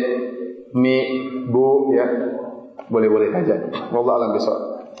 dek, mi, bu, ya boleh-boleh saja. Wallahu a'lam bishawab.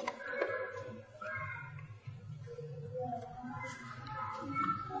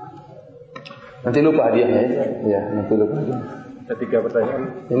 Nanti lupa hadiahnya ya. Nanti lupa hadiah. Ada 3 pertanyaan.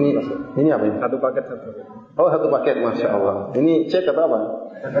 Ini apa ini? Satu paket. Oh, satu paket, masya Allah. Ini cek atau apa?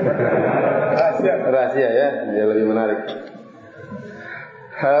 Rahasia ya, ya lebih menarik.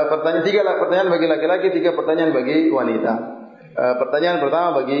 Pertanyaan bagi laki-laki, 3 pertanyaan bagi wanita. Pertanyaan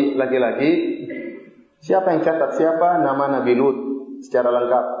pertama bagi laki-laki, siapa yang catat siapa nama Nabi Luth secara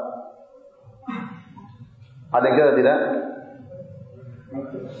lengkap? Ada yang catat tidak?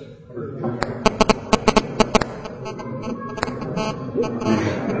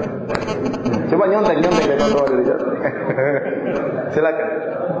 Coba nyontek dari bawah dari jatuh. Silakan.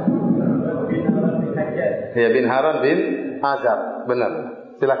 Ya, bin Haran bin Azab, benar.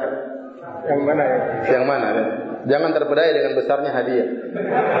 Silakan. Yang mana ya? Yang mana ya? Jangan terpedaya dengan besarnya hadiah.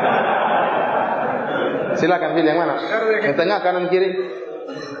 Silakan pilih yang mana? Yang tengah, kanan, kiri.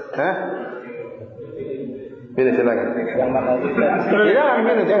 Hah? Pilih silakan. Yang mana? Jangan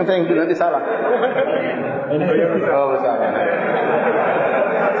pilih, yang saya pilih nanti salah. Oh, salah.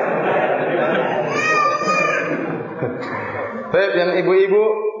 Baik, yang ibu-ibu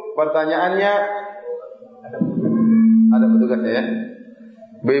pertanyaannya ada petugasnya ya.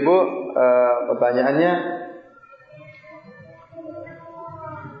 Ibu-ibu pertanyaannya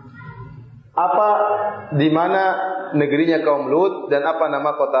apa, di mana negerinya kaum Luth dan apa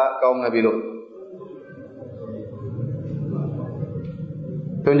nama kota kaum Nabi Luth?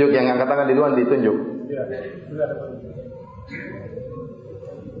 Tunjuk, yang angkat tangan di luar ditunjuk.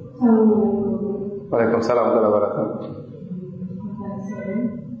 Waalaikumsalam warahmatullahi wabarakatuh.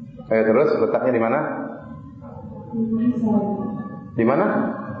 Ayo terus, letaknya di mana? Di mana?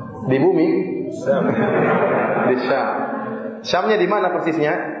 Di bumi? Di Syam. Syamnya di mana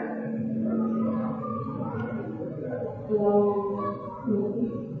persisnya?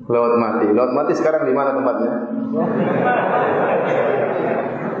 Laut Mati. Laut Mati sekarang di mana tempatnya?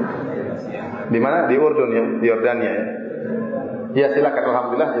 Di mana? Di Urdun ya, di Yordania ya. Ya, silakan.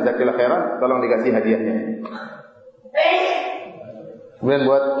 Alhamdulillah, jazakallahu khairan. Tolong dikasih hadiahnya. Kemudian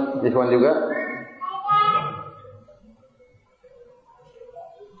buat ikhwan juga.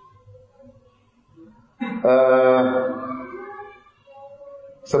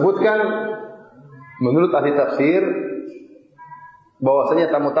 Sebutkan menurut ahli tafsir bahwasanya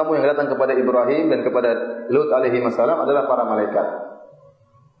tamu-tamu yang datang kepada Ibrahim dan kepada Lut alaihi wassalam adalah para malaikat.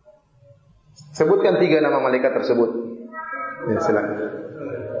 Sebutkan 3 nama malaikat tersebut. Ya, silakan.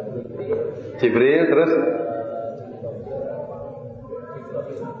 Jibril, terus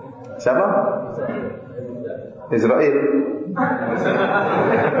siapa? Israel.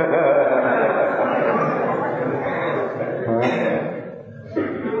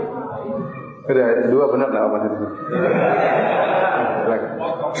 Udah 2 benar lah apa itu?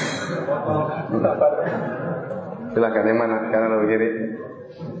 Silakan yang mana? Kanan atau kiri?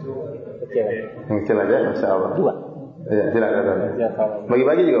 Yang kecil aja, Masya Allah. 2. Ya, silakan.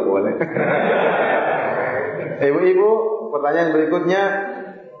 Bagi-bagi juga boleh. Ibu-ibu, pertanyaan berikutnya,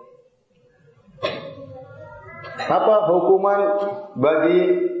 apa hukuman bagi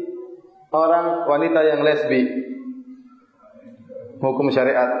orang wanita yang lesbi? Hukum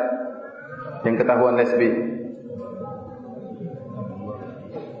syariat yang ketahuan lesbi.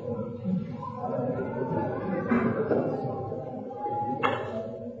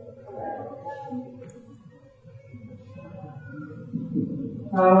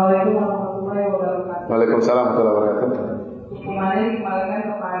 Assalamualaikum warahmatullahi wabarakatuh. Waalaikumsalam warahmatullahi wabarakatuh. Hukumannya dikembalikan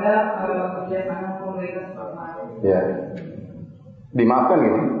kepada kebiasaan pemerintah setempat. Ya. Dimaafkan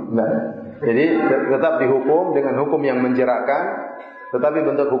gitu? Enggak. Jadi tetap dihukum dengan hukum yang menjerakan, tetapi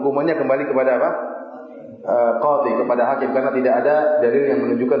bentuk hukumannya kembali kepada apa? Qadhi, kepada hakim, karena tidak ada dalil yang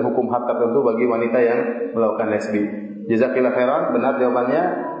menunjukkan hukum had tertentu bagi wanita yang melakukan lesbi. Jazakillah khairan, benar jawabannya,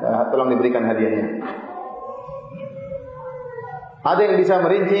 tolong diberikan hadiahnya. Ada yang bisa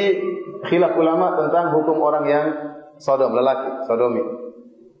merinci khilaf ulama tentang hukum orang yang sodom, lelaki, sodomi?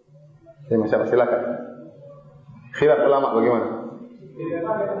 Ya, masyarakat, silakan. Khilaf ulama bagaimana?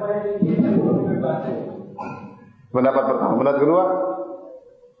 Pendapat pertama, pendapat kedua?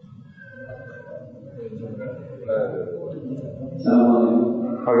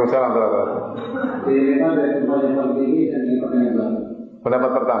 Assalamualaikum. Waalaikumsalam warahmatullahi wabarakatuh. Pendapat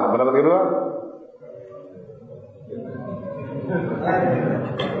pertama, pendapat kedua?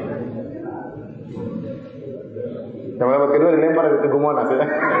 Yang pendapat kedua dilempar di Tugu Monas ya.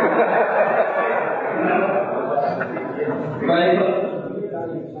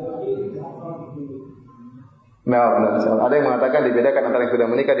 Nah, benar. Ada yang mengatakan dibedakan antara yang sudah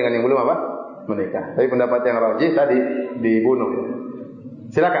menikah dengan yang belum apa? Menikah. Tapi pendapat yang rajih tadi dibunuh.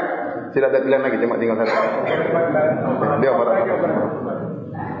 Silakan. Tidak ada pilihan lagi, cuma tinggal satu. Dia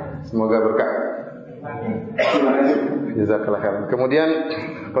semoga berkah. Jazakallah khairan. Kemudian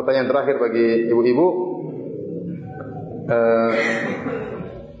pertanyaan terakhir bagi ibu-ibu,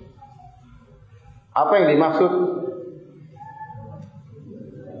 apa yang dimaksud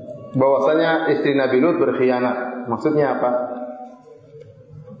bahwasanya istri Nabi Luth berkhianat? Maksudnya apa?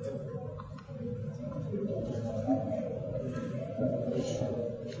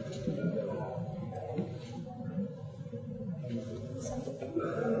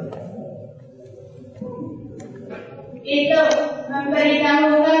 Itu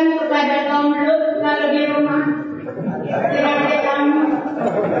memberitahukan kepada kaum Luth kalau di rumah tidak ada tamu.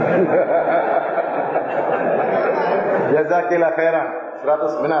 Jazakillah khairan.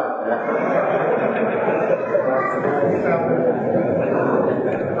 100 benar ya.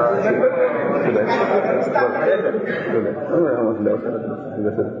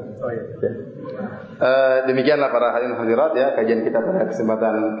 Demikianlah para hadirin hadirat ya, kajian kita pada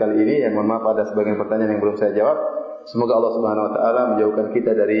kesempatan kali ini. Yang mohon maaf ada sebagian pertanyaan yang belum saya jawab. Semoga Allah Subhanahu wa taala menjauhkan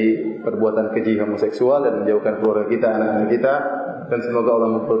kita dari perbuatan keji homoseksual dan menjauhkan keluarga kita, anak-anak kita, dan semoga Allah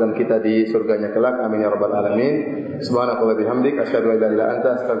mengumpulkan kita di surganya kelak. Amin ya rabbal alamin. Subhanallahi bihamdik asyhadu an la ilaha illa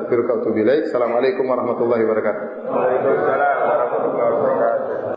anta astaghfiruka wa atubu ilaik. Assalamualaikum warahmatullahi wabarakatuh. Waalaikumsalam.